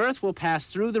 The Earth will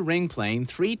pass through the ring plane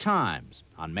 3 times,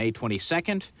 on May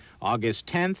 22nd, August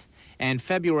 10th, and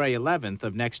February 11th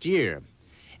of next year.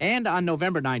 And on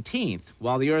November 19th,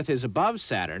 while the Earth is above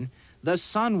Saturn, the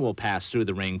Sun will pass through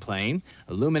the ring plane,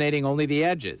 illuminating only the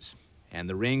edges, and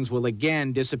the rings will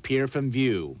again disappear from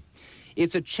view.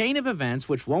 It's a chain of events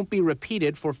which won't be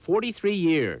repeated for 43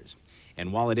 years.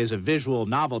 And while it is a visual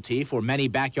novelty for many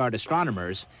backyard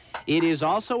astronomers, it is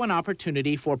also an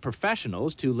opportunity for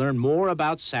professionals to learn more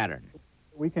about Saturn.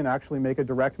 We can actually make a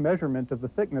direct measurement of the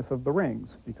thickness of the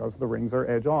rings because the rings are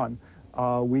edge-on.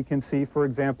 We can see, for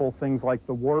example, things like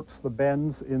the warps, the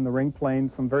bends in the ring plane,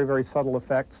 some very, very subtle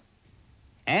effects.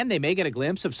 And they may get a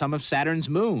glimpse of some of Saturn's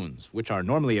moons, which are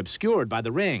normally obscured by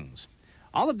the rings.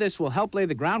 All of this will help lay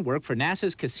the groundwork for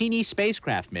NASA's Cassini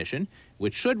spacecraft mission,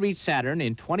 which should reach Saturn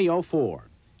in 2004.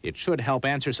 It should help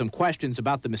answer some questions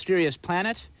about the mysterious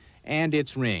planet and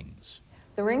its rings.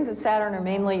 The rings of Saturn are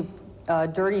mainly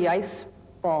dirty ice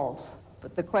balls,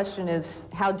 but the question is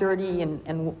how dirty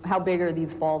and how big are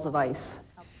these balls of ice?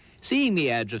 Seeing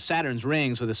the edge of Saturn's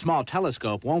rings with a small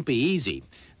telescope won't be easy.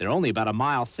 They're only about a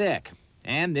mile thick.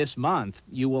 And this month,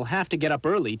 you will have to get up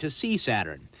early to see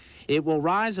Saturn. It will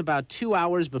rise about 2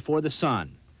 hours before the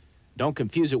Sun. Don't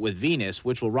confuse it with Venus,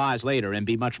 which will rise later and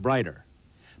be much brighter.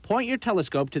 Point your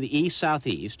telescope to the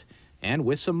east-southeast, and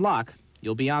with some luck,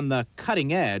 you'll be on the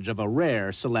cutting edge of a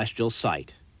rare celestial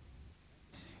sight.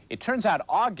 It turns out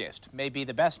August may be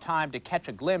the best time to catch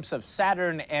a glimpse of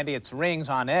Saturn and its rings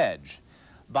on edge.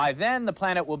 By then, the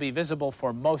planet will be visible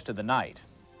for most of the night.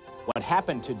 What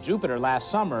happened to Jupiter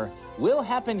last summer will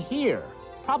happen here.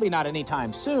 Probably not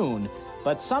anytime soon,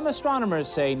 but some astronomers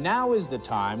say now is the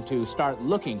time to start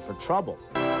looking for trouble.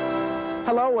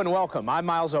 Hello and welcome. I'm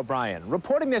Miles O'Brien,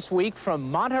 reporting this week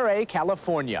from Monterey,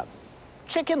 California.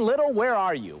 Chicken Little, where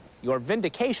are you? Your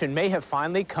vindication may have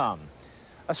finally come.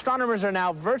 Astronomers are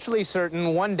now virtually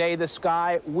certain one day the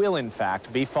sky will in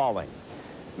fact be falling.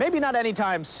 Maybe not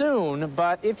anytime soon,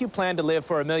 but if you plan to live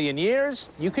for 1 million years,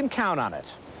 you can count on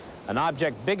it. An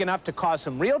object big enough to cause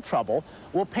some real trouble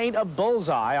will paint a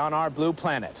bullseye on our blue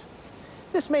planet.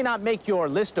 This may not make your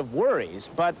list of worries,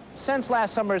 but since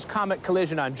last summer's comet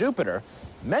collision on Jupiter,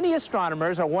 many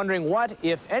astronomers are wondering what,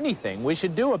 if anything, we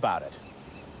should do about it.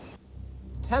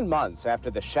 10 months after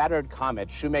the shattered comet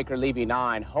Shoemaker-Levy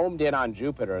 9 homed in on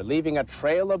Jupiter, leaving a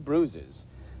trail of bruises,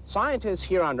 scientists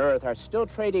here on Earth are still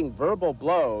trading verbal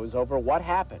blows over what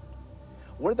happened.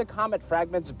 Were the comet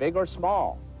fragments big or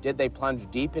small? Did they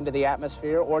plunge deep into the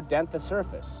atmosphere or dent the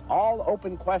surface? All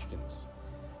open questions.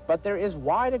 But there is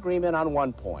wide agreement on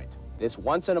one point. This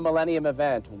once-in-a-millennium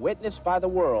event, witnessed by the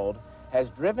world,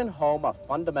 has driven home a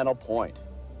fundamental point.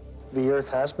 The Earth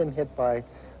has been hit by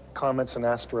comets and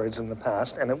asteroids in the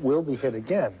past, and it will be hit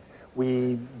again.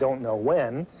 We don't know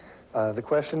when. The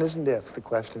question isn't if, the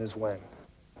question is when.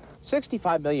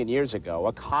 65 million years ago,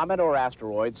 a comet or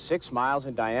asteroid 6 miles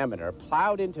in diameter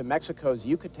plowed into Mexico's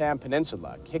Yucatan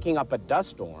Peninsula, kicking up a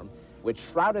dust storm which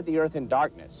shrouded the Earth in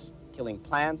darkness, killing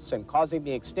plants and causing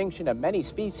the extinction of many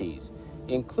species,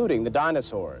 including the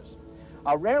dinosaurs.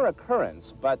 A rare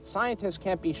occurrence, but scientists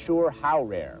can't be sure how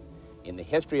rare. In the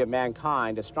history of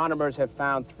mankind, astronomers have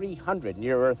found 300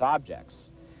 near-Earth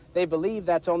objects. They believe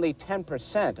that's only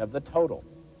 10% of the total.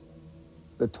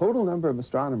 The total number of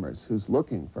astronomers who's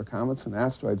looking for comets and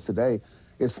asteroids today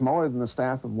is smaller than the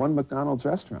staff of one McDonald's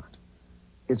restaurant.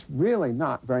 It's really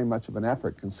not very much of an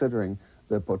effort considering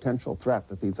the potential threat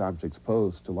that these objects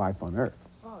pose to life on Earth.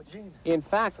 In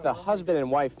fact, the husband and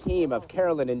wife team of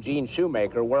Carolyn and Gene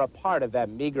Shoemaker were a part of that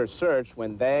meager search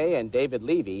when they and David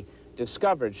Levy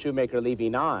discovered Shoemaker-Levy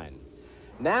 9.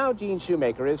 Now Gene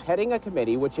Shoemaker is heading a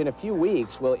committee which in a few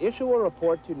weeks will issue a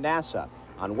report to NASA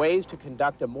on ways to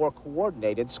conduct a more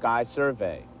coordinated sky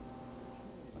survey.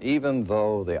 Even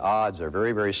though the odds are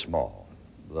very, very small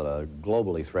that a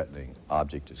globally threatening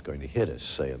object is going to hit us,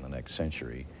 say, in the next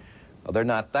century, they're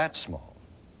not that small.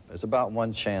 There's about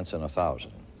 1 chance in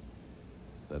 1,000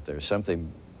 that there's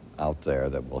something out there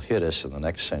that will hit us in the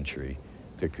next century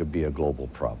that could be a global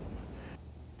problem.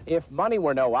 If money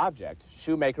were no object,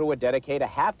 Shoemaker would dedicate a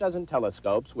half-dozen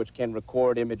telescopes which can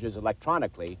record images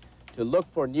electronically to look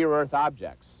for near-Earth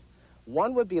objects.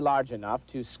 One would be large enough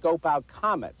to scope out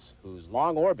comets, whose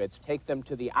long orbits take them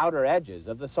to the outer edges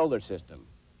of the solar system.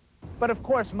 But of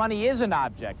course, money is an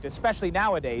object, especially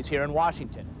nowadays here in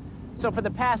Washington. So for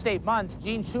the past 8 months,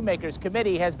 Gene Shoemaker's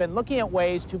committee has been looking at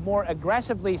ways to more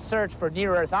aggressively search for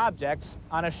near-Earth objects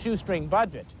on a shoestring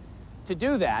budget. To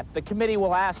do that, the committee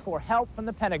will ask for help from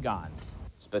the Pentagon,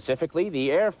 specifically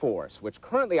the Air Force, which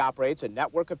currently operates a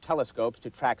network of telescopes to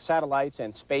track satellites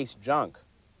and space junk.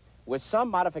 With some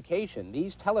modification,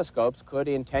 these telescopes could,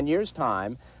 in 10 years'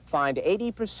 time, find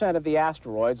 80% of the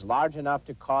asteroids large enough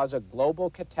to cause a global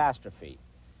catastrophe.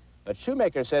 But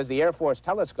Shoemaker says the Air Force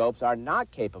telescopes are not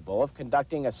capable of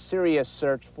conducting a serious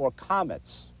search for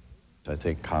comets. I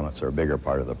think comets are a bigger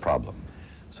part of the problem.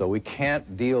 So we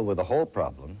can't deal with the whole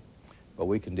problem, but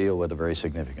we can deal with a very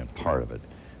significant part of it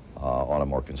on a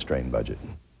more constrained budget.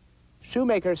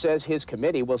 Shoemaker says his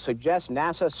committee will suggest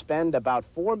NASA spend about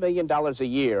 $4 million a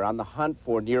year on the hunt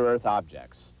for near-Earth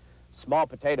objects. Small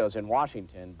potatoes in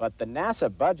Washington, but the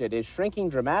NASA budget is shrinking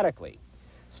dramatically.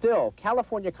 Still,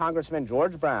 California Congressman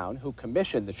George Brown, who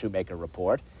commissioned the Shoemaker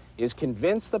report, is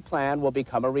convinced the plan will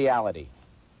become a reality.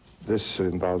 This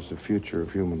involves the future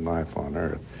of human life on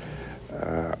Earth.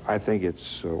 I think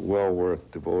it's well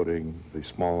worth devoting the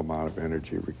small amount of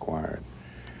energy required.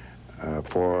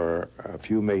 For a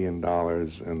few $1 million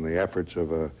and the efforts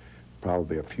of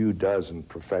probably a few dozen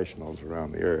professionals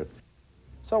around the Earth.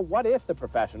 So what if the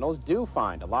professionals do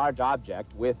find a large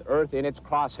object with Earth in its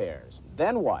crosshairs?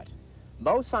 Then what?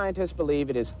 Most scientists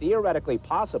believe it is theoretically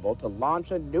possible to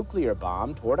launch a nuclear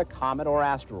bomb toward a comet or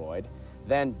asteroid,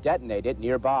 then detonate it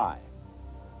nearby.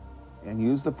 And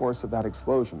use the force of that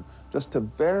explosion just to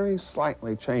very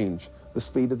slightly change the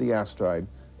speed of the asteroid.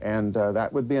 And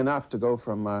that would be enough to go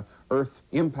from Earth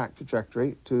impact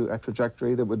trajectory to a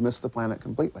trajectory that would miss the planet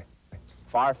completely.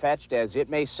 Far-fetched as it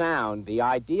may sound, the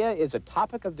idea is a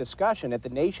topic of discussion at the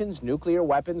nation's nuclear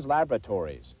weapons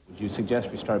laboratories. Would you suggest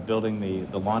we start building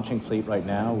the launching fleet right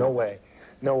now? No way.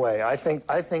 No way. I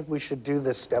think we should do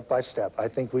this step by step. I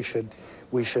think we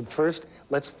should first,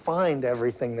 let's find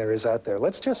everything there is out there.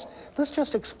 Let's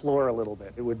just explore a little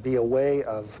bit. It would be a way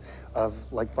of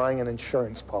like buying an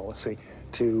insurance policy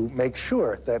to make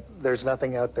sure that there's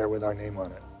nothing out there with our name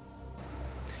on it.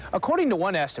 According to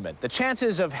one estimate, the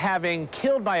chances of having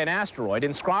killed by an asteroid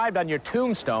inscribed on your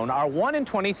tombstone are 1 in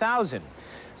 20,000.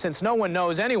 Since no one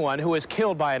knows anyone who is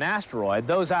killed by an asteroid,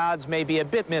 those odds may be a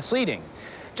bit misleading.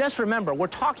 Just remember, we're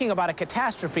talking about a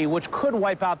catastrophe which could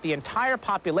wipe out the entire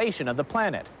population of the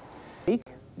planet.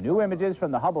 New images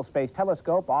from the Hubble Space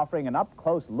Telescope offering an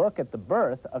up-close look at the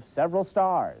birth of several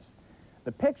stars.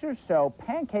 The pictures show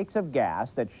pancakes of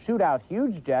gas that shoot out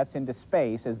huge jets into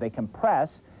space as they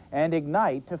compress and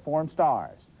ignite to form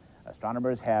stars.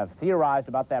 Astronomers have theorized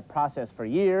about that process for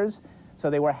years, so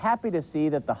they were happy to see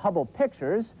that the Hubble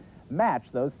pictures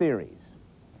match those theories.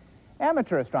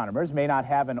 Amateur astronomers may not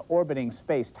have an orbiting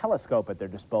space telescope at their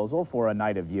disposal for a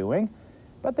night of viewing,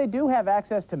 but they do have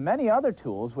access to many other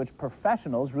tools which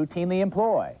professionals routinely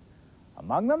employ.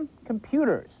 Among them,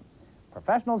 computers.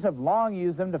 Professionals have long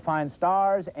used them to find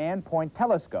stars and point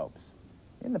telescopes.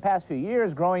 In the past few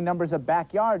years, growing numbers of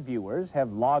backyard viewers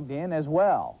have logged in as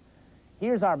well.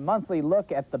 Here's our monthly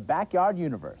look at the backyard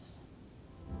universe.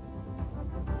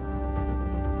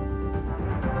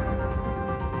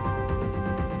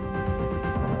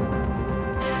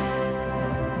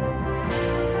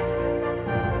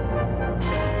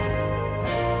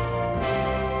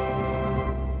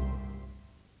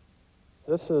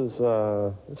 This is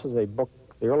a book,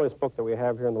 the earliest book that we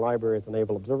have here in the library at the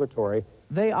Naval Observatory.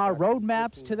 They are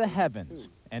roadmaps to the heavens,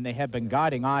 and they have been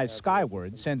guiding eyes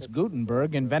skyward since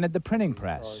Gutenberg invented the printing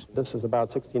press. This is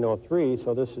about 1603,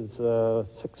 so this is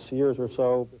 6 years or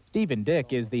so. Stephen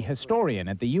Dick is the historian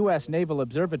at the U.S. Naval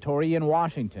Observatory in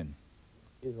Washington.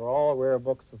 These are all rare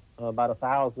books, about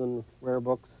 1,000 rare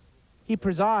books. He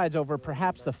presides over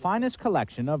perhaps the finest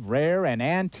collection of rare and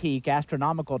antique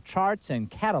astronomical charts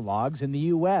and catalogs in the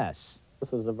U.S.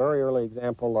 This is a very early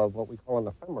example of what we call an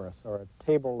ephemeris, or a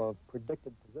table of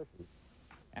predicted positions.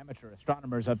 Amateur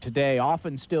astronomers of today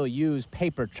often still use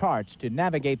paper charts to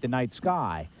navigate the night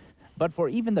sky. But for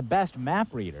even the best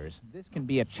map readers, this can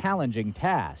be a challenging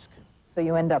task. So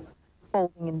you end up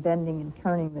folding and bending and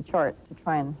turning the chart to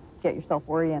try and get yourself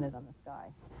oriented on the sky.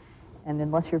 And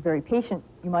unless you're very patient,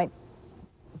 you might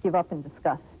give up in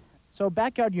disgust. So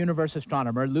Backyard Universe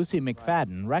astronomer Lucy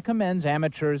McFadden recommends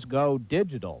amateurs go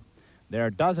digital. There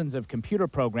are dozens of computer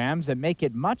programs that make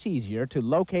it much easier to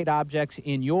locate objects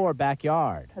in your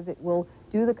backyard. Because it will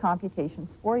do the computations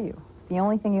for you. The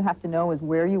only thing you have to know is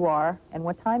where you are and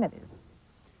what time it is.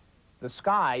 The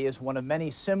Sky is one of many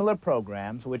similar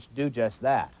programs which do just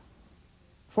that.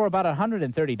 For about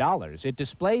 $130, it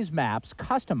displays maps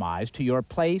customized to your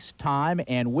place, time,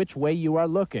 and which way you are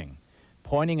looking.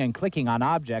 pointing and clicking on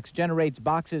objects generates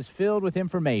boxes filled with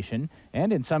information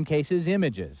and, in some cases,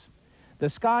 images. The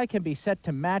sky can be set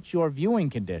to match your viewing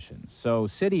conditions, so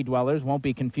city dwellers won't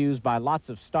be confused by lots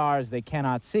of stars they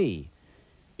cannot see.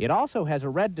 It also has a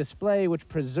red display which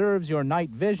preserves your night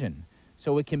vision,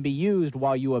 so it can be used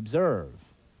while you observe.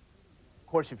 Of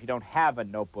course, if you don't have a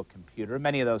notebook computer,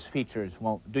 many of those features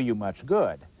won't do you much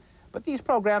good. But these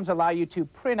programs allow you to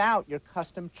print out your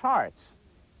custom charts.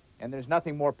 And there's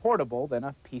nothing more portable than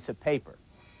a piece of paper.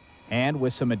 And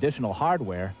with some additional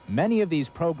hardware, many of these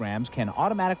programs can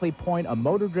automatically point a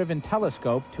motor-driven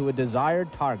telescope to a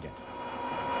desired target.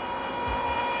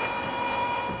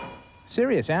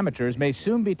 Serious amateurs may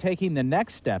soon be taking the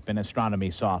next step in astronomy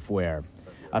software.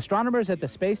 Astronomers at the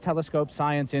Space Telescope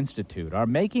Science Institute are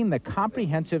making the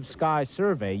comprehensive sky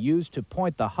survey used to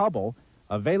point the Hubble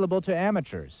available to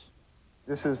amateurs.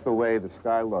 This is the way the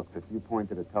sky looks. If you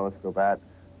pointed a telescope at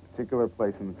a particular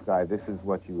place in the sky, this is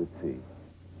what you would see.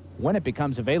 When it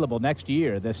becomes available next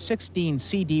year, the 16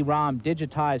 CD-ROM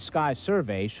digitized sky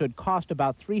survey should cost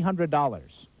about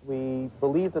 $300. We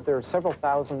believe that there are several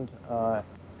thousand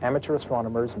amateur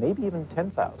astronomers, maybe even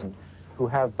 10,000, who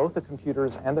have both the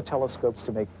computers and the telescopes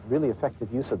to make really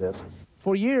effective use of this.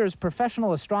 For years,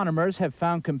 professional astronomers have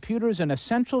found computers an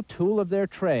essential tool of their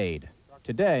trade.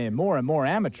 Today, more and more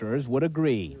amateurs would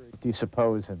agree. Do you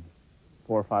suppose in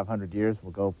 400 or 500 years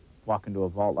we'll go walk into a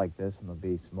vault like this and there'll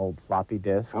be some old floppy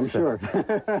disks? I'm sure.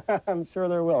 I'm sure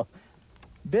there will.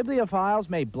 Bibliophiles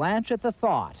may blanch at the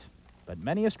thought, but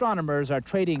many astronomers are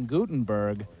trading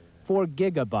Gutenberg for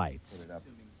gigabytes.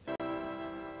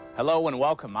 Hello and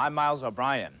welcome. I'm Miles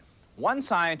O'Brien. One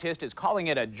scientist is calling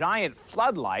it a giant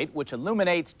floodlight which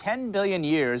illuminates 10 billion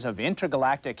years of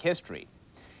intergalactic history.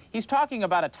 He's talking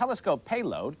about a telescope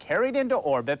payload carried into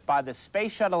orbit by the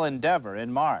Space Shuttle Endeavour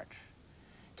in March.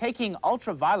 Taking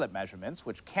ultraviolet measurements,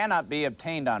 which cannot be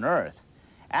obtained on Earth,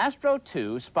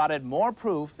 Astro-2 spotted more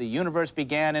proof the universe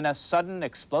began in a sudden,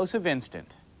 explosive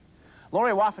instant.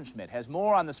 Lori Waffenschmidt has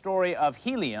more on the story of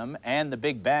helium and the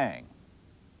Big Bang.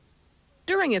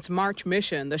 During its March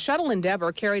mission, the Shuttle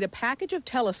Endeavour carried a package of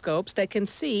telescopes that can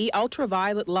see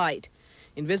ultraviolet light,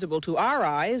 invisible to our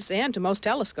eyes and to most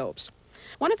telescopes.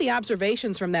 One of the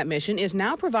observations from that mission is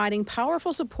now providing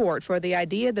powerful support for the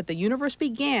idea that the universe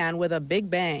began with a Big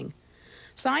Bang.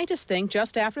 Scientists think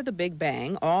just after the Big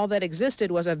Bang, all that existed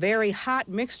was a very hot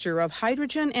mixture of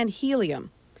hydrogen and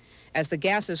helium. As the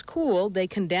gases cooled, they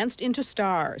condensed into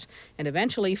stars and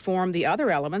eventually formed the other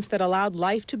elements that allowed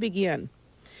life to begin.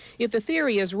 If the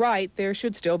theory is right, there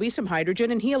should still be some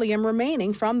hydrogen and helium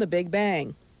remaining from the Big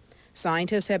Bang.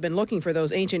 Scientists have been looking for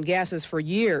those ancient gases for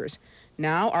years.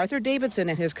 Now, Arthur Davidson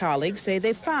and his colleagues say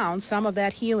they've found some of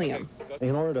that helium.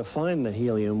 In order to find the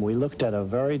helium, we looked at a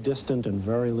very distant and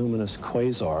very luminous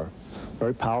quasar,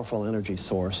 very powerful energy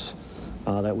source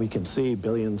that we can see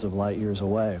billions of light years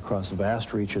away across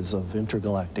vast reaches of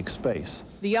intergalactic space.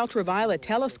 The ultraviolet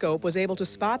telescope was able to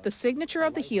spot the signature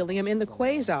of the helium in the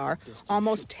quasar.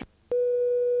 Almost 10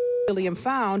 helium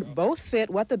found both fit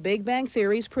what the Big Bang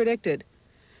theories predicted.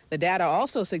 The data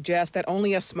also suggests that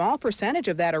only a small percentage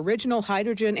of that original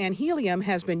hydrogen and helium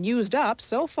has been used up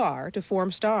so far to form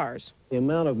stars. The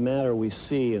amount of matter we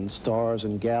see in stars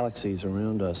and galaxies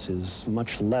around us is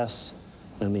much less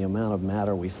than the amount of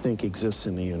matter we think exists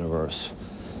in the universe.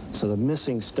 So the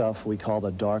missing stuff we call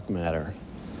the dark matter.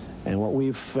 And what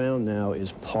we've found now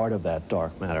is part of that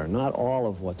dark matter. Not all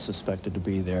of what's suspected to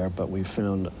be there, but we've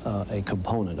found a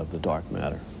component of the dark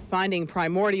matter. Finding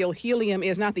primordial helium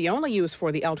is not the only use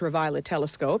for the ultraviolet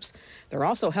telescopes. They're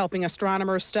also helping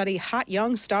astronomers study hot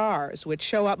young stars, which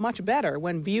show up much better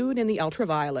when viewed in the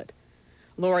ultraviolet.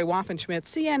 Lori Waffenschmidt,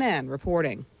 CNN,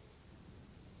 reporting.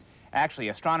 Actually,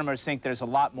 astronomers think there's a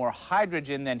lot more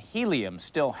hydrogen than helium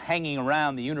still hanging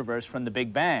around the universe from the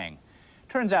Big Bang.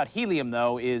 Turns out helium,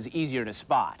 though, is easier to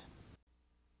spot.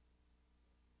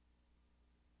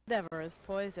 Endeavour is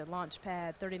poised at launch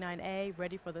pad 39A,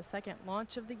 ready for the second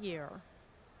launch of the year.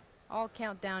 All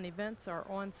countdown events are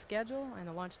on schedule, and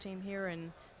the launch team here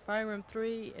in Firing Room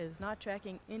 3 is not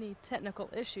tracking any technical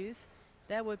issues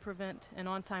that would prevent an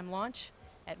on-time launch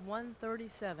at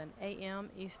 1:37 a.m.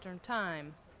 Eastern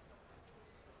Time.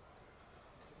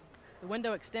 The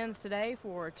window extends today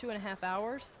for 2.5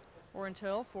 hours, or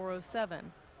until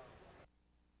 4:07.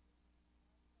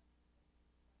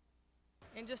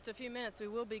 In just a few minutes, we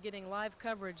will be getting live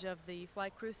coverage of the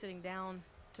flight crew sitting down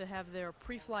to have their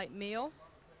pre-flight meal.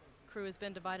 Crew has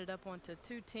been divided up onto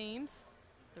two teams,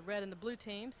 the red and the blue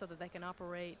team, so that they can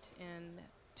operate in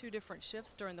two different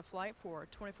shifts during the flight for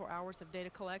 24 hours of data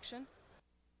collection.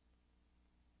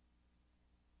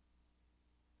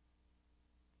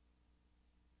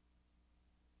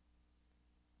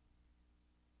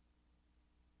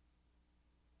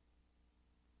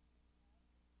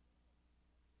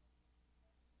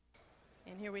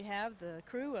 And here we have the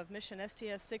crew of mission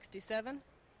STS-67.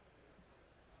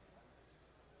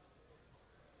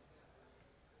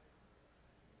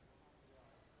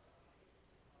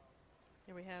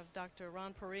 Here we have Dr.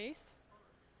 Ron Parise,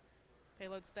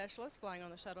 payload specialist, flying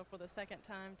on the shuttle for the second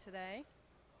time today.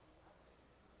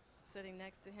 Sitting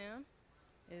next to him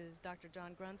is Dr.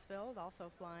 John Grunsfeld,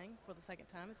 also flying for the second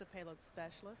time as a payload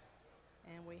specialist.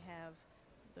 And we have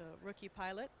the rookie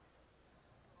pilot,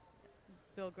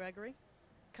 Bill Gregory,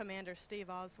 Commander Steve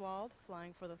Oswald,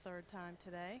 flying for the third time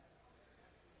today.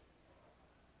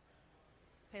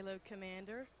 Payload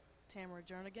Commander Tamara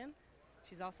Jernigan.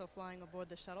 She's also flying aboard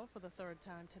the shuttle for the third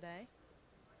time today.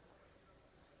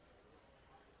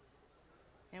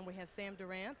 And we have Sam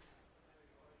Durrance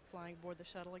flying aboard the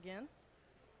shuttle again.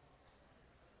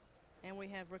 And we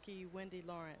have rookie Wendy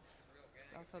Lawrence,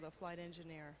 who's also the flight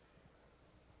engineer.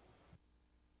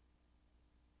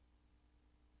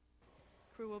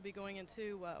 Crew will be going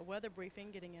into a weather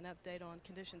briefing, getting an update on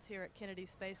conditions here at Kennedy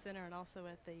Space Center and also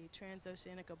at the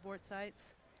transoceanic abort sites.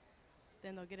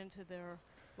 Then they'll get into their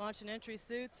launch and entry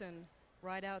suits and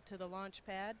ride out to the launch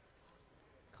pad,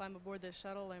 climb aboard the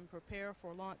shuttle and prepare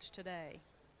for launch today.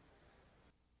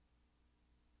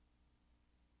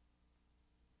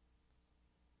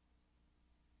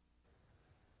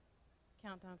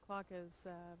 Countdown clock has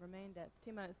remained at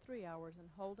T-minus 3 hours and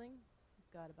holding.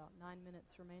 We've got about 9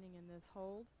 minutes remaining in this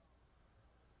hold.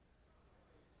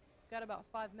 Got about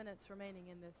 5 minutes remaining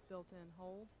in this built-in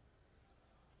hold.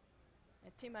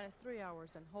 At T-minus 3 hours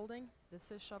and holding,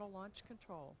 this is shuttle launch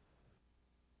control.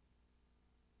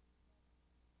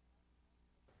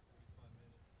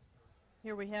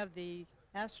 Here we have the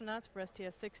astronauts for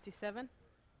STS-67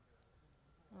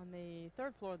 on the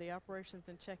third floor of the operations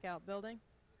and checkout building.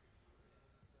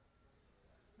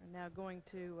 And now going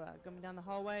down the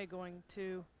hallway, going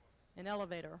to an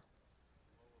elevator.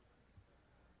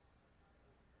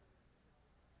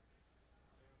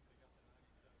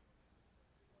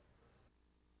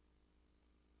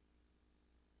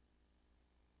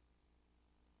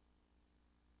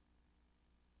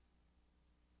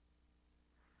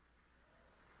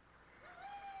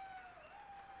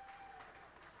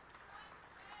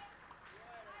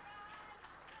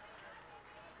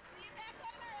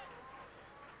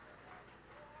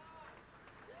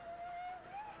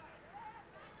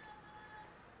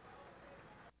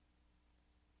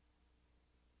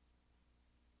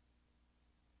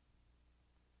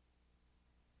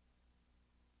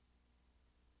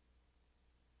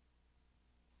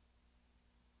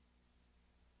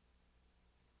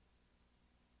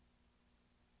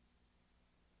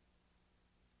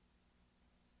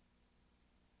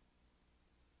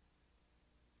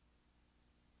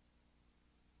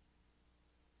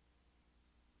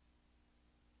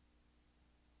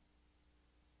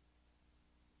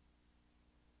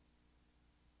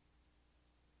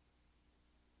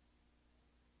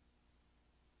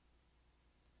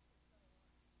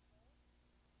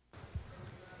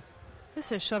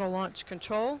 This is shuttle launch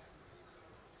control.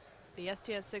 The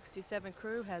STS-67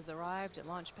 crew has arrived at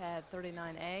launch pad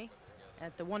 39A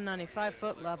at the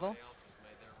 195-foot level.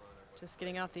 Just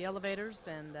getting off the elevators,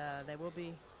 and they will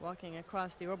be walking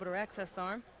across the orbiter access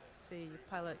arm. See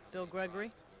pilot Bill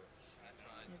Gregory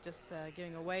just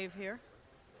giving a wave here.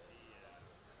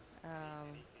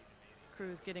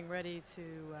 Crew's getting ready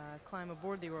to climb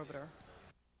aboard the orbiter.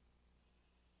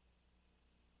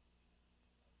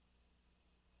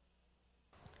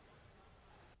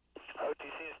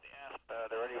 OTC is the ASP.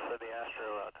 They're ready for the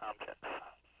Astro com checks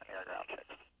and air ground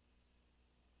checks.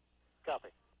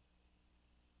 Copy.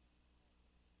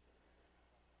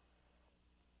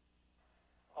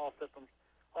 All systems,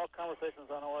 all conversations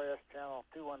on OIS channel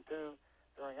 212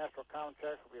 during Astro com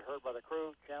checks will be heard by the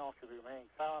crew. Channel should be remaining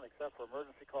silent except for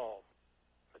emergency calls.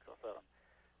 607.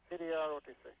 CDR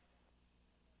OTC.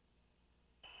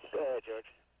 Go ahead, George.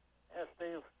 Yes,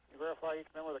 Steve, you verify each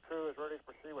member of the crew is ready to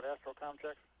proceed with Astro com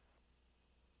checks?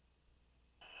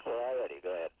 We're all ready.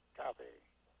 Go ahead. Copy.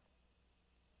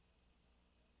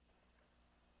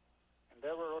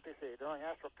 Endeavour OTC. During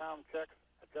Astro-com checks,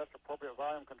 adjust appropriate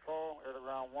volume control,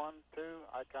 air-to-ground 1, 2,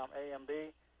 ICOM A and B,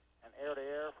 and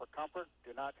air-to-air for comfort.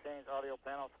 Do not change audio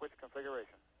panel switch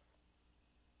configuration.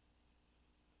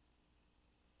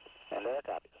 Endeavour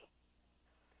copies.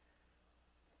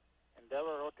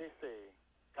 Endeavour OTC.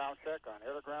 Com check on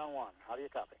air-to-ground 1. How do you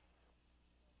copy?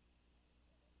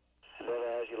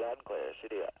 Endeavour has you loud and clear.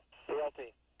 CDR.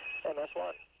 CLT.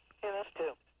 MS1.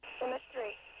 MS2. MS3.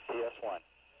 TS1.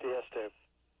 TS2.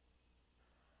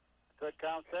 Good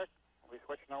com check. We'll be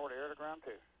switching over to air to ground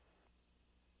 2.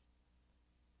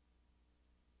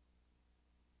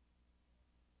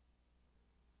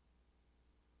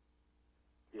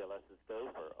 Let's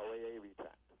go for OAA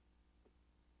retract.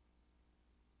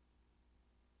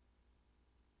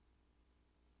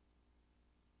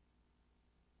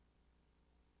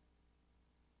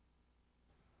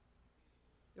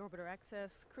 The orbiter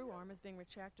access crew arm is being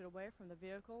retracted away from the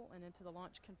vehicle and into the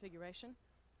launch configuration.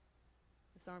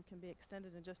 This arm can be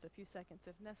extended in just a few seconds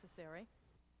if necessary.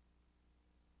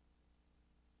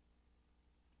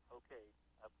 Okay,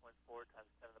 0.4 times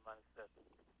 10 to the minus 5.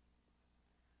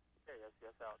 Okay,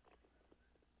 yes, out.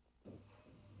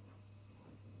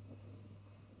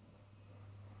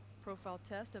 Profile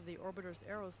test of the orbiter's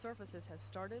aero surfaces has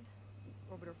started.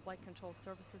 Orbiter flight control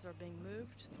surfaces are being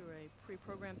moved through a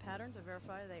pre-programmed pattern to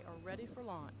verify they are ready for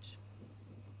launch.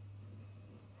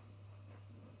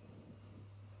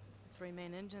 The 3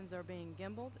 main engines are being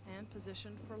gimbaled and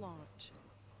positioned for launch.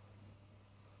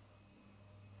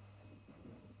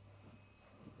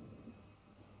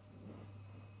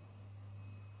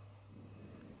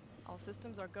 All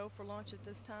systems are go for launch at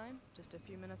this time, just a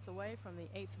few minutes away from the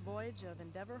 8th voyage of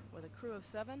Endeavour with a crew of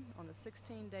 7 on the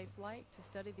 16-day flight to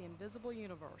study the invisible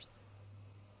universe.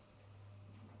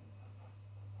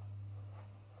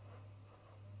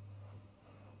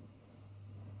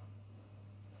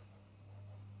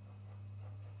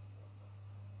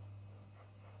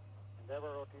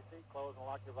 Endeavour OTC, close and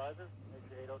lock your visors, make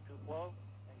sure 802 flow,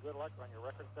 and good luck on your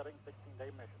record-setting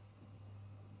 16-day mission.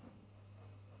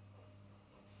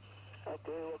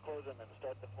 Okay, we'll close them and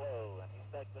start the flow. And he's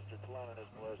back Mr. Talonen as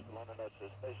well as Talonen knows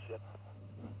his spaceship.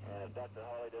 And if Dr.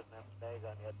 Hawley doesn't have snag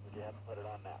on yet, would you have to put it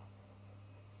on now?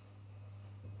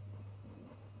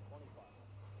 25.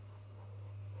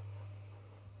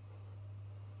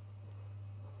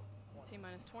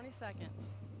 T-minus 20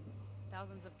 seconds.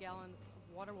 Thousands of gallons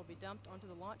of water will be dumped onto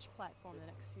the launch platform in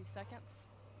the next few seconds.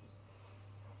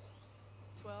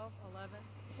 12, 11,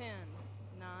 10,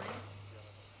 9,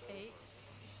 8,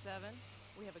 7.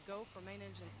 We have a go for main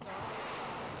engine start.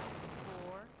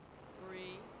 4,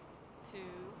 3, 2,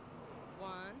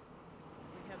 1.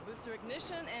 We have booster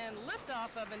ignition and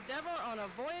liftoff of Endeavour on a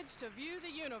voyage to view the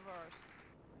universe.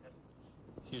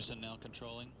 Houston now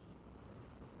controlling.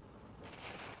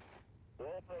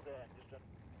 Roll program, Houston.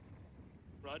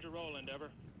 Roger, roll,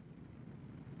 Endeavour.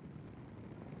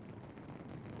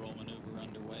 Roll maneuver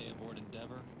underway aboard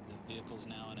Endeavour. The vehicle's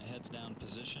now in a heads-down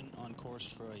position on course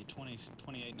for a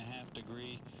 28.5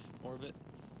 degree orbit.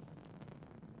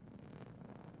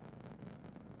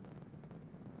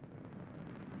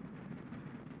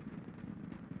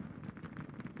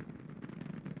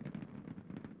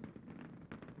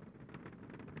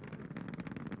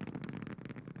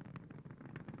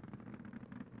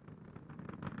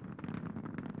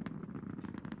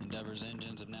 Endeavour's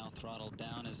engines have now throttled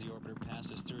down as the orbiter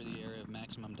passes through the area of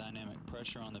maximum dynamic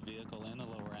pressure on the vehicle in the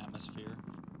lower atmosphere.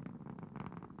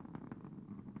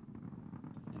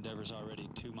 Endeavour's already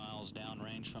 2 miles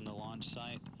downrange from the launch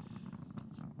site,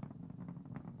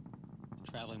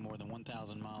 traveling more than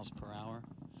 1,000 miles per hour.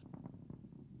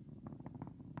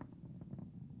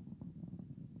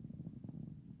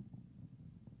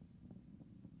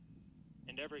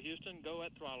 Endeavour Houston, go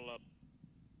at throttle up.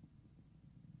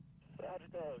 Roger,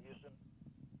 go, Houston.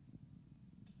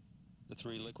 The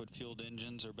 3 liquid-fueled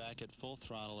engines are back at full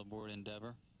throttle aboard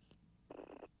Endeavour.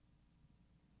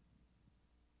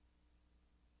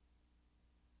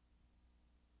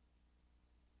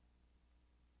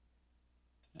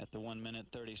 At the 1 minute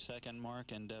 30-second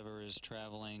mark, Endeavour is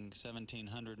traveling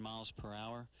 1,700 miles per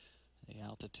hour. The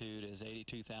altitude is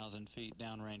 82,000 feet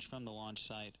downrange from the launch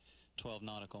site, 12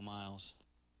 nautical miles.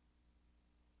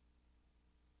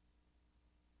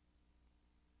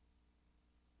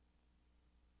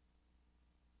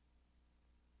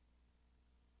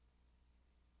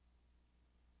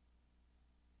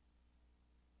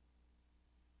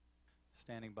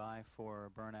 Standing by for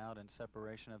burnout and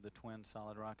separation of the twin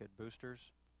solid rocket boosters.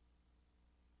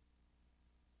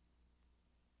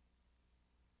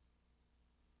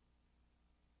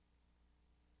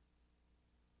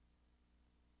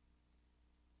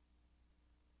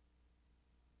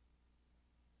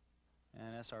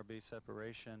 And SRB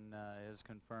separation is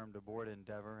confirmed aboard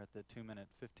Endeavour at the 2 minute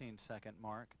 15-second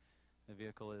mark. The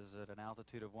vehicle is at an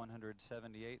altitude of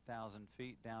 178,000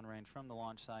 feet, downrange from the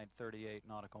launch site, 38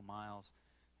 nautical miles.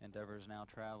 Endeavour is now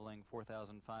traveling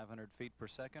 4,500 feet per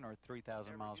second, or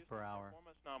 3,000 miles per hour.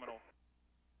 Performance nominal.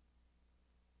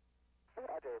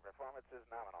 Roger, performance is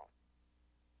nominal.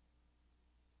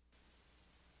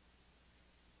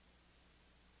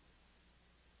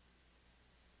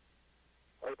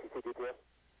 OTC GPS.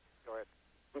 Go ahead.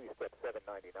 Boogie step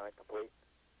 799 complete.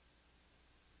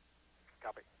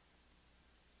 Copy.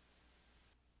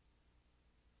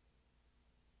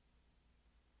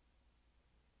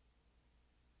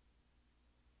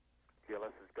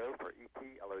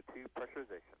 GT LO2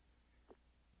 pressurization.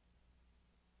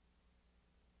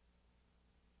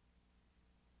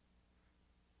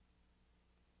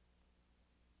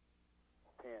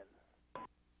 10.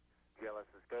 GLS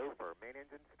is go for main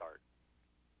engine start.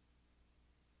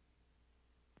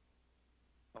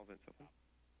 All vents open.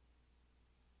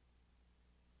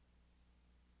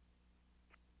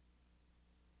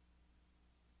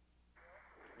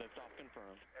 Liftoff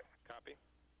confirmed. Copy.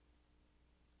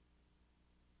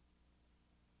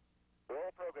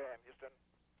 Roll program, Houston.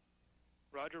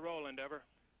 Roger, roll, Endeavour.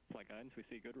 Flight guidance, we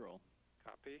see good roll.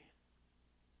 Copy.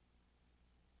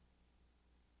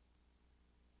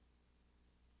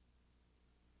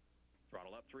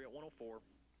 Throttle up, 3 at 104.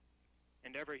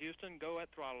 Endeavour, Houston, go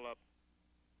at throttle up.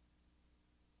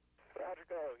 Roger,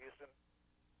 go, Houston.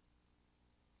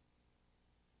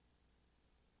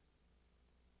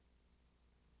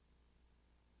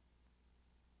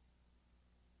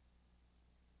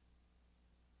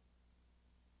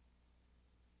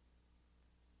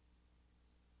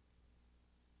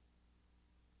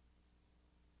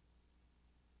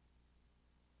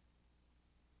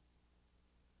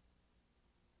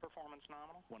 Performance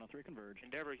nominal. 103 converge.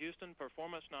 Endeavour, Houston,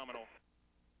 performance nominal.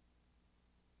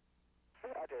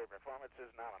 Roger, performance is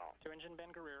nominal. 2-engine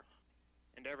Ben Guerrier.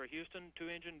 Endeavour, Houston,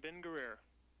 2-engine Ben Guerrier.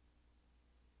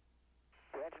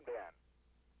 2-engine Ben.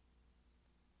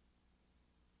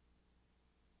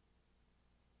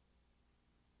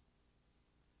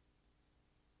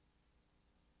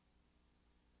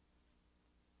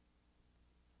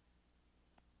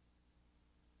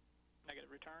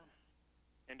 Negative return.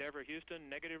 Endeavour,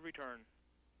 Houston, negative return.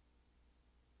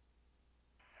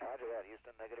 Roger that,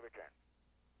 Houston, negative return.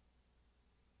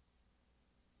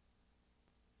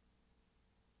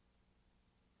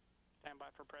 Stand by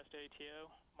for press to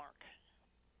ATO. Mark.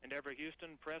 Endeavour,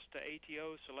 Houston, press to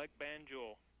ATO, select band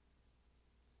Jewel.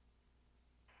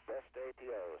 Press to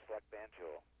ATO, select band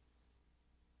Jewel.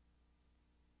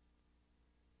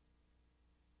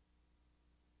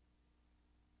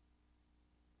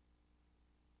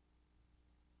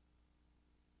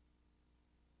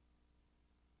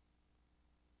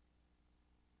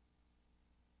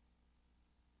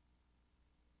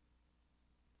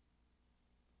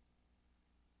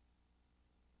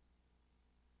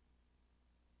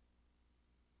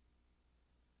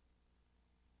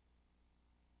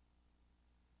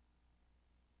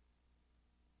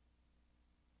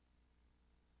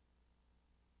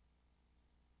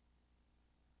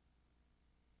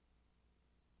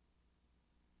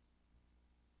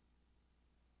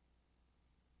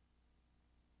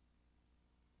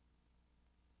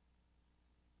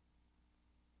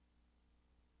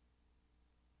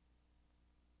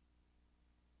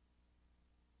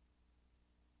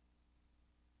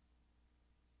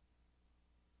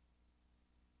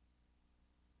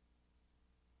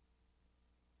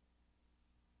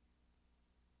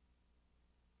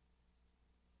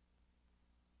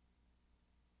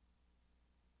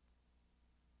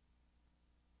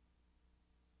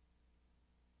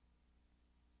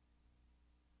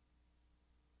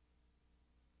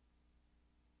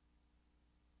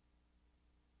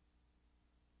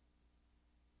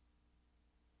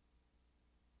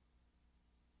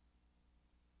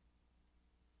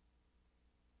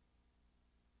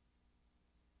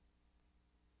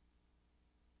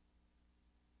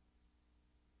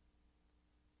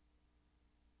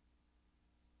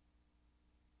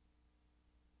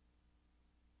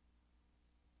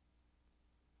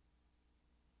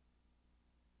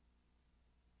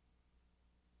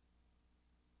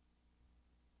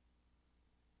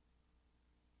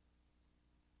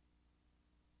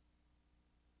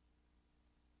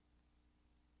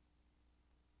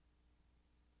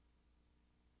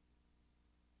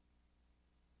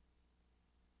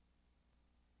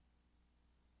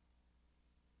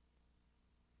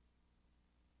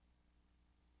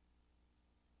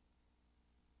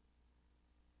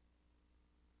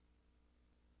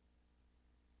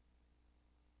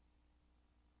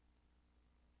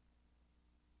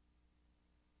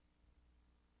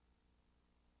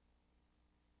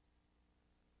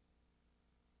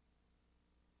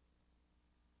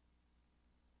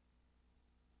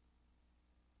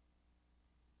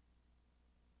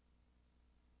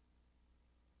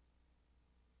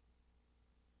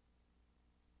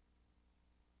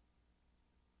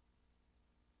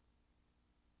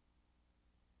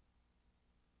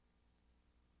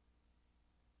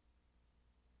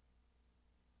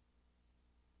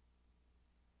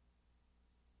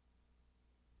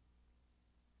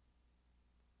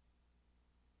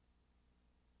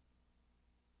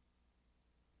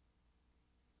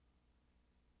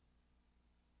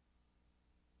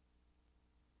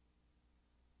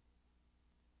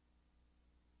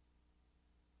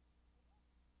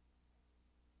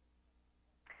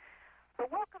 So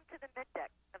welcome to the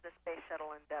middeck of the Space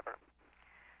Shuttle Endeavour.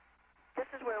 This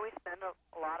is where we spend a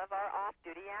lot of our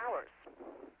off-duty hours.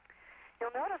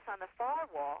 You'll notice on the far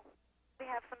wall, we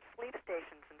have some sleep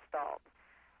stations installed.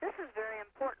 This is very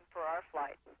important for our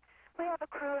flight. We have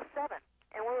a crew of 7,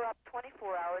 and we're up 24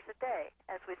 hours a day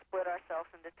as we split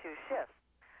ourselves into 2 shifts.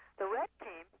 The red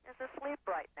team is asleep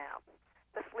right now.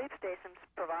 The sleep stations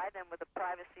provide them with the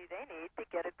privacy they need to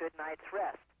get a good night's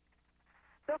rest.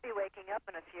 They'll be waking up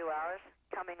in a few hours,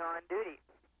 coming on duty.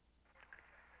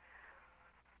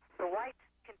 The white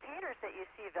containers that you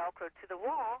see velcroed to the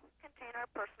wall contain our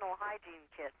personal hygiene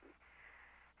kit.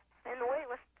 In the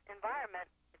weightless environment,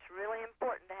 it's really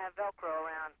important to have Velcro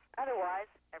around. Otherwise,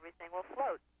 everything will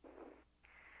float.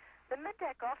 The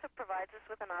middeck also provides us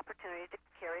with an opportunity to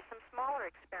carry some smaller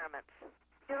experiments.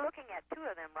 You're looking at 2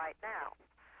 of them right now.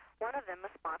 One of them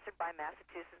is sponsored by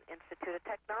Massachusetts Institute of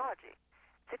Technology.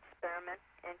 It's Experiment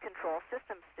in Control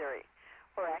Systems Theory.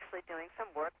 We're actually doing some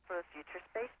work for a future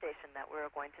space station that we're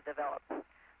going to develop.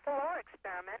 The lower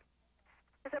experiment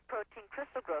is a protein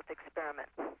crystal growth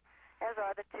experiment, as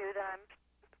are the 2 that I'm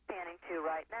panning to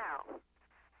right now.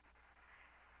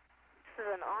 This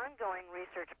is an ongoing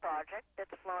research project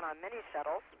that's flown on many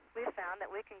shuttles. We found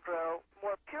that we can grow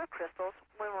more pure crystals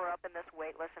when we're up in this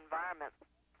weightless environment.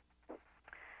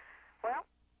 Well,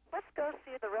 let's go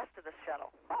see the rest of the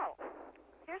shuttle. Oh,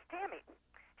 here's Tammy.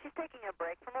 She's taking a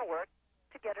break from her work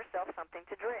to get herself something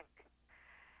to drink.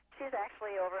 She's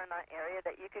actually over in an area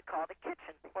that you could call the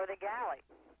kitchen or the galley.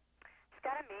 It's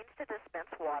got a means to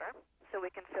dispense water so we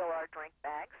can fill our drink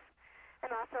bags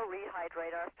and also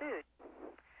rehydrate our food.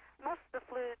 Most of the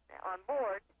food on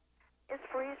board is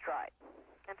freeze-dried,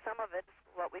 and some of it is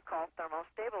what we call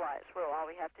thermostabilized, where all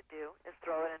we have to do is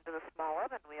throw it into the small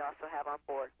oven we also have on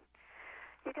board.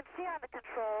 You can see on the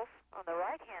controls on the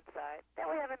right-hand side that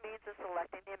we have a means of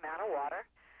selecting the amount of water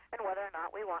and whether or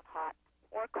not we want hot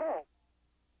or cold.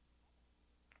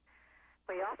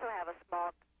 We also have a small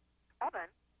oven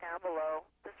down below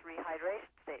this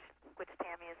rehydration station, which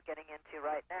Tammy is getting into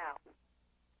right now.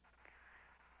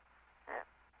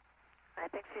 I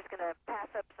think she's going to pass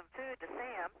up some food to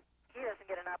Sam. He doesn't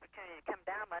get an opportunity to come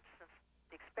down much since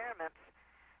the experiments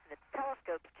and the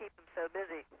telescopes keep him so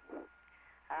busy.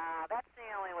 That's the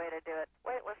only way to do it.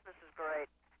 Weightlessness is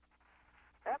great.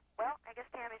 Oh, well, I guess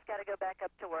Tammy's got to go back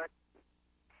up to work.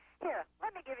 Here,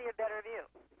 let me give you a better view.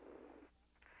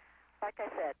 Like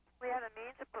I said, we have a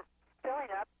means of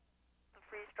filling up the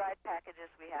freeze-dried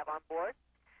packages we have on board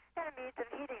and a means of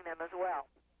heating them as well.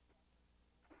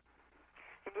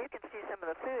 And you can see some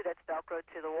of the food that's velcroed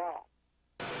to the wall.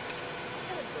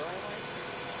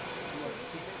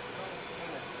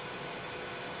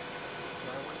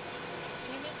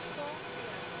 Cement skull?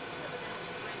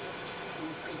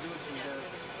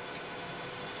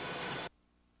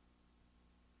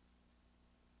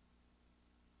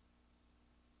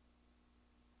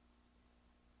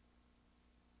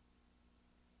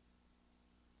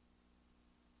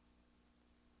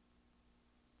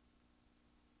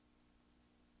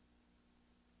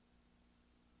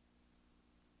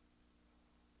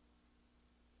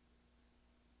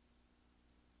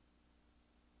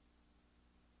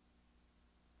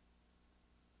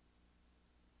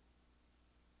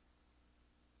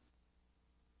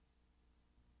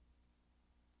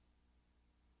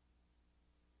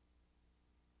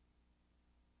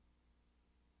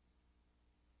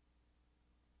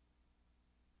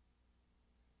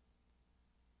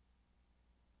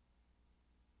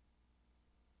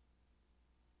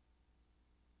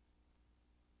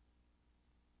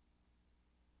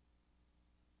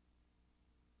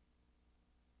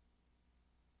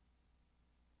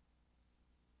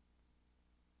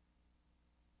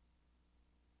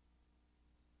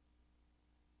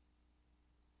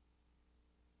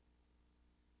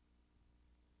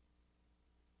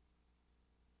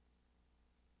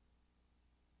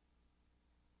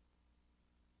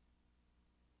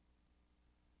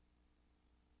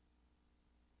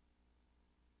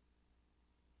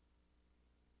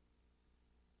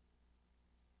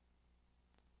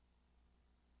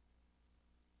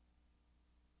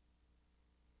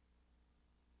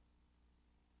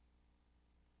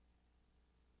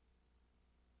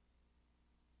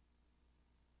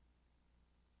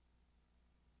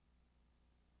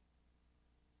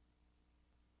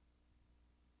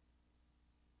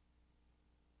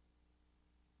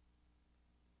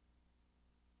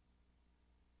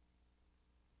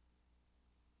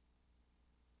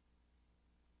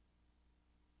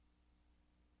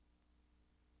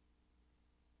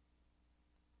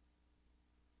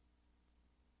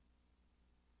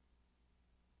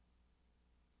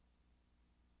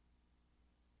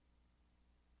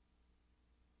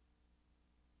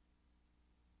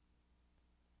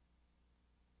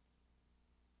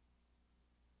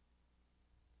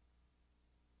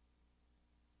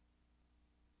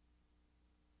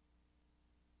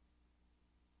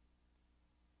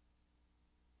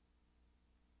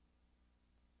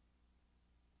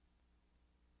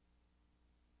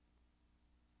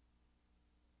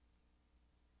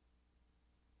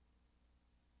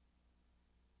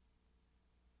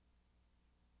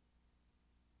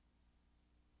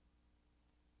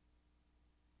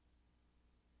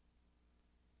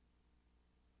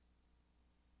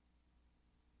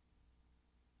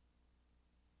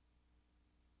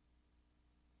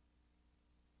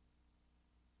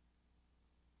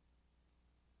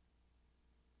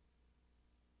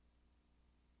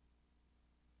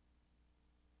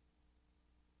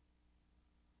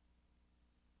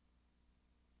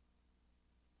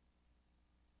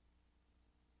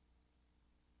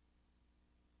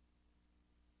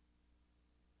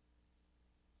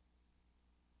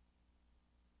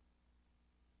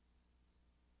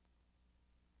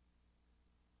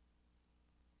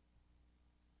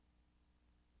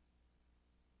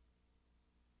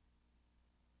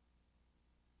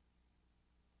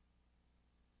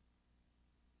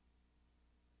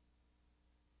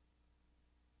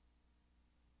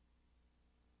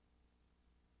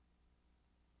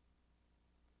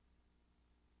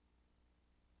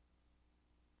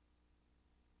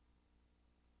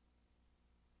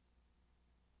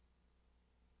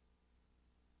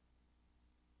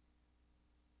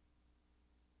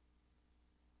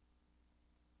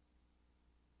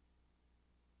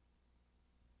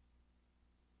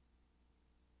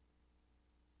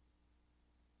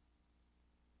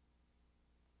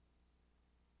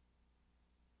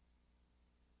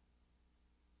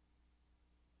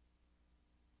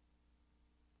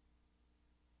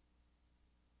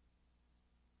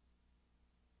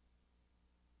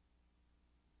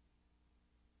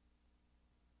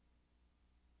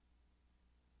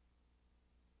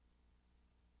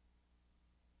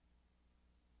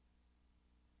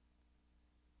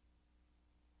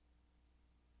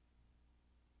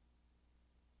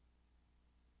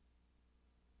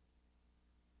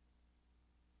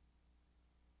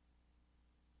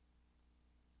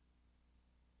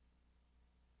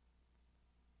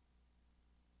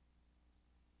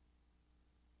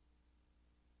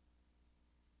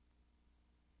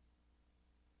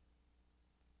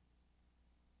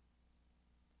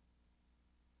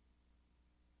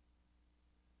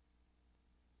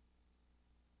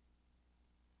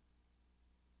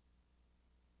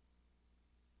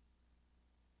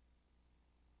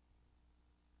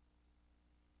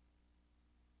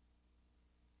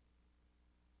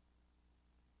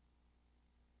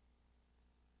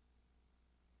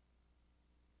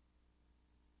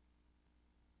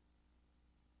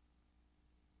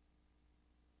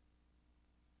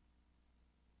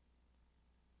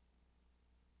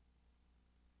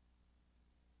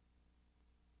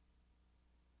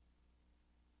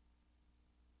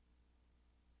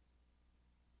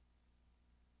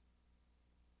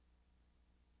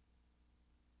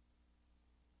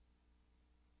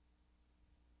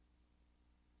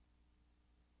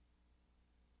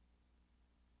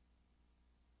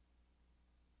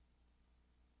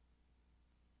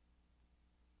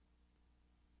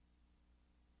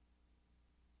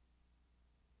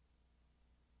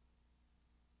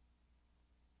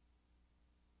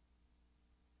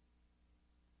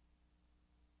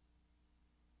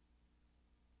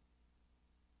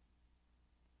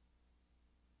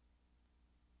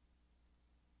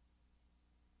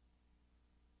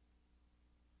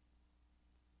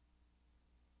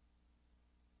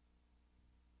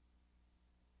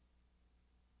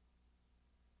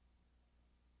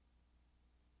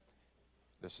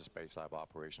 This is Space Lab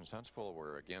Operations Huntsville.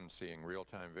 We're again seeing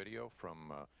real-time video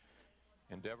from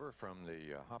Endeavour from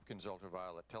the Hopkins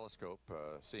Ultraviolet Telescope,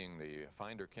 seeing the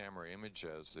finder camera image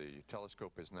as the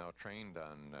telescope is now trained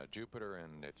on Jupiter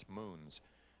and its moons.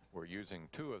 We're using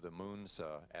two of the moons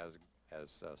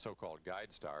as so-called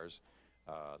guide stars.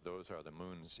 Those are the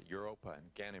moons Europa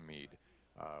and Ganymede,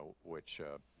 which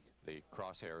the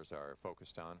crosshairs are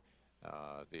focused on.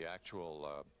 The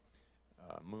actual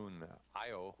moon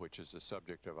Io, which is the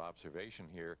subject of observation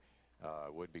here,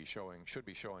 should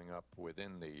be showing up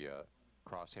within the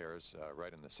crosshairs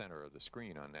right in the center of the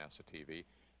screen on NASA TV.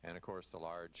 And of course the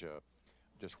large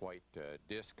just white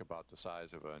disk about the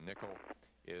size of a nickel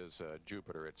is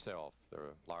Jupiter itself,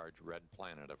 the large red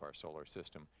planet of our solar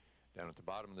system. Down at the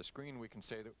bottom of the screen we can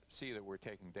see that we're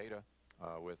taking data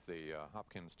with the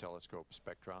Hopkins telescope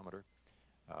spectrometer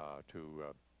to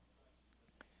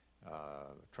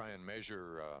try and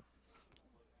measure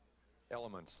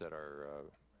elements that are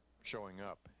showing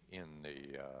up in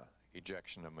the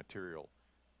ejection of material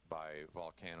by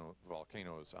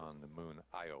volcanoes on the moon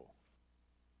Io.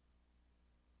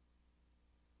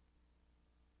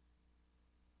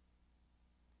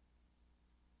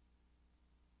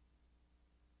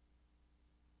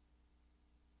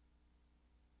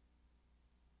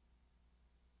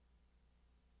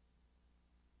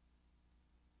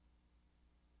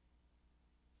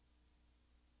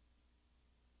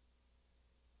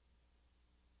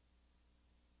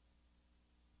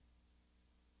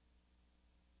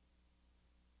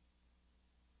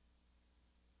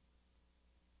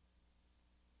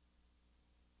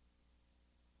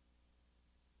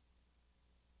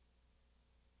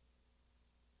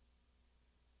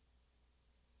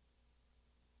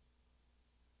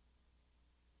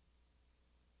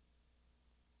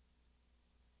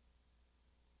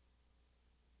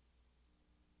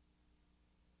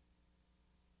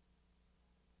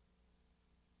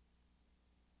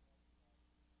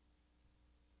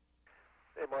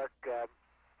 Hey, Mark.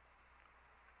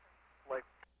 Mike.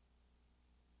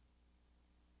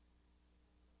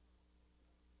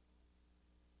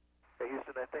 Hey,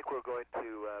 Houston, I think we're going to,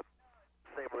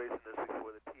 same reason as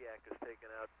before, the TAC has taken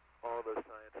out all those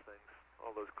science things. All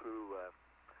those crew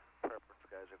preference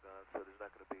guys are gone, so there's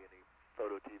not going to be any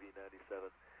Photo TV 97.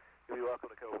 You'll be welcome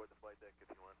to come aboard the flight deck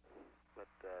if you want, but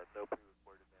no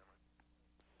pre-recorded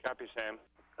download. Copy, Sam.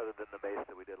 Other than the base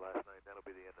that we did last night, that'll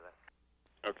be the end of that.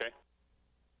 Okay.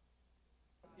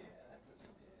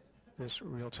 This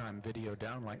real-time video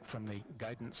downlink from the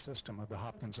guidance system of the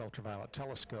Hopkins Ultraviolet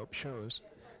Telescope shows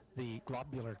the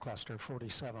globular cluster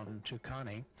 47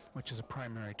 Tucani, which is a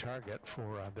primary target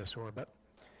for this orbit.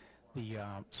 The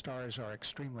stars are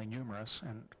extremely numerous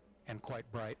and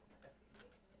quite bright.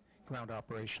 Ground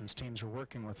operations teams are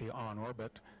working with the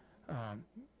on-orbit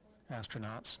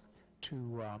astronauts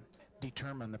to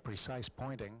determine the precise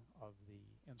pointing of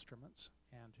the instruments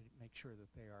and to make sure that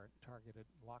they are targeted,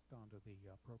 locked onto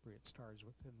the appropriate stars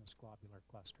within this globular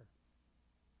cluster.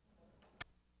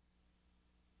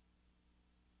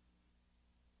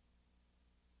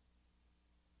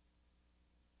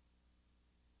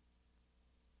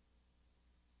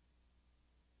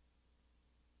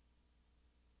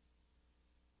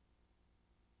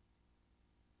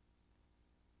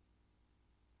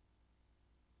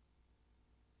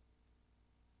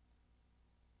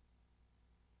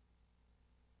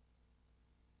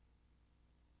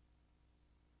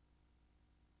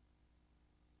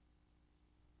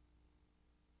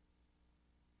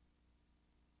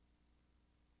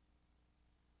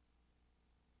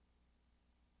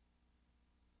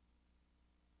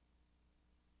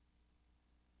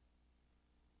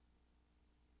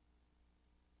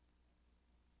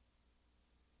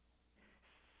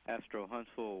 Astro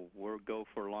Huntsville, we're go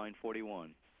for line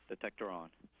 41. Detector on.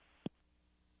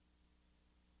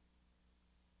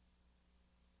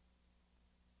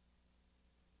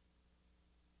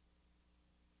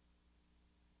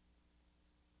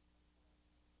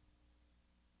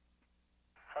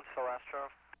 Huntsville Astro.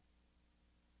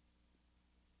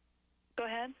 Go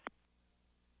ahead.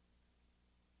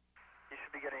 You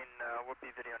should be getting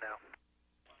Whoopi video now.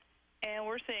 And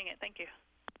we're seeing it. Thank you.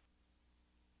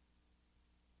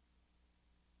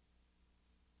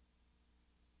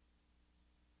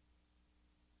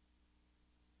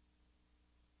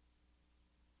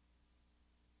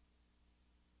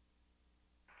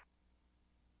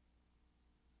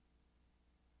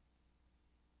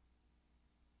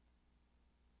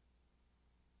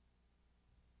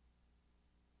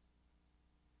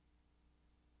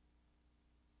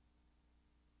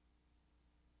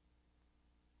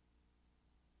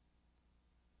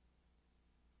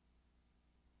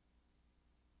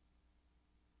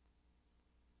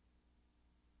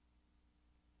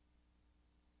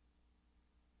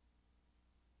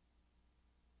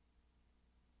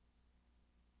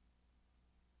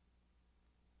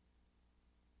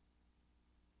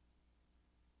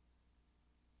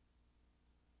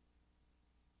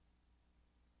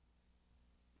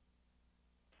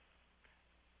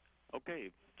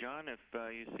 Okay, John, if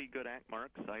you see good act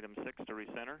marks, item 6 to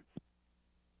recenter.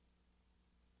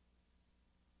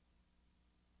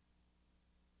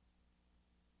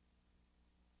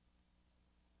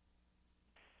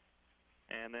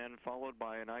 And then followed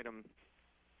by an item,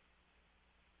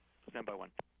 stand by 1.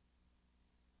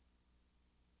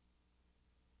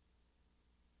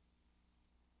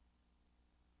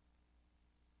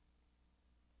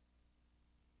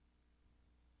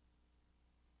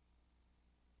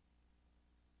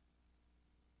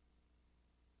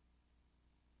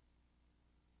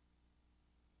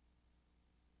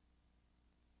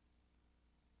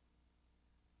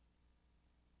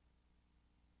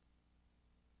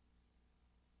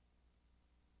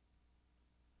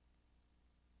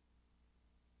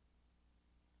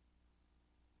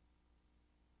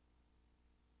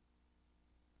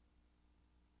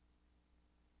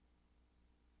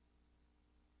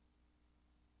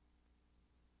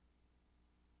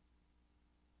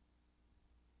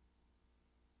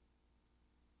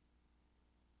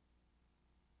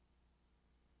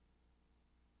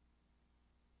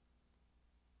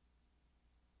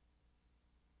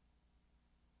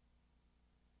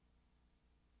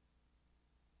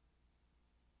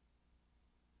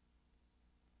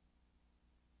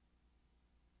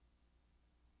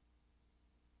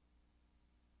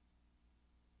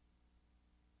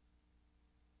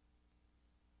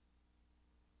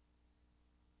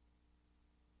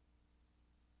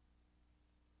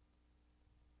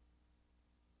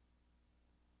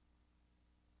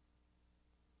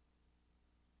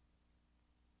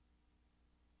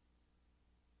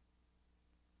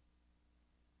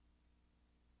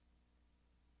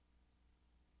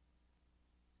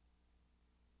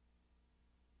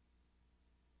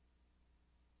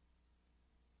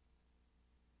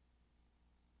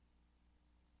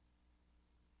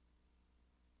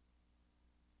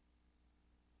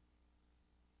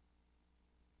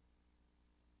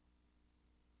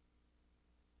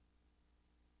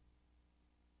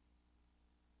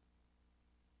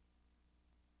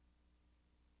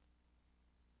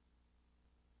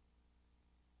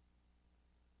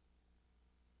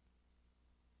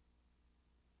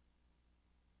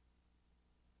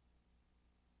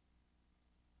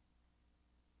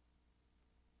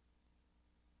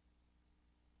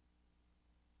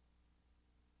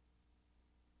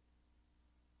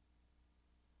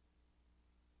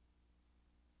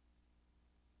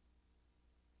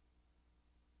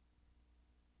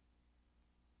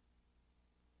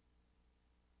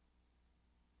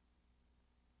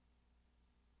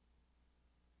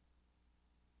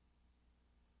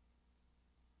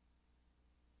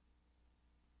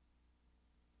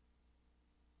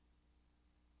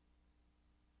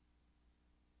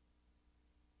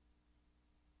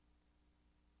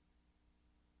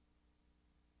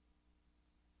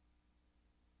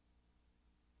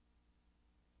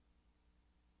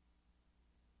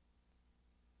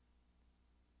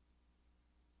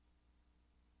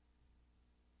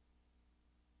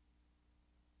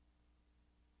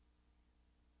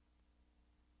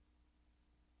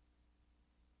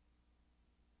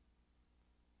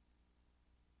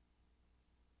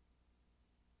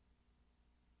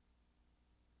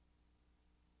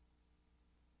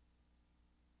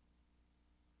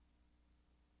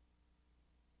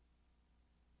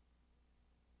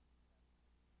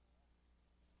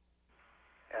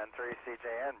 N3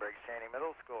 CJN, Briggs Chaney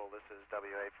Middle School. This is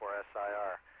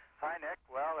WA4SIR. Hi, Nick.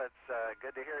 Well, it's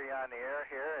good to hear you on the air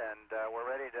here, and we're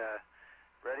ready to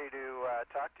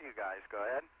talk to you guys. Go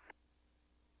ahead.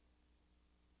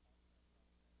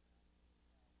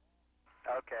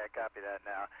 Okay, I copy that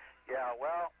now. Yeah,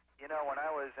 well, you know, when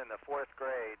I was in the 4th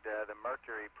grade, the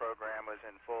Mercury program was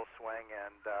in full swing,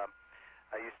 and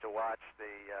I used to watch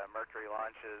the Mercury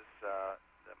launches.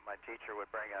 My teacher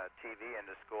would bring a TV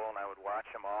into school, and I would watch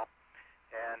them all.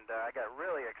 And I got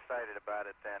really excited about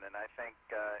it then, and I think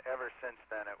ever since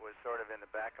then it was sort of in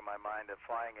the back of my mind that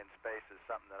flying in space is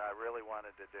something that I really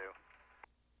wanted to do.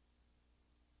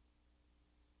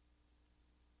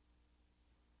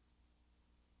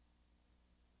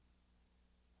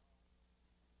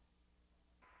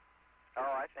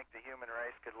 Oh, I think the human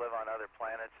race could live on other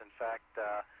planets. In fact,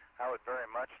 I would very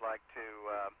much like to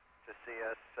see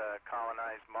us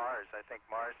colonize Mars. I think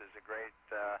Mars is a great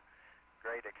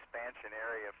expansion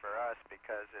area for us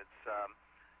because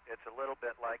it's a little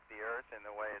bit like the Earth in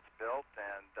the way it's built,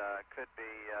 and could be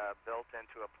built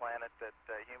into a planet that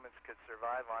humans could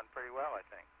survive on pretty well, I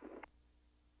think.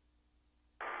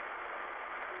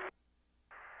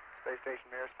 Space Station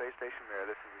Mirror, Space Station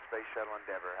Mirror. This is the Space Shuttle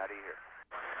Endeavour. How do you hear?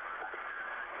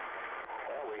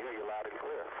 Well, we hear you loud and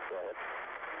clear. Go ahead.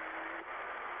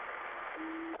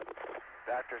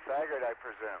 Dr. Thagard, I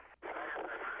presume.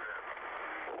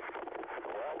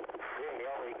 Well, being the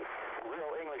only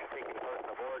real English-speaking person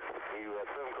aboard, you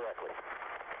assume correctly.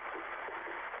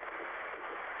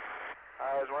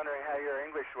 I was wondering how your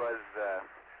English was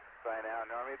by now,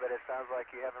 Normie, but it sounds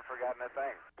like you haven't forgotten a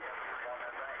thing.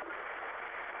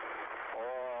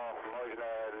 Можно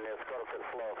несколько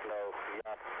слов, но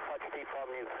я почти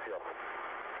помню все.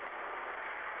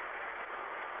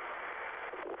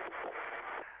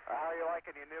 How are you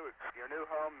liking your new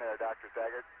home there, Dr.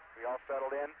 Thagard? You all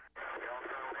settled in?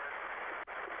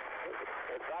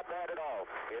 It's not bad at all.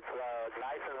 It's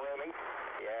nice and roomy,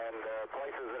 and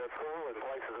places that are cool and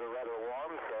places that are rather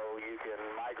warm, so you can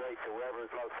migrate to wherever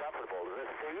is most comfortable. Is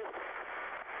this to you?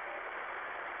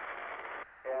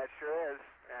 Yeah, it sure is.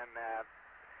 And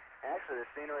actually, the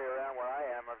scenery around where I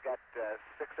am, I've got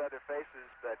 6 other faces,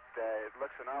 but it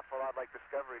looks an awful lot like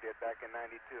Discovery did back in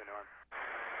 '92, Norm.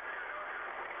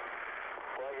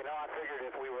 Well, you know, I figured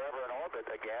if we were ever in orbit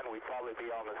again, we'd probably be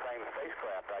on the same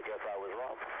spacecraft. I guess I was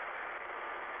wrong.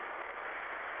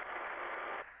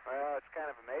 Well, it's kind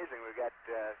of amazing. We've got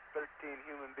 13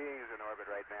 human beings in orbit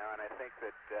right now, and I think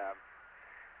that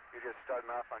you're just starting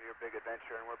off on your big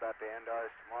adventure, and we're about to end ours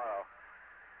tomorrow.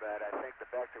 But I think the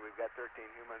fact that we've got 13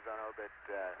 humans on orbit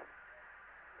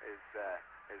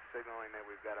is signaling that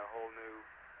we've got a whole new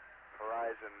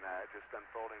horizon just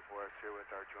unfolding for us here with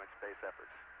our joint space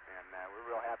efforts. And we're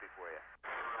real happy for you.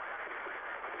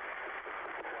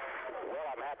 Well,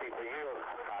 I'm happy for you.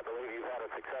 I believe you've had a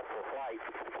successful flight.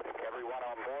 Everyone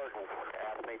on board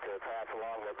asked me to pass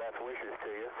along their best wishes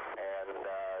to you. And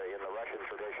in the Russian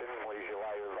tradition, we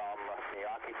желаю вам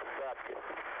мягких посадки.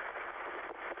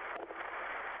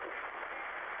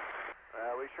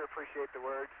 We sure appreciate the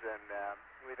words, and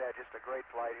we've had just a great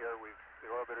flight here. The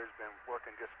orbiter's been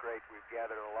working just great. We've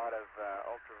gathered a lot of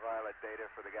ultraviolet data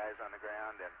for the guys on the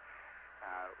ground, and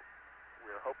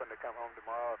we're hoping to come home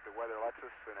tomorrow if the weather lets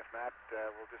us, and if not,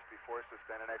 we'll just be forced to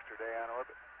spend an extra day on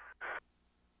orbit.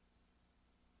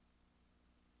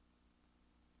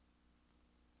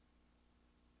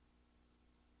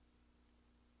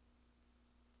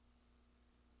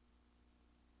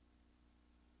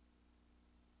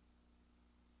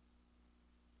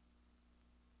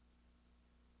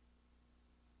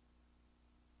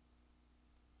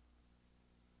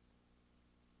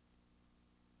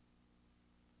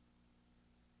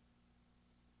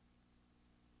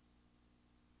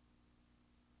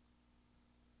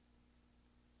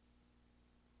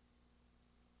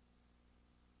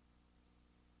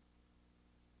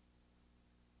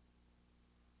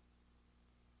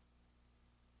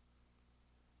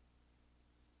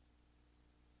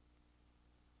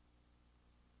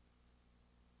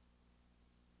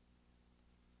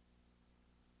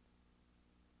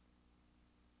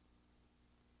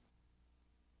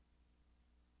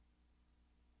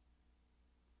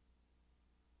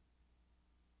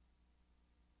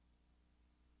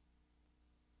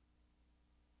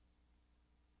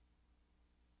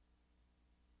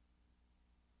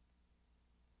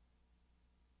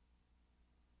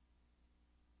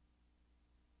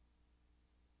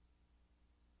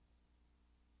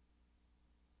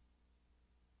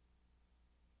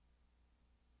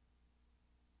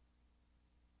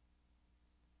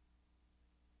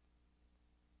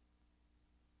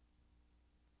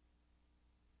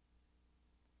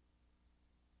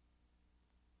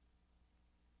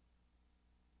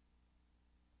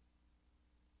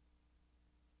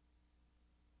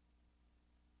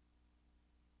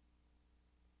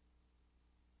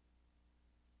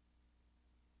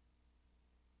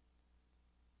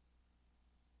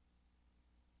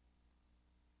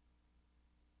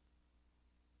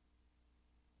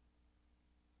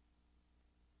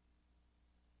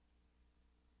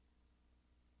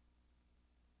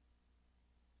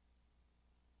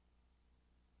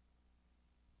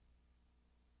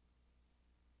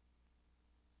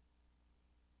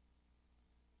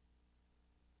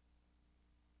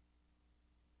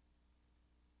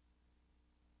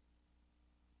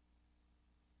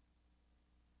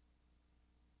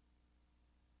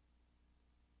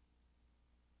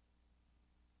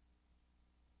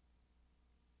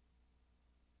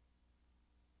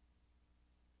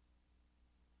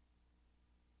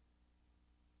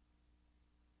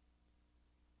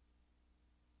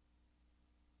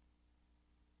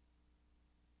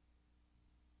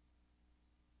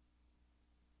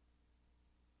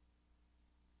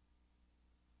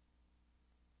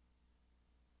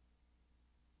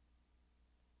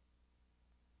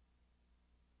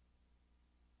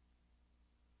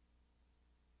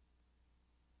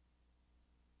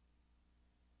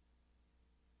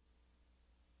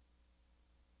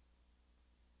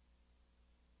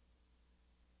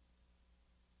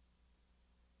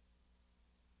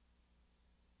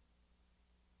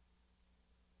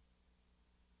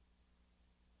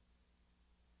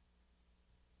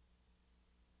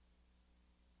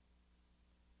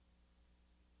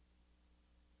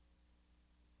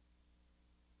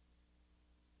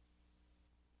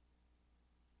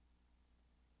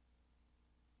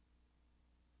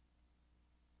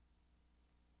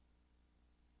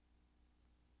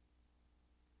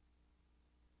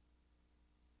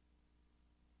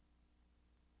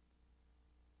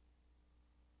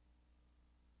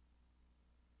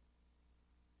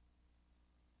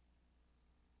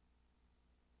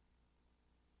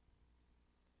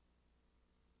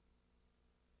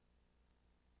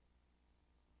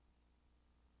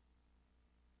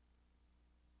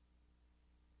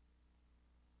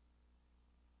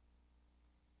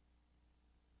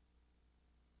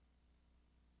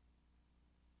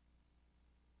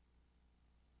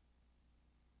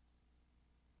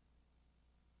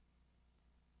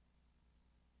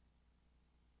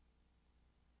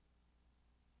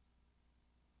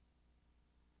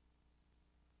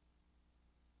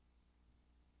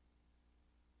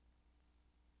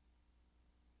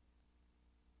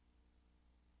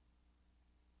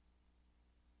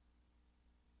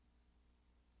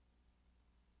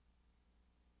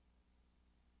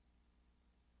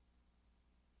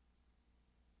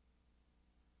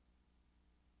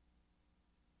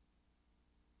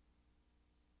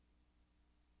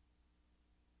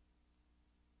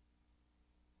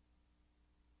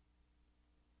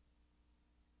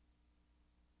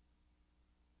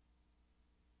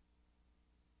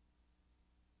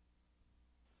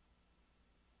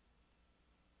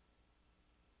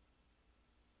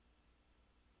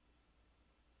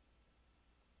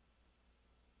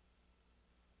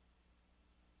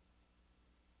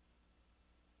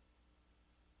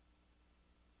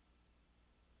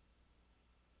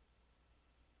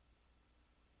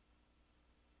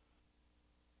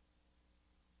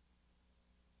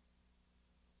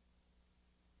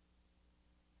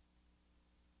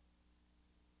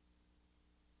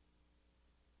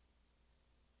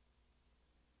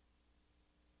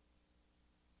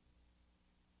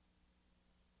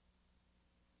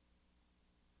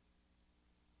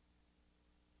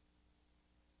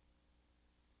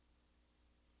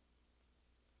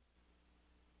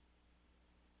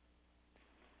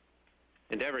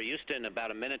 Endeavour Houston, about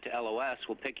a minute to LOS.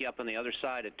 We'll pick you up on the other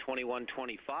side at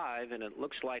 2125, and it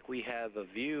looks like we have a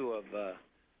view of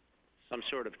some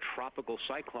sort of tropical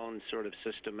cyclone sort of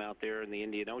system out there in the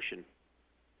Indian Ocean.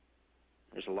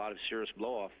 There's a lot of cirrus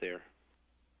blow-off there.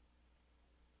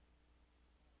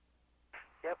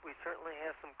 Yep, we certainly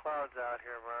have some clouds out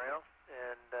here, Mario,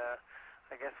 and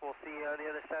I guess we'll see you on the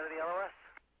other side of the LOS.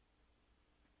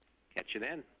 Catch you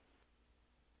then.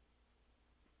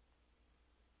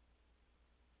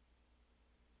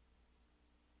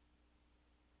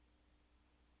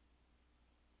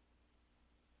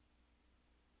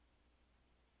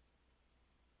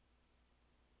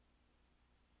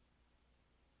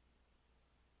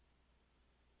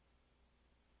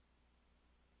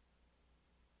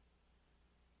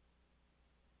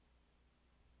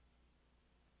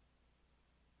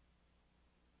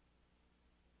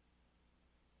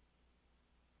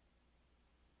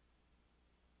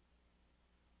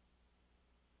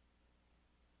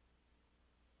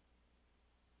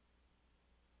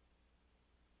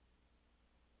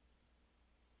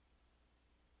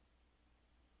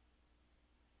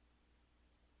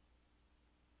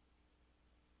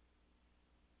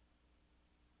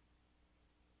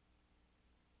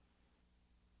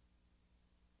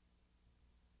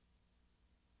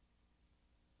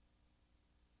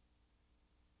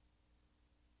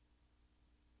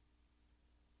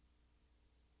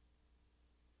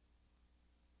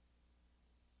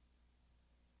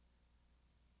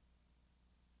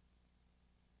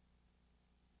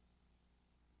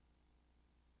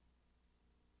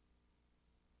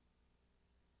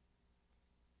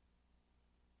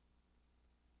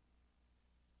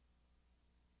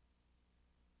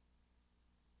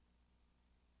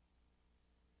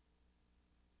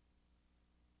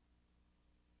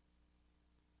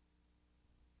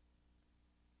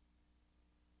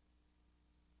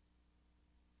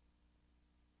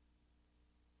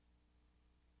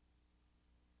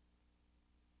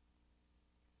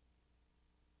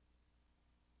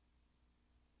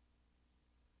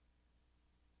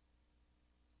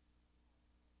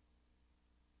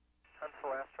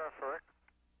 Huntsville Astro for Rick.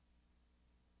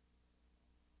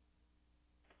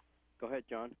 Go ahead,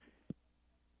 John.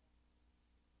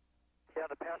 Yeah,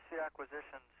 the past few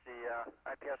acquisitions, the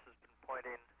IPS has been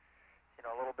pointing,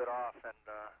 a little bit off, and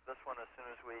this one, as soon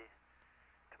as we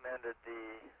commanded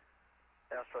the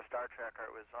Astro Star Tracker,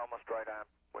 it was almost right on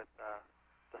with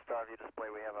the star view display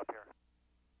we have up here.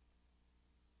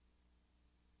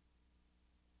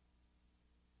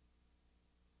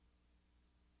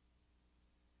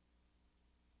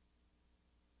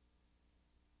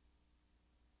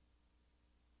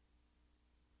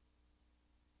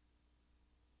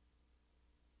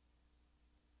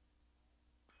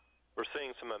 We're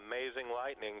seeing some amazing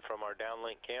lightning from our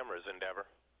downlink cameras, Endeavour.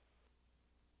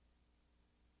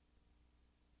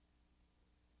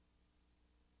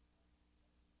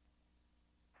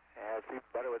 Yeah, it's even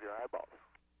better with your eyeballs.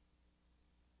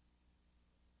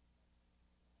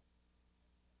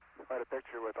 Quite a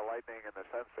picture with the lightning and the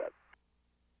sunset.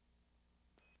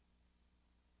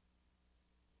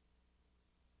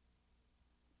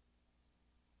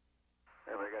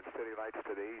 And we got city lights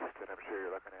to the east, and I'm sure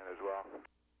you're looking at as well.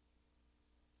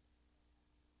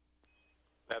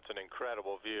 That's an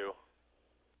incredible view.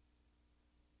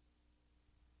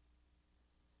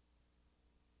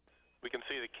 We can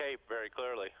see the Cape very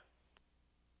clearly.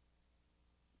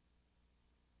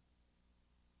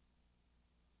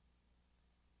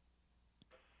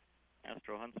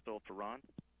 Astro Huntsville for Ron.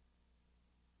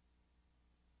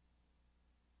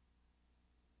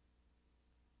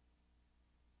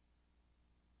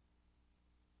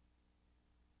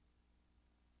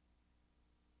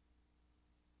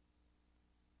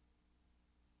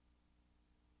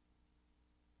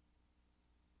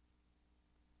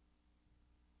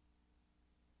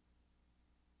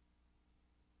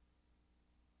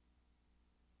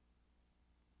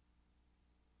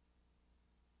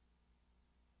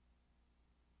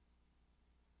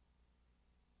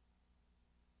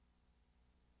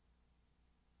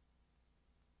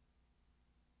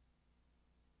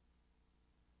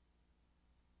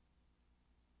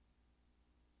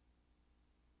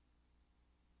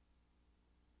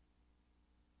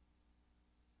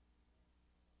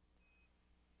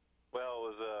 Well,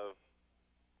 it was a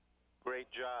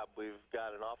great job. We've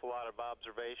got an awful lot of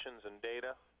observations and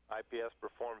data. IPS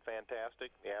performed fantastic.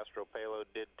 The Astro payload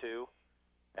did too,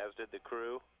 as did the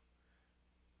crew.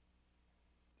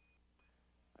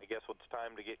 I guess it's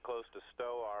time to get close to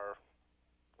STO, our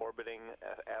orbiting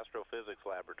astrophysics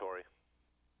laboratory.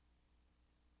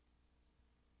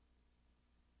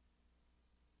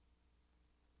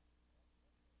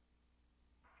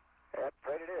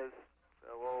 Afraid it is.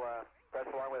 So we'll press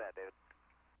along with that, David.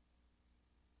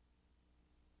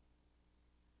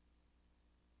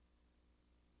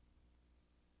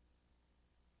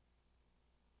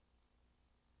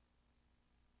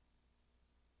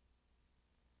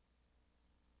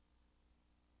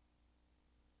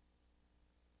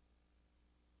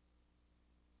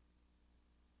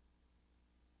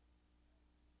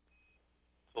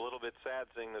 It's a little bit sad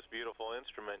seeing this beautiful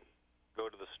instrument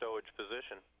go to the stowage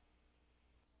position.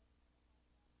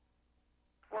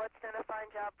 Well, it's done a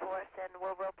fine job for us, and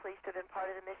we're real pleased to have been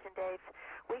part of the mission, Dave.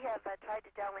 We have tried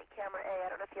to downlink camera A. I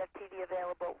don't know if you have TV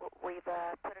available. We've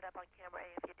put it up on camera A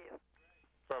if you do.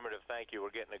 Affirmative, thank you.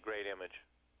 We're getting a great image.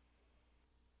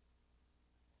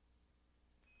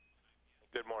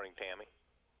 Good morning, Tammy.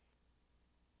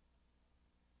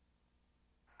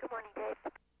 Good morning, Dave.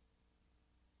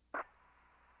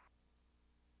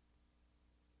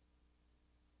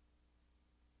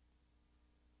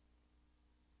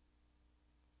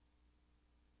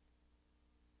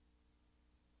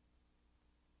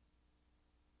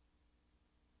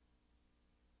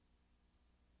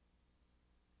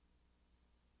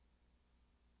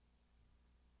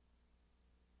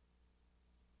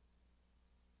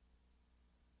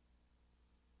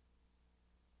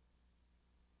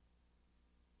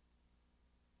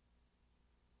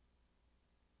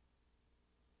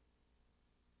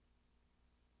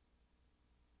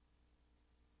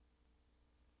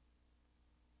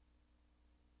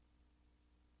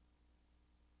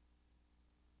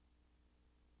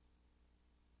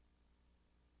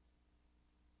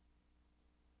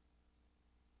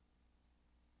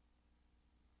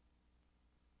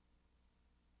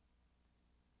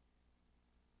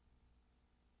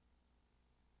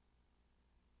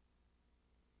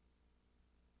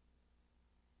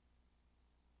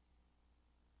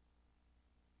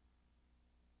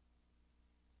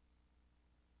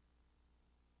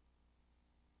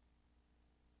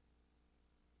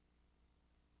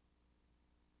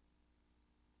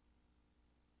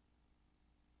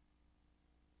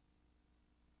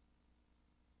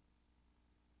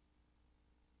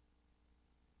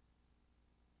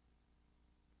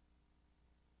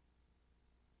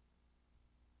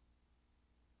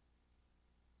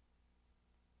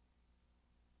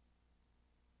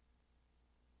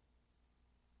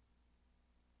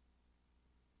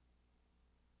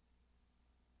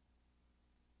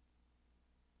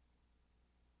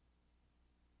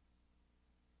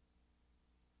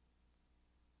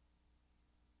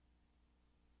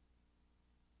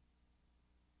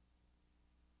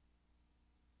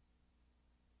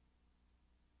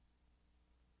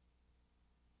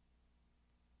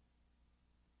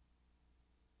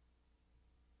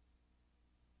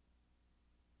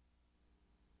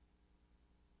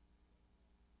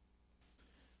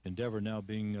 Endeavour now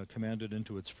being commanded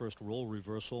into its first roll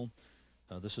reversal.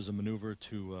 This is a maneuver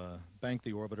to bank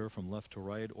the orbiter from left to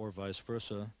right or vice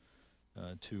versa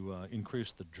to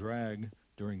increase the drag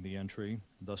during the entry,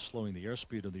 thus slowing the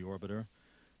airspeed of the orbiter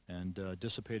and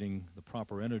dissipating the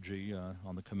proper energy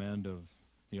on the command of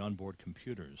the onboard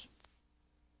computers.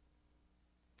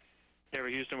 Endeavour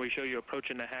Houston, we show you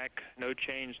approaching the hack. No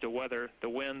change to weather. The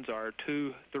winds are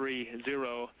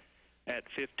 230 at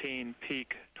 15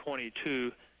 peak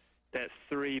 22. That's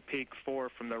 3 peak 4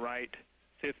 from the right,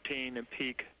 15 and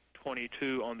peak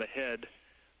 22 on the head.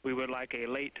 We would like a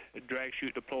late drag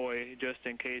chute deploy just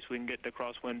in case we can get the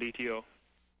crosswind DTO.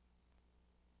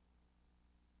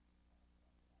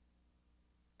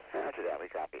 Roger that, we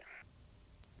copy.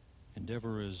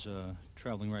 Endeavour is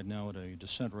traveling right now at a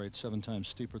descent rate 7 times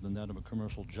steeper than that of a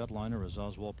commercial jetliner as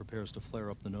Oswald prepares to flare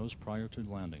up the nose prior to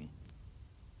landing.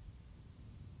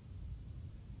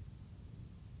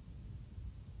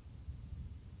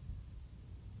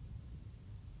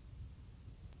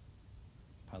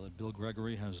 Pilot Bill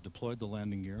Gregory has deployed the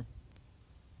landing gear.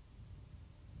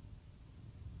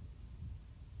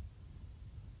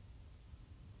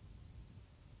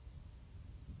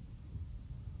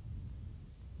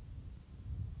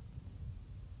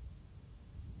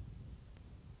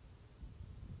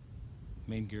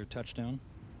 Main gear touchdown.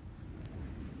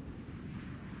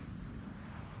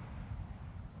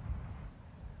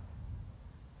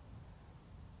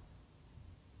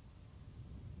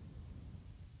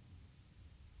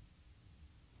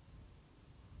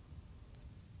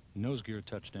 Nose gear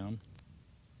touchdown.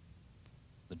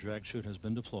 The drag chute has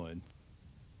been deployed.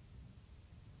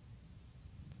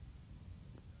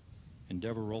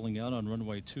 Endeavour rolling out on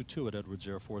runway 22 at Edwards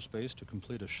Air Force Base to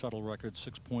complete a shuttle record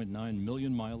 6.9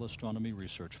 million mile astronomy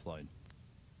research flight.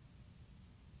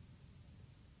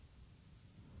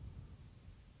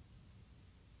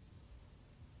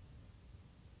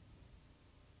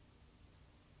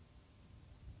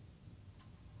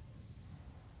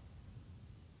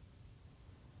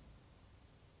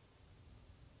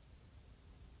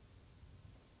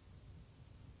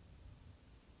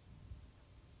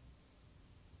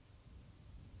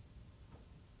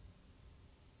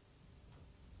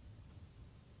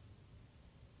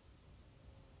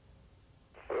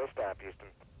 stop, Houston.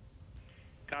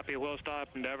 Copy, will stop,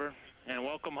 Endeavour. And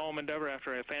welcome home, Endeavour,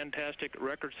 after a fantastic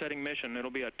record-setting mission.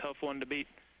 It'll be a tough one to beat,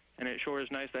 and it sure is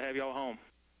nice to have y'all home.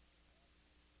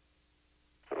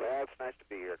 Well, it's nice to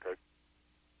be here, Kurt.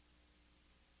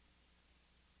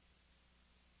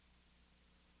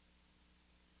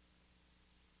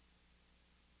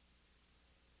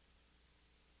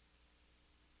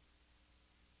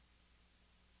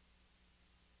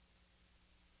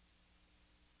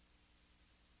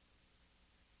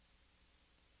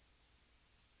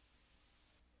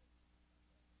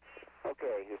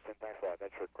 Okay, Houston, thanks a lot.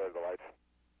 Make sure to clear the lights.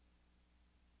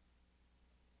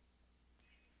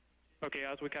 Okay,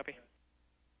 Oz, we copy.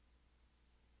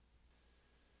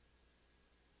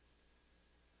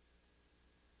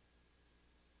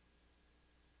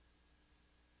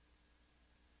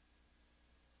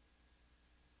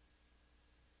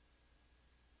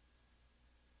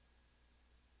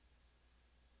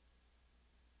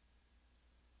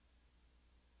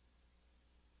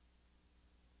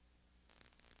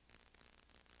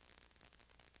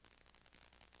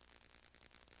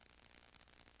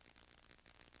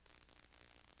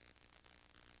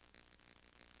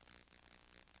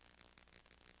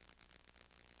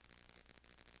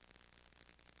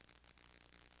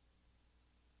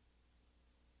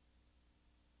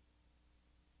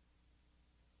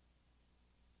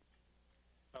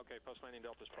 Okay, post-landing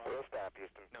Delta's We'll stop,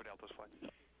 Houston. No Delta's flight.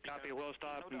 Copy, will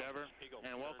stop, No Endeavour. Deltas. Eagle.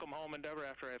 And welcome home, Endeavour,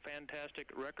 after a fantastic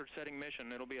record-setting mission.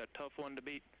 It'll be a tough one to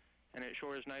beat, and it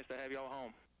sure is nice to have y'all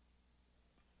home.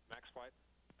 Max flight.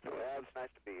 Well, it's nice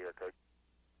to be here, Kurt.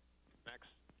 Max.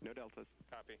 No Deltas.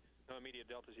 Copy. No immediate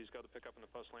Deltas. He's go to pick up in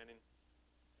the post-landing.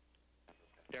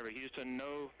 Endeavour, Houston,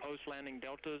 no post-landing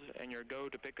Deltas, and your go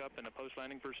to pick up in the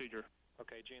post-landing procedure.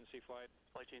 Okay, GNC flight.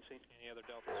 Flight GNC. Any other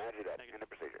Deltas? Roger that. Negative. In the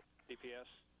procedure. DPS.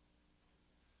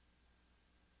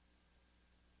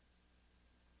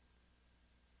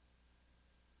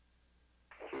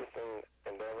 Houston,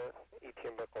 Endeavour,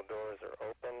 ETM buckle doors are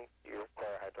open. You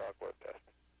require hydraulic load test.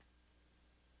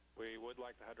 We would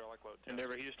like the hydraulic load test.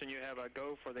 Endeavour, Houston, you have a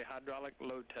go for the hydraulic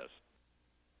load test.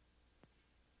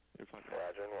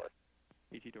 Roger and work.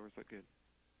 ET doors look good.